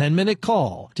short 10-minute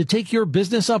call to take your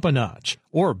business up a notch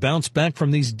or bounce back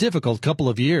from these difficult couple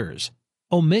of years.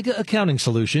 Omega Accounting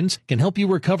Solutions can help you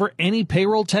recover any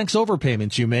payroll tax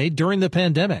overpayments you made during the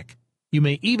pandemic. You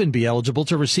may even be eligible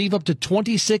to receive up to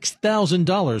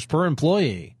 $26,000 per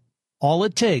employee. All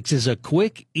it takes is a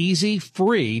quick, easy,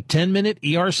 free 10-minute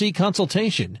ERC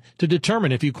consultation to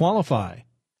determine if you qualify.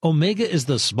 Omega is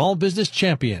the small business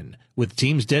champion with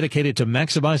teams dedicated to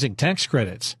maximizing tax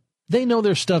credits. They know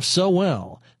their stuff so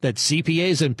well that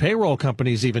CPAs and payroll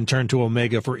companies even turn to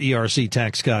Omega for ERC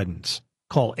tax guidance.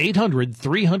 Call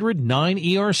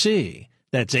 800-300-9ERC.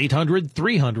 That's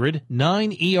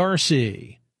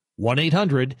 800-300-9ERC.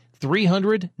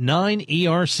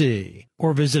 1-800-300-9ERC.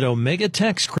 Or visit Omega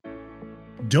Tax Credit.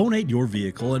 Donate your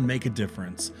vehicle and make a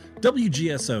difference.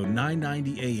 WGSO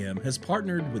 990 AM has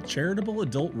partnered with Charitable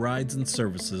Adult Rides and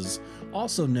Services,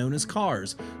 also known as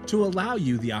CARS, to allow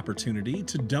you the opportunity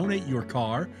to donate your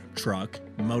car, truck,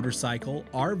 motorcycle,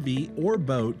 RV, or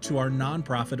boat to our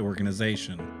nonprofit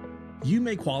organization. You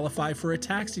may qualify for a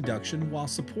tax deduction while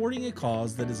supporting a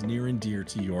cause that is near and dear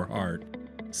to your heart.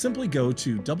 Simply go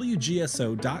to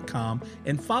WGSO.com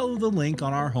and follow the link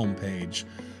on our homepage.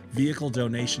 Vehicle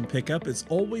donation pickup is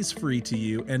always free to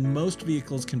you, and most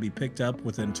vehicles can be picked up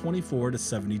within 24 to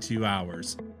 72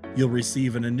 hours. You'll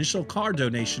receive an initial car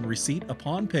donation receipt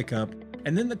upon pickup,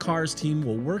 and then the CARS team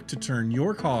will work to turn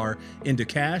your car into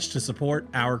cash to support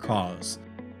our cause.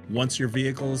 Once your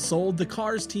vehicle is sold, the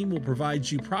CARS team will provide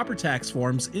you proper tax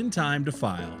forms in time to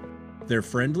file. Their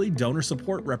friendly donor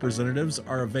support representatives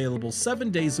are available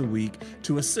 7 days a week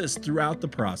to assist throughout the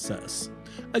process.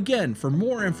 Again, for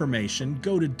more information,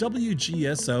 go to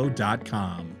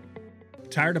WGSO.com.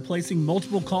 Tired of placing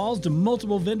multiple calls to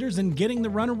multiple vendors and getting the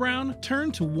runaround?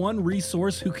 Turn to one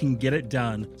resource who can get it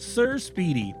done. Sir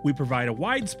Speedy. We provide a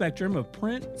wide spectrum of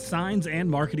print, signs, and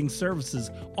marketing services,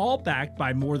 all backed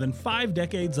by more than 5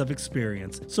 decades of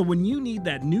experience. So when you need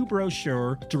that new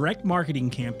brochure, direct marketing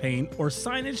campaign, or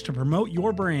signage to promote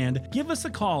your brand, give us a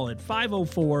call at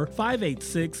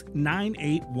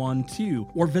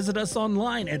 504-586-9812 or visit us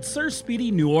online at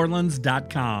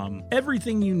SirSpeedyNewOrleans.com.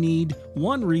 Everything you need,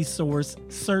 one resource,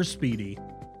 Sir Speedy.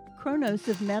 Kronos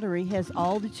of Metairie has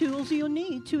all the tools you'll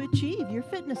need to achieve your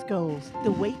fitness goals.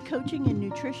 The weight coaching and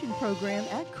nutrition program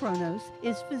at Kronos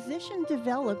is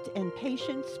physician-developed and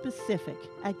patient-specific.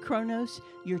 At Kronos,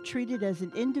 you're treated as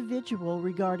an individual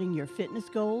regarding your fitness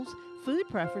goals, food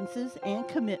preferences, and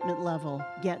commitment level.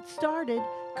 Get started.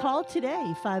 Call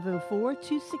today,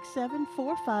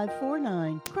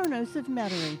 504-267-4549. Kronos of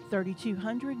Metairie,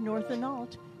 3200 North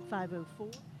Analt, 504.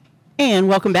 And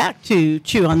welcome back to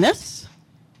Chew on This.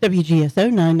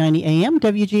 WGSO 990 AM,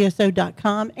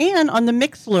 WGSO.com, and on the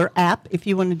Mixlr app, if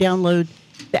you want to download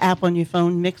the app on your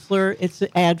phone. Mixlr, it's an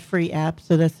ad-free app,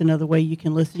 so that's another way you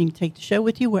can listen. You can take the show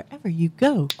with you wherever you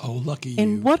go. Oh, lucky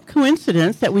and you. What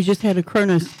coincidence that we just had a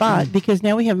Kronos spot, because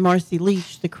now we have Marcy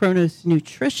Leach, the Kronos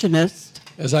nutritionist.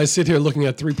 As I sit here looking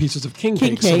at 3 pieces of king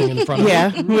cake sitting in front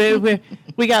of me. me.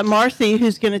 We got Marcy,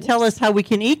 who's going to tell us how we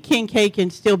can eat king cake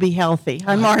and still be healthy.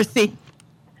 Hi, Marcy.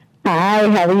 Hi,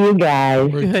 how are you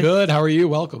guys? We're good. How are you?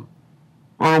 Welcome.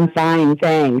 I'm fine,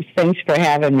 thanks. Thanks for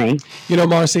having me. You know,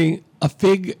 Marcy, a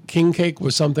fig king cake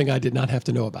was something I did not have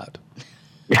to know about.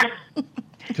 Now,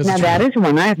 that is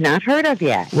one I have not heard of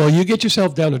yet. Well, you get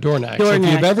yourself down to Dornax. Dornax,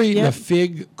 If you've ever eaten yep. a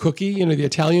fig cookie, you know, the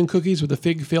Italian cookies with the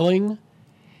fig filling.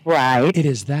 Right. It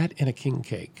is that in a king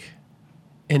cake.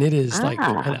 And it is like,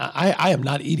 and I am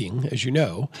not eating, as you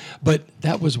know, but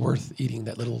that was worth eating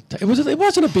that little. It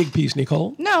wasn't a big piece,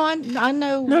 Nicole. No, I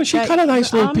know. No, she cut a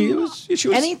nice little piece. She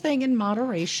was, anything in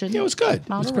moderation. Yeah, it was good.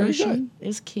 Moderation It was very good.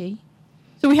 is key.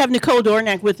 So we have Nicole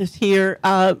Dornack with us here,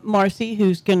 Marcy,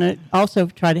 who's going to also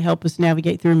try to help us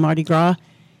navigate through Mardi Gras.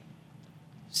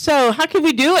 So how can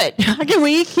we do it? How can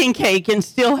we eat king cake and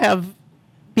still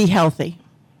be healthy?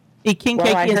 Eat king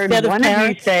cake instead of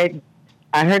carrots?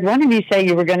 I heard one of you say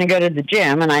you were going to go to the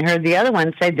gym, and I heard the other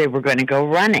one say they were going to go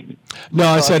running. No,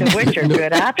 I said both of which are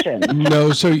good options.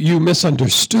 No, so you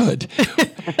misunderstood.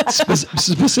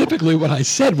 Specifically, what I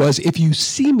said was, if you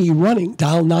see me running,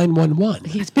 dial 911.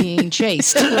 He's being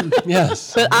chased.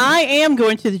 Yes. But I am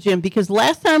going to the gym because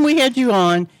last time we had you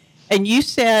on, and you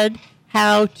said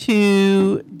how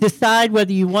to decide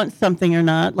whether you want something or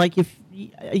not. Like if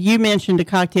you mentioned a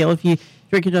cocktail, if you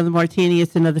drink another martini,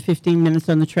 it's another 15 minutes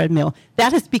on the treadmill.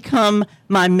 That has become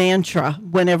my mantra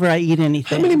whenever I eat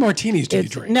anything. How many martinis do you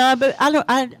drink? No, but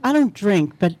I don't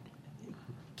drink, but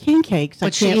king cakes,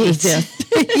 I can't resist.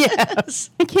 Yes,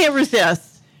 I can't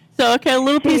resist. So, okay, a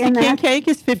little piece of king cake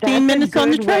is 15 minutes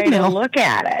on the treadmill. Way to look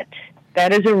at it.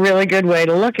 That is a really good way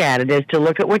to look at it, is to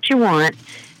look at what you want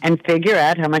and figure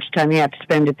out how much time you have to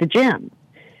spend at the gym.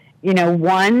 You know,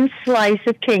 one slice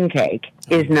of king cake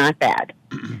is not bad.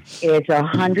 It's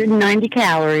 190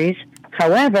 calories.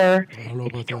 However,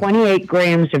 it's 28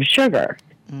 grams of sugar,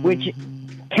 which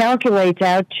calculates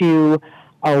out to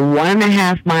a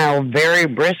 1.5 mile very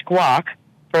brisk walk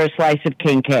for a slice of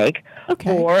king cake,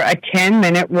 or a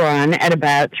 10-minute run at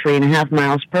about 3.5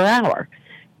 miles per hour.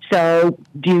 So,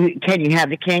 can you have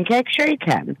the king cake? Sure, you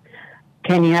can.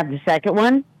 Can you have the second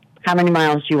one? How many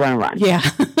miles do you want to run? Yeah.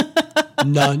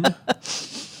 None.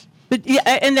 But yeah,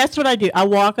 and that's what I do. I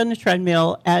walk on the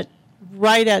treadmill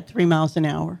right at 3 miles an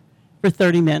hour for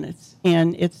 30 minutes,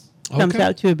 and it comes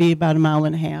out to be about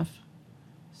 1.5 miles.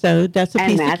 So that's a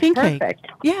piece of king perfect.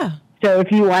 cake. Yeah. So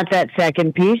if you want that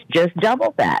second piece, just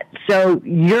double that. So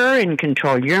you're in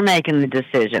control. You're making the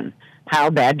decision. How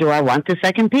bad do I want the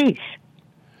second piece?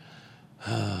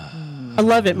 I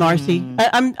love it, Marcy.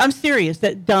 I'm serious.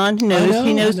 That Don knows.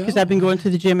 He knows because I've been going to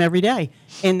the gym every day,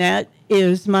 and that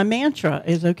is my mantra.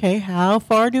 Is okay. How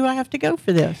far do I have to go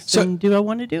for this? And do I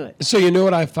want to do it? So you know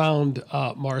what I found,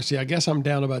 Marcy? I guess I'm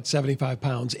down about 75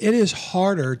 pounds. It is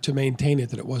harder to maintain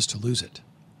it than it was to lose it.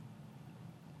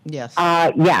 Yes.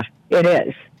 Yeah, it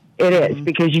is. It is,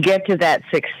 because you get to that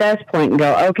success point and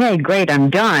go, okay, great,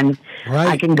 I'm done. Right.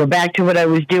 I can go back to what I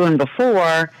was doing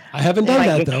before. I haven't done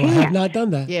that, though. I have not done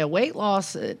that. Yeah, weight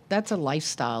loss, that's a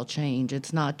lifestyle change.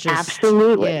 It's not just...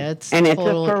 Absolutely. Yeah, it's and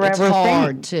total, it's a forever it's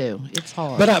hard, thing. too. It's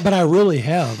hard. But I really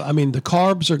have. I mean, the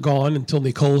carbs are gone until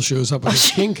Nicole shows up with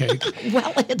a king cake.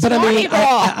 Well, it's But I Mardi mean,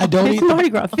 Gras. I don't It's eat Mardi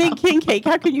Gras. Big king cake.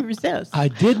 How can you resist? I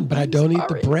didn't, but I don't eat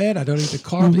the bread. I don't eat the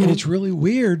carbs. And it's really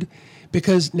weird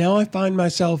because now I find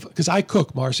myself, because I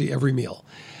cook, Marcy, every meal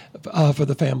for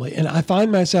the family. And I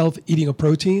find myself eating a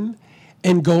protein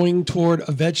and going toward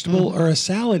a vegetable or a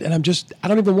salad. And I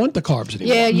don't even want the carbs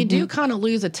anymore. Yeah, you do kind of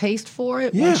lose a taste for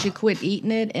it once you quit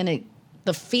eating it. And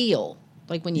the feel,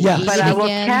 like when you eat But it I will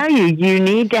again. tell you, you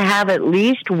need to have at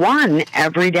least one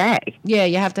every day. Yeah,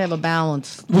 you have to have a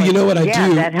balance. Well, you know what I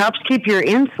do? That helps keep your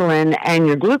insulin and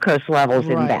your glucose levels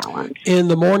in balance. In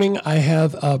the morning, I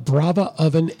have a Brava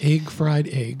oven fried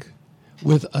egg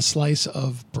with a slice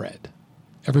of bread.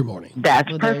 every morning. That's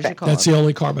Well, there's your perfect. carb. That's the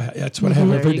only carb I have. That's what I have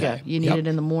There every you day. go. You need Yep. it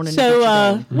in the morning. to So, get you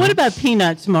going. what about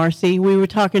peanuts, Marcy? We were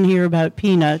talking here about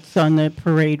peanuts on the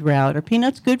parade route. Are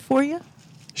peanuts good for you?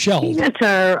 Shelled. Peanuts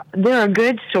they're a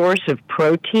good source of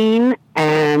protein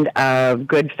and of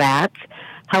good fats.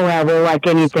 However, like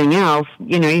anything else,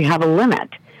 you have a limit.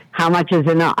 How much is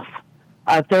enough?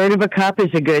 A third of a cup is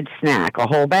a good snack. A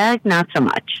whole bag, not so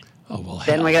much. Oh, well,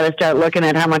 Then we got to start looking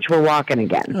at how much we're walking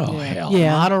again. Oh, hell.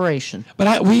 Yeah. Moderation.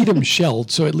 But we eat them shelled,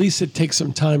 so at least it takes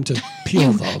some time to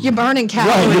peel them. You're burning Right,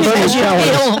 calories you're burning as you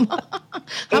calories. peel 'em.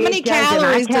 How many It doesn't.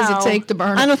 calories I does it tell- take to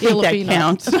burn I don't a think kilo that peanut?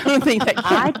 counts. I don't think that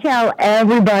counts. I tell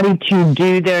everybody to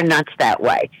do their nuts that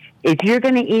way. If you're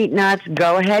going to eat nuts,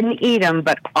 go ahead and eat them,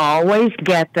 but always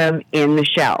get them in the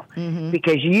shell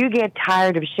because you get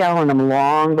tired of shelling them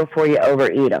long before you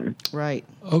overeat them. Right.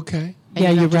 Okay. And Yeah,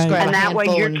 you don't you're just right. grab a And that way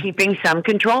handful you're and- keeping some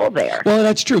control there. Well,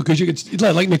 that's true because you could,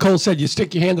 like Nicole said, you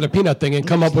stick your hand in a peanut thing and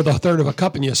come up with a third of a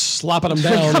cup and you slopping them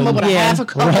down. Come up with a Yeah. half a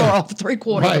cup Right. or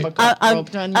three-quarters of a Right. cup. I,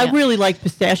 roped on, I yeah. really like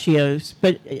pistachios,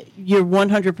 but you're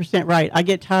 100% right. I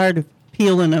get tired of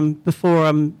peeling them before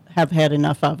I have had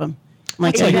enough of them.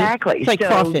 Like Exactly. It's like so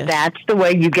crawfish. that's the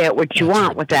way you get what you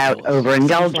want without Sunflower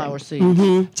overindulging.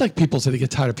 seeds. It's like people say they get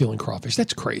tired of peeling crawfish.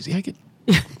 That's crazy. I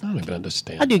don't even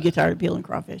understand. I do get tired of peeling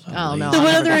crawfish. Oh, no. So, I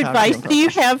what never other get tired of advice peeling do you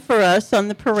have for us on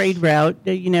the parade route?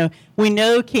 We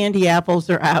know candy apples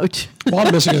are out. Well,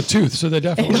 I'm missing a tooth, so they're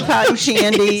definitely. Cotton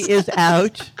candy is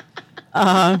out.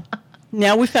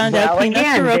 Now we found out Well, peanuts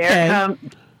again, are okay.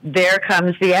 there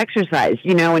comes the exercise.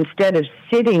 Instead of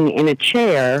sitting in a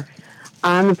chair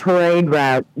on the parade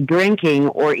route, drinking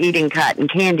or eating cotton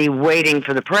candy, waiting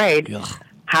for the parade,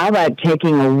 how about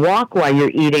taking a walk while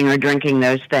you're eating or drinking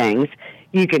those things?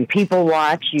 You can people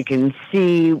watch. You can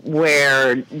see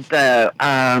where the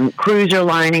crews are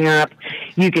lining up.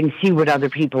 You can see what other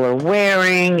people are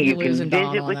wearing. You can losing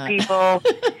Dawn visit on with that. people.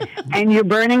 And you're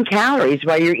burning calories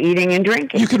while you're eating and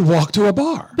drinking. You could walk to a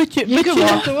bar. But you You can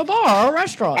walk to a bar or a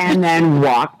restaurant. And then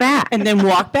walk back. And then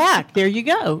walk back. There you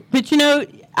go. But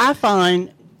I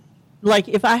find, like,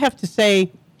 if I have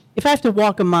to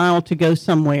walk a mile to go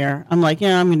somewhere, I'm like,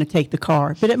 I'm going to take the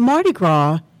car. But at Mardi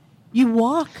Gras, you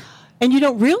walk, and you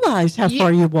don't realize how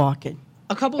far you're walking.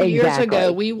 A couple of years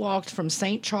ago, we walked from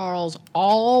St. Charles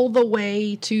all the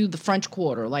way to the French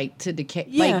Quarter, like to Decatur.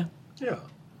 Yeah.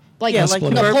 Like Yeah, like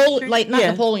Napoleon, not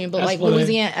yeah. Napoleon, but like Esplanade.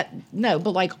 Louisiana. No,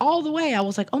 but like all the way, I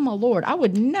was like, oh my Lord, I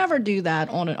would never do that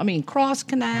cross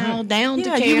canal, down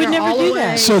Yeah, Decatur, you would never all do the way.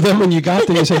 that. So then when you got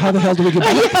there, you said, how the hell do we get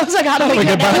back? I was like, how do we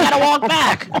get back? We got to walk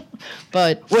back.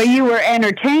 But Well, you were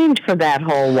entertained for that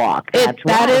whole walk. That's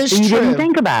that why. is So you true. didn't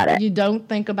think about it. You don't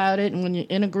think about it, and when you're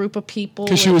in a group of people,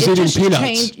 'Cause she and was it eating just peanuts.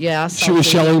 changed- Yes, She was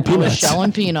shelling I was peanuts.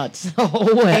 shelling peanuts the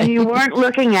whole way. And you weren't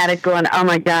looking at it going, oh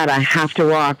my God, I have to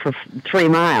walk for 3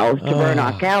 miles to burn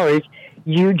off calories.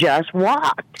 You just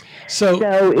walked. So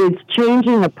it's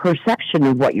changing the perception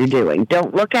of what you're doing.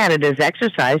 Don't look at it as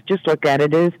exercise. Just look at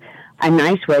it as a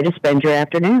nice way to spend your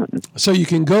afternoon. So you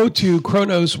can go to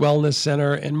Kronos Wellness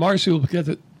Center, and Marcy will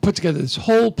put together this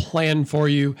whole plan for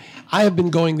you. I have been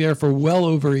going there for well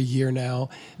over a year now.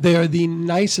 They are the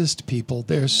nicest people.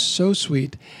 They're so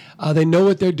sweet. They know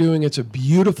what they're doing. It's a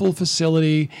beautiful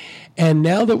facility. And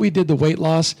now that we did the weight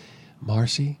loss,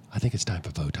 Marcy, I think it's time for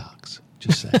Botox.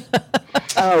 Just saying.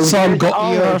 Oh, So I'm there's go-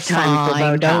 always You're time for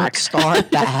fine. Don't Botox.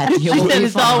 start that. I You'll said be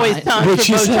it's always fine. time for What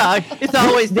she said. Botox. It's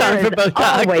always time for There's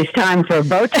Botox. always time for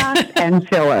Botox and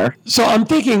filler. So I'm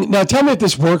thinking, now tell me if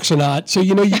this works or not. So,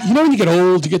 you know when you get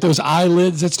old, you get those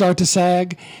eyelids that start to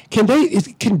sag. Can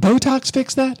Botox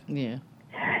fix that? Yeah.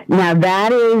 Now,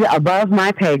 that is above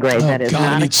my pay grade. That is God,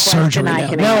 not I a need surgery question I now.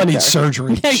 can Now I answer. need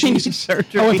surgery. Yeah, you need Jesus.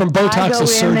 surgery. I went from I Botox go to in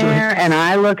surgery. there and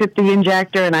I look at the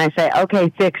injector and I say,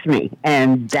 okay, fix me.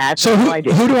 And that's So all I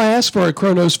do. who do I ask for at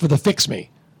Kronos for the Fix Me?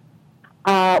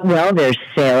 Well, there's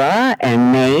Sarah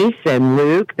and Mace and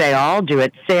Luke. They all do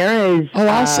it. Sarah is... Oh,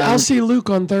 I'll see Luke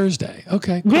on Thursday.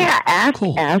 Okay. Cool. Yeah, ask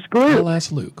Luke. I'll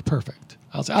ask Luke. Perfect.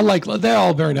 They're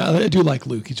all very nice. I do like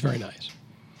Luke. He's very nice.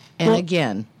 And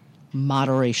again,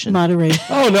 moderation. Moderation.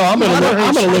 Oh no, I'm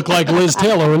gonna look like Liz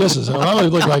Taylor when this is over. I'm gonna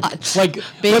look like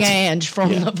Big Ange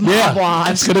from the Mob yeah.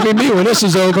 Wives. It's gonna be me when this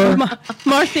is over.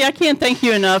 Marcy, I can't thank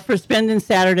you enough for spending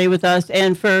Saturday with us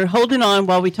and for holding on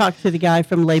while we talked to the guy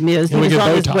from Les Mis. He And we was get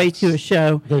on his Botox. way to a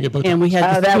show, We're gonna get Botox. and we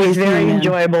had to that was squeeze him very in.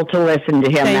 enjoyable to listen to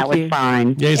him. Thank that was you.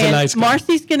 fine. Yeah, he's a And nice guy.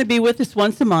 Marcy's going to be with us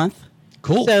once a month.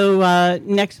 Cool. So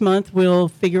next month we'll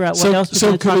figure out what else we're So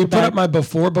going to can talk we about. put up my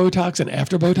before Botox and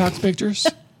after Botox pictures?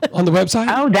 on the website?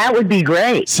 Oh, that would be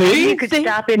great. See? You could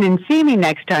stop in and see me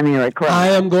next time you're at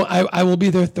Kronos. I will be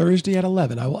there Thursday at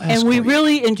 11. I will ask. And we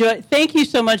really enjoy. Thank you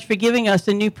so much for giving us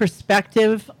a new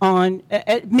perspective on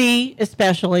me,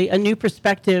 especially a new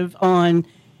perspective on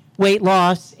weight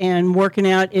loss and working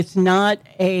out. It's not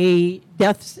a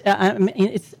death.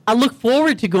 I look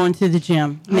forward to going to the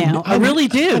gym now. I really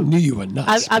do. I knew you were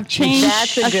nuts. I've changed.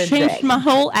 That's a I've good changed thing. my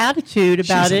whole attitude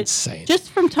about She's it insane. just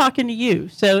from talking to you.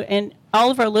 So, and all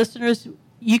of our listeners,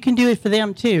 you can do it for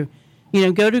them too.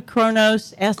 Go to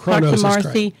Kronos, talk to Kronos is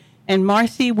Marcy, great. and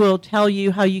Marcy will tell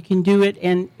you how you can do it.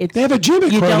 And it's They have a gym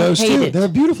at you don't Kronos hate too. it. They're a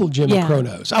beautiful gym Yeah. at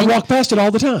Kronos. I walk past it all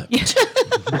the time.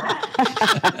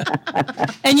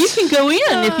 And you can go in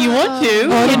if you want to.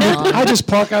 I just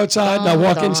park outside and I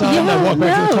walk inside and I walk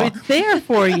back to the car. It's there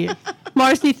for you.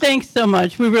 Marcy, thanks so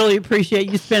much. We really appreciate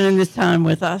you spending this time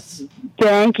with us.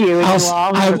 Thank you. And I'll you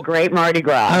all have a great Mardi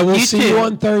Gras. I will You see too. you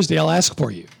on Thursday. I'll ask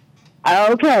for you.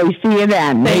 Okay, see you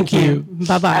then. Thank you.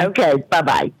 Bye-bye. Okay,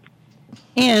 bye-bye.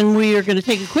 And we are going to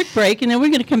take a quick break, and then we're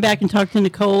going to come back and talk to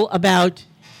Nicole about,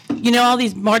 all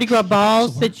these Mardi Gras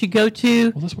balls that you go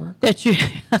to. Will this work? That you,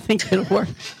 I think it'll work.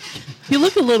 You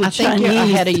look a little I think Chinese. you're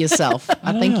ahead of yourself.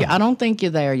 I don't think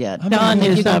you're there yet. Don I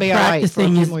think is you're gonna be all right for a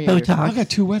practicing few his more years. Botox. I got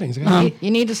 2 weddings.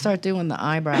 You need to start doing the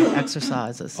eyebrow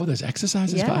exercises. Oh, there's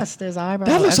exercises? Yes, there's eyebrow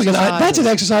That looks exercises. like that's an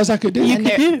exercise I could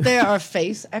do. There are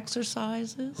face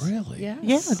exercises. Really? Yes.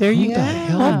 Yeah, there you go. Yeah.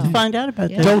 We'll have to find out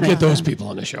about that. Don't get those people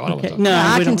on the show. I don't want to No,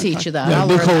 I we can don't teach talk- you that. No, I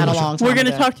learned Nicole that a will. long time We're going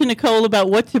to ago. talk to Nicole about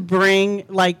what to bring,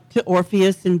 like to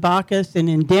Orpheus and Bacchus and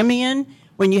Endymion,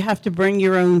 when you have to bring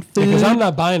your own food. Because I'm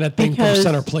not buying that thing Because for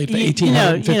center plate for it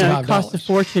 $1,855. costs a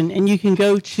fortune, and you can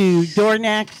go to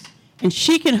Dornax, and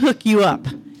she can hook you up.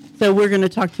 So we're going to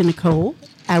talk to Nicole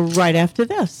right after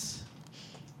this.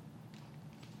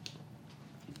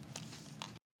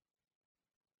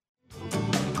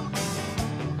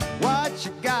 What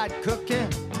you got cooking?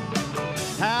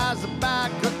 How's about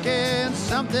cooking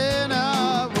something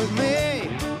up with me?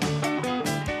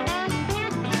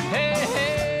 Hey,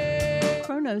 hey.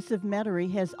 Kronos of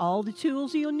Metairie has all the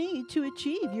tools you'll need to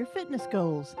achieve your fitness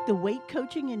goals. The weight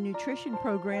coaching and nutrition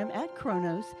program at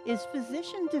Kronos is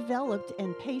physician developed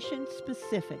and patient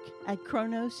specific. At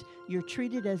Kronos, you're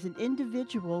treated as an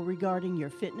individual regarding your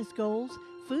fitness goals,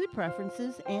 food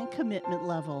preferences, and commitment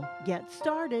level. Get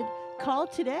started. Call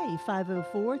today,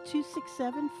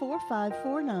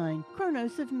 504-267-4549.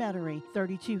 Kronos of Metairie,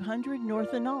 3200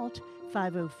 North Analt,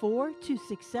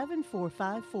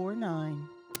 504-267-4549.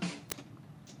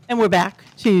 And we're back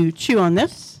to Chew on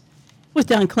This with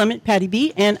Don Clement, Patty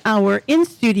B, and our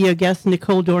in-studio guest,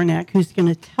 Nicole Dornack, who's going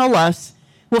to tell us.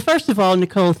 Well, first of all,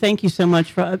 Nicole, thank you so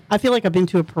much for. I feel like I've been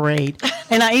to a parade,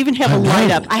 and I even have a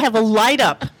light up. I have a light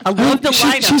up. I love the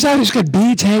light up. She's out. She's got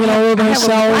beads hanging all over I have a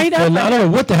herself, light up. and I don't know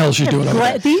what the hell she's doing over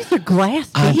there. These are glass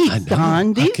beads,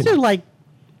 Don. These are like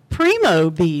primo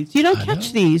beads. You don't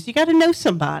catch these. You got to know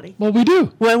somebody. Well, we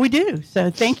do. Well, we do.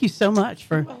 So thank you so much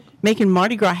for making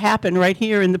Mardi Gras happen right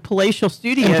here in the palatial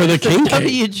studios And for the king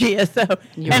cake. WGSO.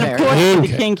 You're And of very course, welcome.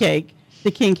 the king cake. The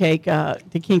king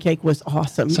cake was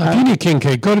awesome. So if you need king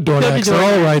cake, go to Dornax. They're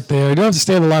all right there. You don't have to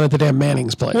stand in line at the damn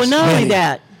Manning's place. Well, not only Manning.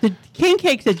 that, the king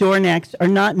cakes at Dornax are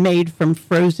not made from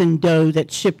frozen dough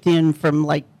that's shipped in from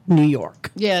like New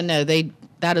York. Yeah, no,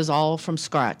 that is all from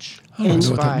scratch. I don't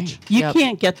From know what that scratch. You Yep.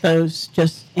 can't get those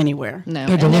just anywhere. No,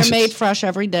 They're and delicious. they're made fresh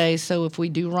every day. So if we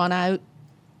do run out,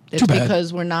 it's Too bad.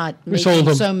 because we're not We sold making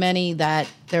them. so many that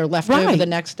they're left over Right. the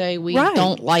next day. We Right.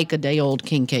 don't like a day old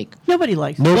king cake. Nobody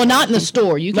likes it. Nope. Well, not in the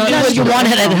store. You can Not do in the what you store. want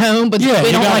it at home, but Yeah, we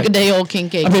you don't got like it. a day old king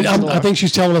cake. I mean, in the I store. think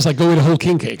she's telling us like go eat a whole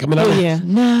king cake. I mean, I Oh, don't- yeah.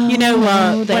 No, You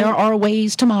know, there are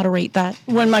ways to moderate that.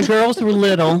 When my girls were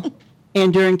little,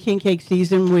 and during king cake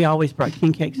season, we always brought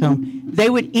king cakes home. They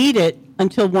would eat it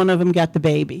until one of them got the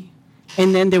baby.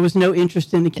 And then there was no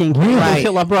interest in the king cake Really?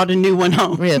 until I brought a new one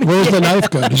home. Really? Where's the knife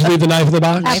go? Did you leave the knife in the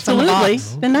box? Knife in the Absolutely.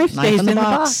 box. The knife stays in the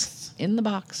box. In the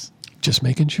box. Just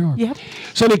making sure. Yep.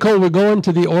 So, Nicole, we're going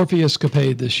to the Orpheus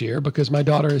Capade this year because my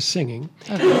daughter is singing.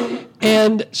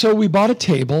 And so we bought a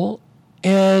table,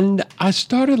 and I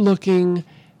started looking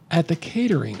at the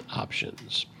catering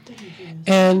options.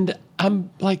 And I'm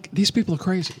like, these people are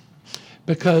crazy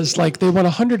because, like, they want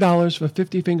 $100 for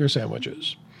 50 finger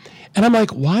sandwiches. And I'm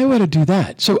like, why would I do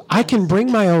that? So I can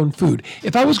bring my own food.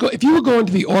 If you were going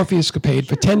to the Orpheus Capade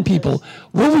for 10 people,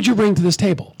 what would you bring to this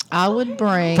table? I would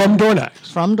bring From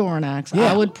Dornax. From Dornax.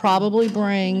 Yeah. I would probably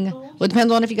bring. Well, it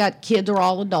depends on if you got kids or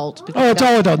all adults. because Oh, it's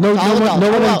all adult. No, it's no all one- adults.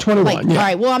 no one Oh, under well, 21, Like, yeah. All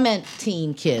right. Well, I meant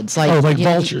teen kids. Like, Like you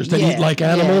know, vultures that eat like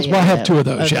animals? Well, I have 2 of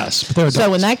those, yes, but they're So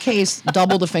adults. in that case,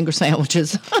 double the finger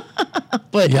sandwiches.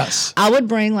 But Yes. I would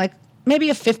bring like maybe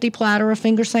a 50 platter of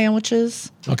finger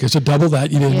sandwiches. Okay, so double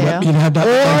that. You didn't have that.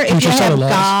 Or if you have son-in-laws.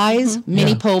 guys,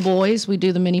 mini po' boys, we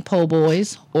do the mini po'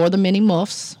 boys or the mini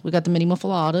muffs. We got the mini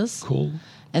muffaladas. Cool.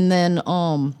 And then the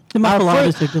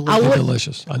muffaladas are delicious. They're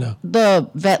delicious. I know. The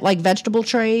vegetable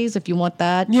trays, if you want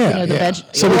that. Yeah, you know, the yeah. veg.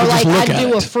 So or we can like just look I at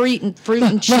do a it. fruit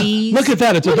and cheese. Look at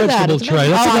that. It's a vegetable tray.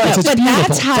 That's I nice. know. It's But beautiful. that's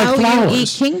It's like how you flowers.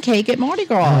 eat king cake at Mardi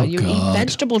Gras. Oh, you eat God.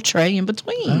 vegetable tray in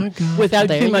between. Without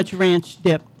There too you- much ranch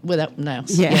dip. Without no.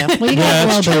 Yeah. Well, you Yeah, gotta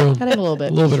that's have a little true. bit. Gotta have a little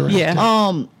bit. A little bit of ranch.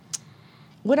 Yeah.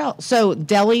 What else? So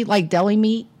deli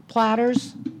meat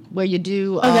platters where you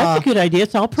do. Oh, that's a good idea.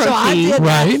 It's all protein. So I did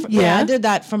that. Right. Yeah, I did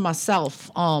that for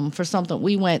myself. For something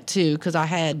we went to because I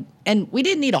had, and we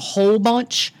didn't eat a whole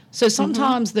bunch. So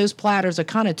sometimes those platters are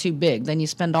kind of too big. Then you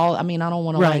spend all. I mean, I don't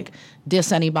want to like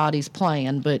diss anybody's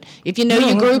plan, but if you know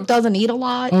your group doesn't eat a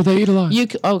lot. Oh, they eat a lot.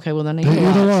 Okay, well then they eat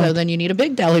a lot. So then you need a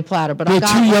big deli platter. But I They're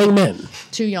got two young men.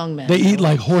 2 young men. They eat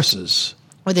like horses.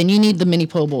 Well, then you need the mini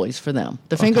po' boys for them.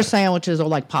 The finger sandwiches are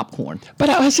like popcorn. But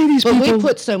I see these But people. we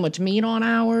put so much meat on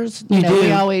ours. You You know, do.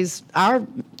 we always our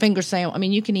finger sandwich. I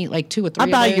mean, you can eat like 2 or 3.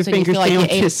 I buy of your those and you finger feel like you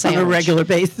ate a sandwiches on a sandwich. regular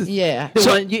basis. Yeah. The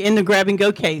one you, in the grab and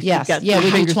go case. Yes. You've got Yeah, three we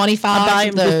do fingers. 25 I buy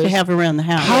of them just to those. have around the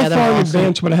house. How Yeah, they're far in awesome.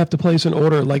 advance would I have to place an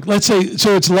order? Like, let's say,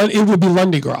 so it would be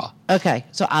Lundi Gras. Okay,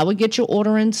 so I would get your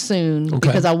order in soon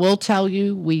because I will tell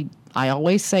you I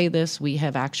always say this, we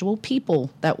have actual people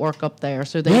that work up there.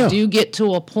 So they do get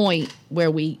to a point where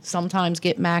we sometimes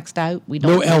get maxed out. We don't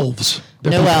No elves.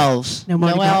 They're No people. elves. No No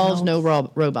Mardi Gras elves, no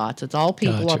robots. It's all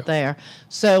people Gotcha. up there.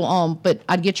 So but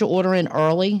I'd get your order in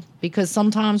early because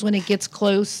sometimes when it gets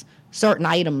close, certain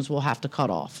items will have to cut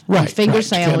off. And Right, finger right. You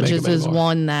can't make sandwiches them is anymore.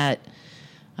 one that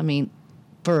I mean,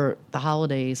 for the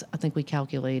holidays, I think we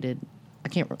calculated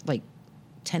like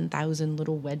 10,000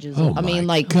 little wedges. Oh I mean,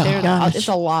 my like gosh. it's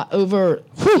a lot over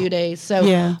a few days. So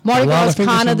Yeah. Mardi A lot Gras of is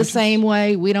finger kind of the sandwiches. same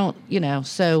way. We don't,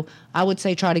 so I would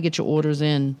say try to get your orders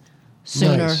in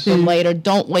sooner Nice. than later.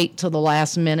 Don't wait till the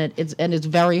last minute. It's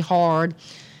very hard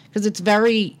because it's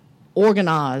very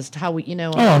organized how we,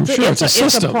 I'm sure. It's a system.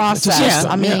 It's a process. system.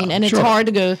 I mean, Yeah, and sure. it's hard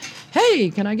to go, hey,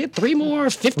 can I get 3 more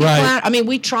 50 Right. flat? I mean,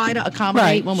 we try to accommodate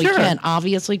Right, when we sure. can,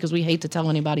 obviously, because we hate to tell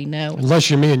anybody no. Unless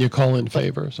you're me and you call in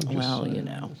favors. I'm just Well,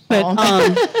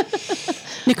 saying.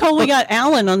 But Nicole, we got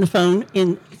Alan on the phone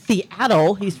in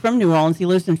Seattle. He's from New Orleans. He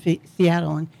lives in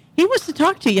Seattle, and he wants to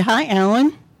talk to you. Hi,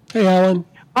 Alan. Hey, Alan.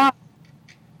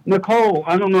 Nicole,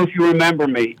 I don't know if you remember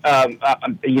me. I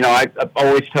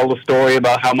always tell the story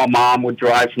about how my mom would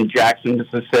drive from Jackson,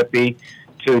 Mississippi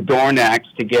to Dornax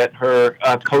to get her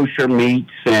kosher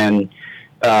meats and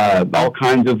all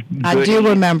kinds of I do goodies.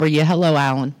 remember you. Hello,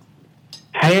 Alan.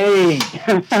 Hey,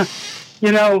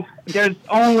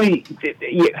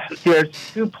 there's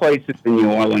 2 places in New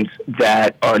Orleans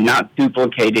that are not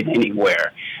duplicated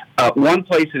anywhere. One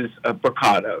place is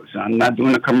Brocado's. I'm not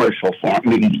doing a commercial for it. I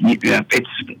mean, it's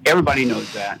everybody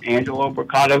knows that. Angelo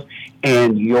Brocado's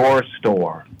and your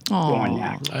store. Oh,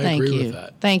 Dornax. I thank agree you. with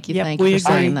that. Thank you. Yep, Thank you we for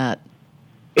saying agree. that.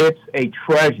 It's a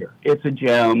treasure. It's a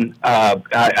gem.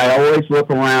 I always look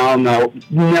around.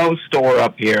 No store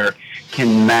up here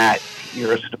can match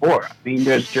your store. I mean,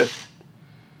 there's just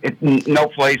no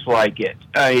place like it.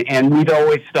 And we'd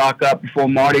always stock up before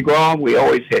Mardi Gras. We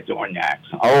always hit Dornax.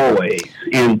 Always.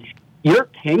 And your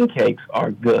king cakes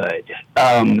are good.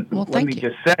 Let me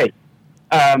just say.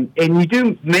 And you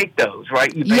do make those,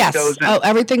 right? You make Yes. those.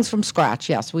 Everything's from scratch.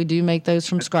 Yes, we do make those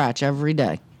from scratch every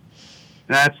day.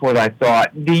 That's what I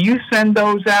thought. Do you send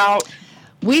those out?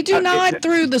 We do not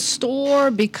through the store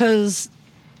because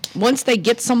once they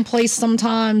get someplace,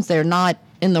 sometimes they're not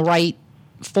in the right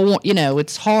form.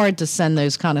 It's hard to send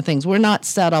those kind of things. We're not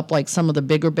set up like some of the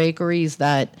bigger bakeries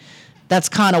that's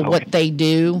kind of what they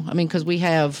do. I mean, because we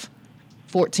have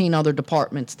 14 other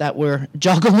departments that we're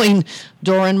juggling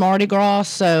during Mardi Gras.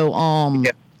 So,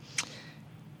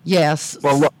 yes.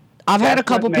 Well, look, I've had a that's what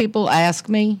couple makes- people ask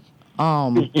me.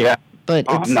 Yeah. But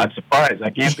I'm not surprised. I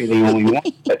can't be the only one.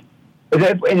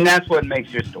 And that's what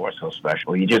makes your store so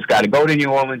special. You just got to go to New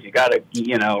Orleans. You got to,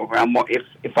 around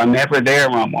if I'm ever there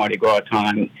around Mardi Gras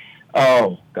time,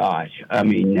 oh gosh, I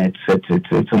mean it's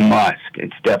a must.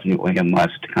 It's definitely a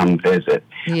must to come visit.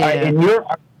 Yeah. And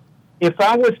if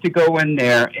I was to go in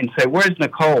there and say, "Where's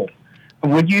Nicole?"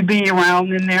 Would you be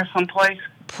around in there someplace?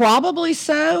 Probably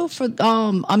so.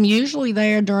 I'm usually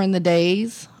there during the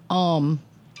days.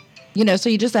 So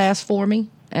you just ask for me,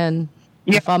 and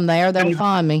if I'm there, they'll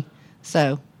find me.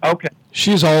 So okay.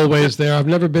 She's always there. I've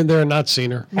never been there and not seen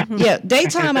her. yeah,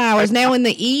 daytime hours. Now in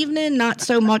the evening, not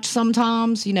so much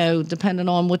sometimes. Depending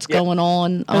on what's going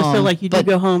on. So like you do but-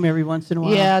 go home every once in a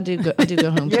while. Yeah, I do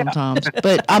go home sometimes.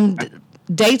 But I'm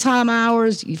daytime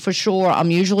hours, for sure,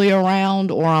 I'm usually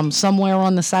around, or I'm somewhere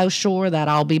on the South Shore that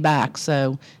I'll be back.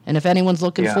 So, and if anyone's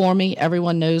looking for me,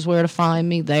 everyone knows where to find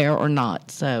me, there or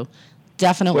not. So,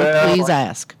 definitely, please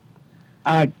ask.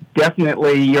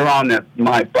 Definitely, you're on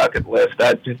my bucket list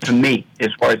to me as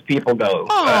far as people go.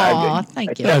 Oh,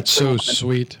 thank you. That's so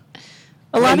sweet.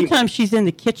 A lot of times she's in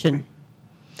the kitchen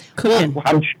cooking.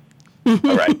 All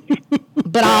right.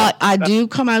 But I do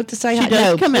come out to say hi.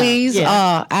 No, please,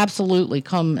 absolutely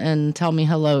come and tell me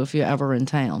hello if you're ever in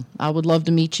town. I would love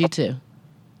to meet you too.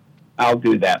 I'll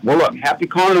do that. Well, look, happy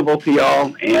Carnival to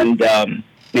y'all, and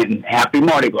happy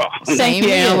Mardi Gras. Thank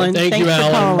you, Alan. Thank you,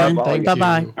 Alan.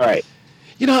 Bye-bye. All right.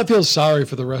 You know, I feel sorry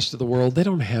for the rest of the world. They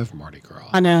don't have Mardi Gras.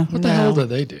 I know. What the hell do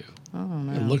they do? I don't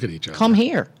know. Look at each other. Come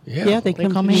here. Yeah, they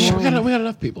come here. We got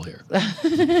enough people here.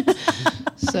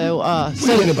 So, we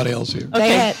don't anybody else here. They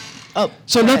had.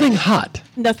 So nothing hot.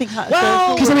 Nothing hot.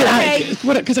 Well, because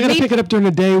I got to pick it up during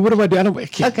the day. What do? I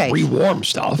can't rewarm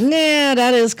stuff. Nah,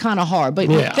 that is kind of hard. But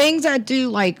Yeah. things I do,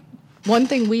 like one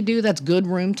thing we do that's good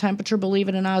room temperature, believe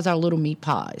it or not, is our little meat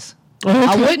pies. Oh, okay.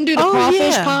 I wouldn't do the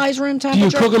crawfish pies room Do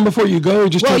temperature. you cook them before you go, or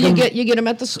just well, take them? you get them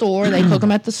at the store. They cook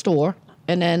them at the store,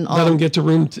 and then Let them get to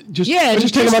room. Just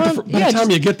take them out. By the time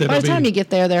you get there, by the time you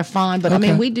get there, they're fine. But I Okay.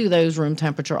 mean, we do those room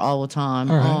temperature all the time.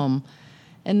 All right.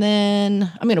 And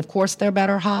then, I mean, of course, they're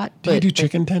better hot. Do you do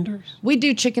chicken tenders? We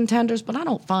do chicken tenders, but I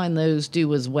don't find those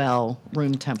do as well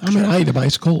room temperature. I eat them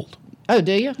ice cold. Oh,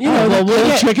 do you? Yeah, well, the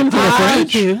cold chicken from the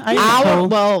fridge.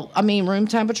 Well, I mean, room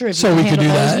temperature. If So you we can could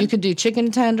handle do those, that? you could do chicken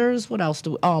tenders. What else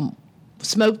do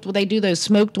smoked? They do those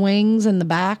smoked wings in the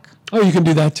back. Oh, you can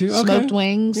do that too. Okay. Smoked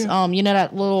wings. You know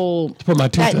that little put my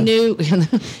tooth that in. new.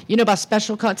 You know by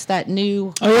Special Cuts that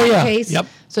new case. Yep.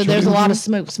 So Sure there's do. a lot of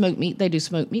smoked meat. They do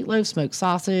smoked meatloaf, smoked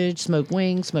sausage, smoked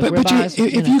wings, smoked But ribeyes.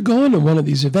 if you go into one of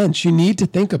these events, you need to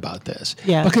think about this.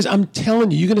 Yeah. Because I'm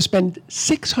telling you, you're going to spend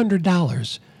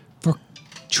 $600 for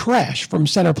trash from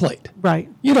Center Plate. Right.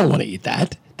 You don't want to eat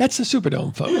that. That's the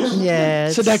Superdome, folks. Yeah,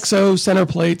 it's- Sodexo, Center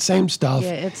Plate, same stuff.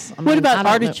 Yeah, it's. What about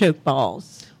artichoke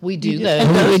balls? We do You do- those.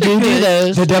 and those We are do good.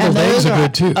 those. The deviled And those eggs are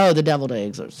good, too. Oh, the deviled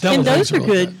eggs are. And those are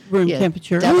good room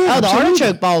temperature. The absolutely.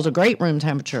 artichoke balls are great room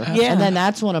temperature. Yeah. And then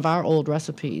that's one of our old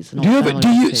recipes. an Do you old have? family Do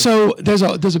you? recipe. So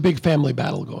there's a big family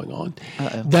battle going on.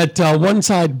 That one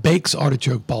side bakes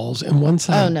artichoke balls and one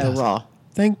side. Oh no, doesn't. raw.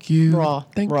 Thank you. Raw.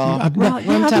 Thank Raw. you. I've, Raw. ne-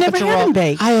 Room temperature raw.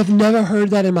 baked. I have never heard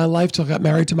that in my life till I got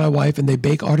married to my wife, and they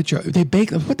bake artichoke. They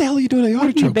bake. What the hell are you doing to the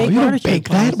artichoke ball? bake You don't artichoke bake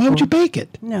that. balls Why would for? you bake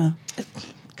it? No.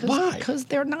 Why? Because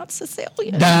they're not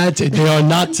Sicilian. That's it. They are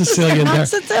not Sicilian. They're They're, not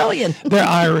Sicilian. they're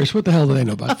Irish. What the hell do they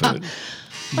know about food?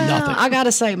 Well, Nothing. I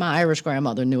gotta say, my Irish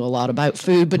grandmother knew a lot about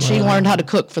food, but she learned how to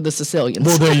cook for the Sicilians.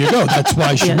 Well, there you go. That's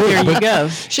why she Yeah, would. there you But- go.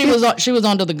 She was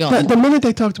under the gun. But the minute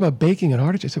they talked about baking an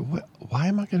artichoke, I said, "What? Why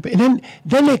am I going to bake?" And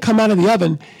then they come out of the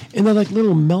oven, and they're like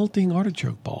little melting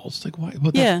artichoke balls. Like, why?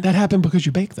 Well, Yeah. that happened because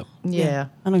you baked them. Yeah,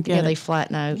 I don't get yeah, it. they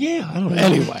flatten out. Yeah, I don't know.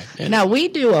 Anyway. Now we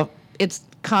do it's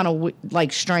kind of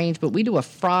like strange, but we do a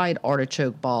fried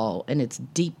artichoke ball, and it's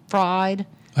deep fried.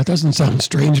 That doesn't sound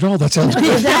strange at all. That sounds good.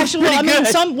 It's actually, I mean,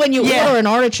 good. when you Yeah. order an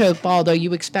artichoke ball, though,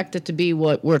 you expect it to be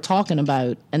what we're talking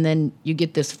about, and then you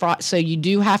get this fried. So you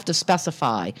do have to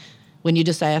specify when you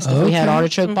just asked if we had Okay.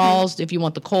 artichoke balls, if you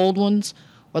want the cold ones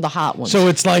or the hot ones. So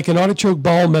it's like an artichoke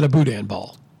ball met a boudin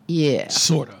ball. yeah,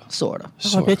 Sorta. sort of.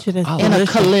 Oh, I bet you that's In a delicious.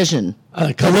 collision.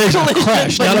 A collision, a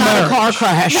crash, But not a not a marriage. car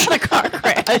crash. Not a car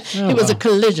crash. It was a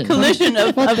collision. Collision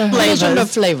of Collision flavors. of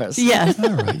flavors. Yes. All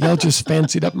right, y'all just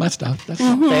fancied up my stuff. That's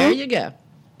all. There you go.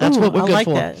 That's Ooh, what we're I good like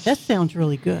for. that. That sounds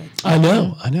really good. I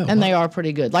know. And they are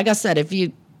pretty good. Like I said, if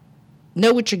you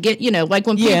know what you get, like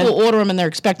when Yeah. people order them and they're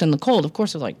expecting the cold, of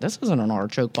course they're like, this isn't an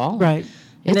artichoke ball. Right.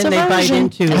 And It's then a they bite version.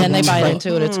 into it. And then they bite Right.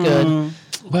 into it. It's good.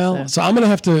 Well, so I'm going to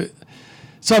have to.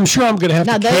 So I'm sure I'm going to have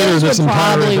Now, to cater those this would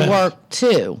entire probably event. work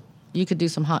too. You could do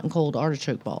some hot and cold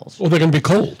artichoke balls. Well, they're going to be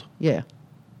cold. Yeah.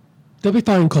 They'll be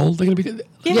fine cold. They're going to be.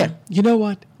 Yeah. You know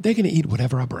what? They're going to eat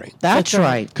whatever I bring. That's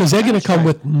right. Because they're going to come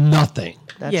with nothing.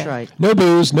 That's Yeah. right. No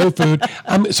booze, no food.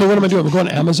 So what am I doing? I'm going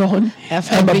to Amazon.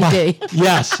 FMBD.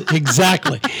 Yes,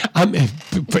 exactly.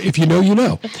 If you know, you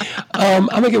know. I'm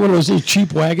going to get one of those little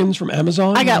cheap wagons from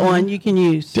Amazon. I got one you can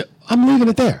use. I'm leaving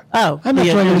it there. Oh, I'm not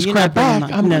yeah, dragging no, this you're crap not bringing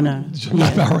back. mine.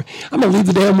 No. I'm going to leave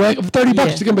the damn wagon for $30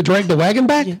 Yeah. to come and drag the wagon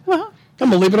back. Well, I'm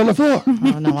going to leave it on the floor.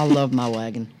 Oh, no, I love my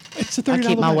wagon. It's a I $30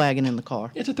 keep my wagon. wagon in the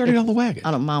car. It's a $30 wagon.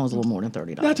 I don't. Mine was a little more than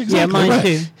 $30. That's exactly mine right.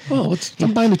 too. Well,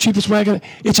 I'm buying the cheapest wagon.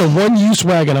 It's a one-use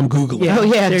wagon. I'm Googling. Yeah. Oh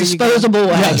yeah, There you go. disposable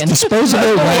wagon. Yes,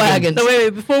 disposable wagon. wagon. So wait,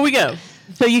 before we go,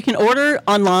 So you can order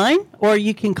online, or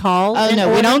you can call. Oh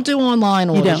no, we don't do online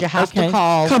orders. don't? You have Okay. to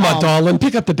call. Come on, darling,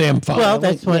 pick up the damn phone. Well,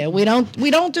 that's what. Yeah, we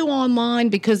don't do online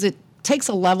because it takes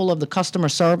a level of the customer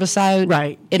service out.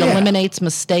 Right. It Yeah. eliminates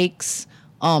mistakes.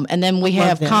 And then we love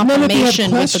have that.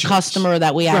 confirmation with the questions. customer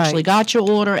that we actually Right. got your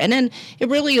order. And then it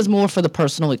really is more for the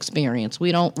personal experience.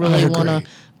 We don't I really agree. want to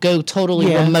go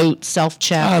totally Yeah. remote,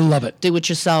 self-check. I love it. Do it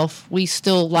yourself. We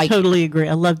still like Totally agree.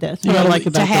 I love that. That's what I gotta like be-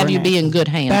 about to have you Dorinex. be in good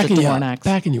hands at Backing you up. Dorinex.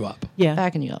 Backing you up. Yeah,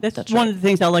 Backing you up. That's, That's one right. of the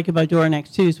things I like about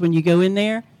Dorinex too. Is when you go in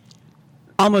there,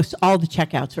 almost all the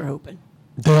checkouts are open.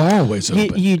 They're always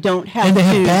open. You don't have And they to,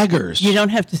 have baggers. You don't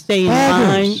have to stay in Baggers.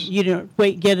 line. You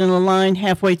don't get in a line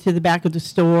halfway to the back of the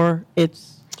store.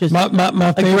 It's just my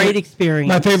a favorite, great experience.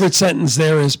 My favorite sentence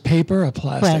there is paper or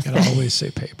plastic. Plastic. I always say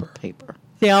paper. Paper.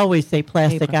 They always say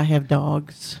plastic. Paper. I have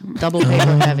dogs. Double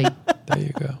paper heavy. There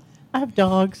you go. I have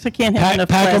dogs. I can't have enough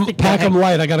Pack plastic. them bags.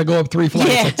 light. I got to go up 3 flights.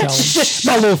 Yeah. I tell 'em.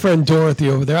 My little friend Dorothy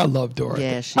over there. I love Dorothy.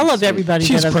 Yeah, she's I love sweet. everybody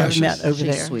She's that I've precious. ever met over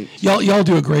She's there. sweet. Y'all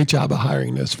do a great job of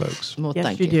hiring those folks. Well, Yes,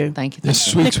 thank you you. do. Thank you. They're Thank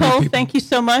you. sweet, sweet Nicole, people. thank you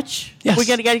so much. Yes. We're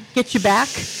going to get you back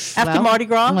after Well, Mardi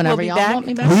Gras. Whenever we'll be y'all back. want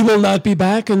me back. We will not be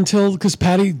back until because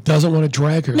Patty doesn't want to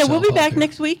drag herself. No, we'll be up back here.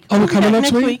 next week. Oh, we're We'll be coming back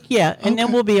next week? Yeah, and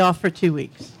then we'll be off for 2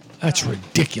 weeks. That's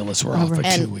ridiculous. We're off for 2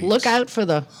 And weeks. look out for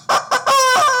the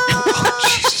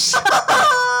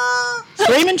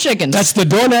screaming chickens. That's the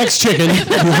Dornex chicken.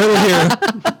 You heard it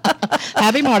here.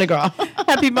 Happy Mardi Gras.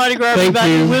 Happy Mardi Gras, Thank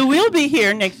everybody. you. We will be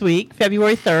here next week,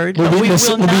 February 3rd. We'll but be,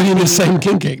 we'll be not eating the same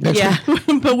king cake next Yeah,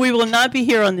 week. but we will not be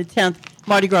here on the 10th,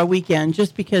 Mardi Gras weekend,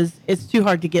 just because it's too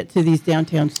hard to get to these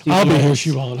downtown studios. I'll be here,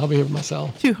 Siobhan. I'll be here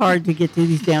myself. Too hard to get to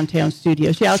these downtown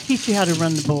studios. Yeah, I'll teach you how to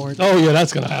run the board. Oh, yeah,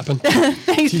 that's going to happen.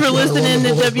 Thanks Teach for you how to run listening the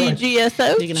to board, right. WGSO.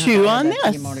 You're gonna have Chew to on add that to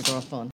this. your Mardi Gras fun.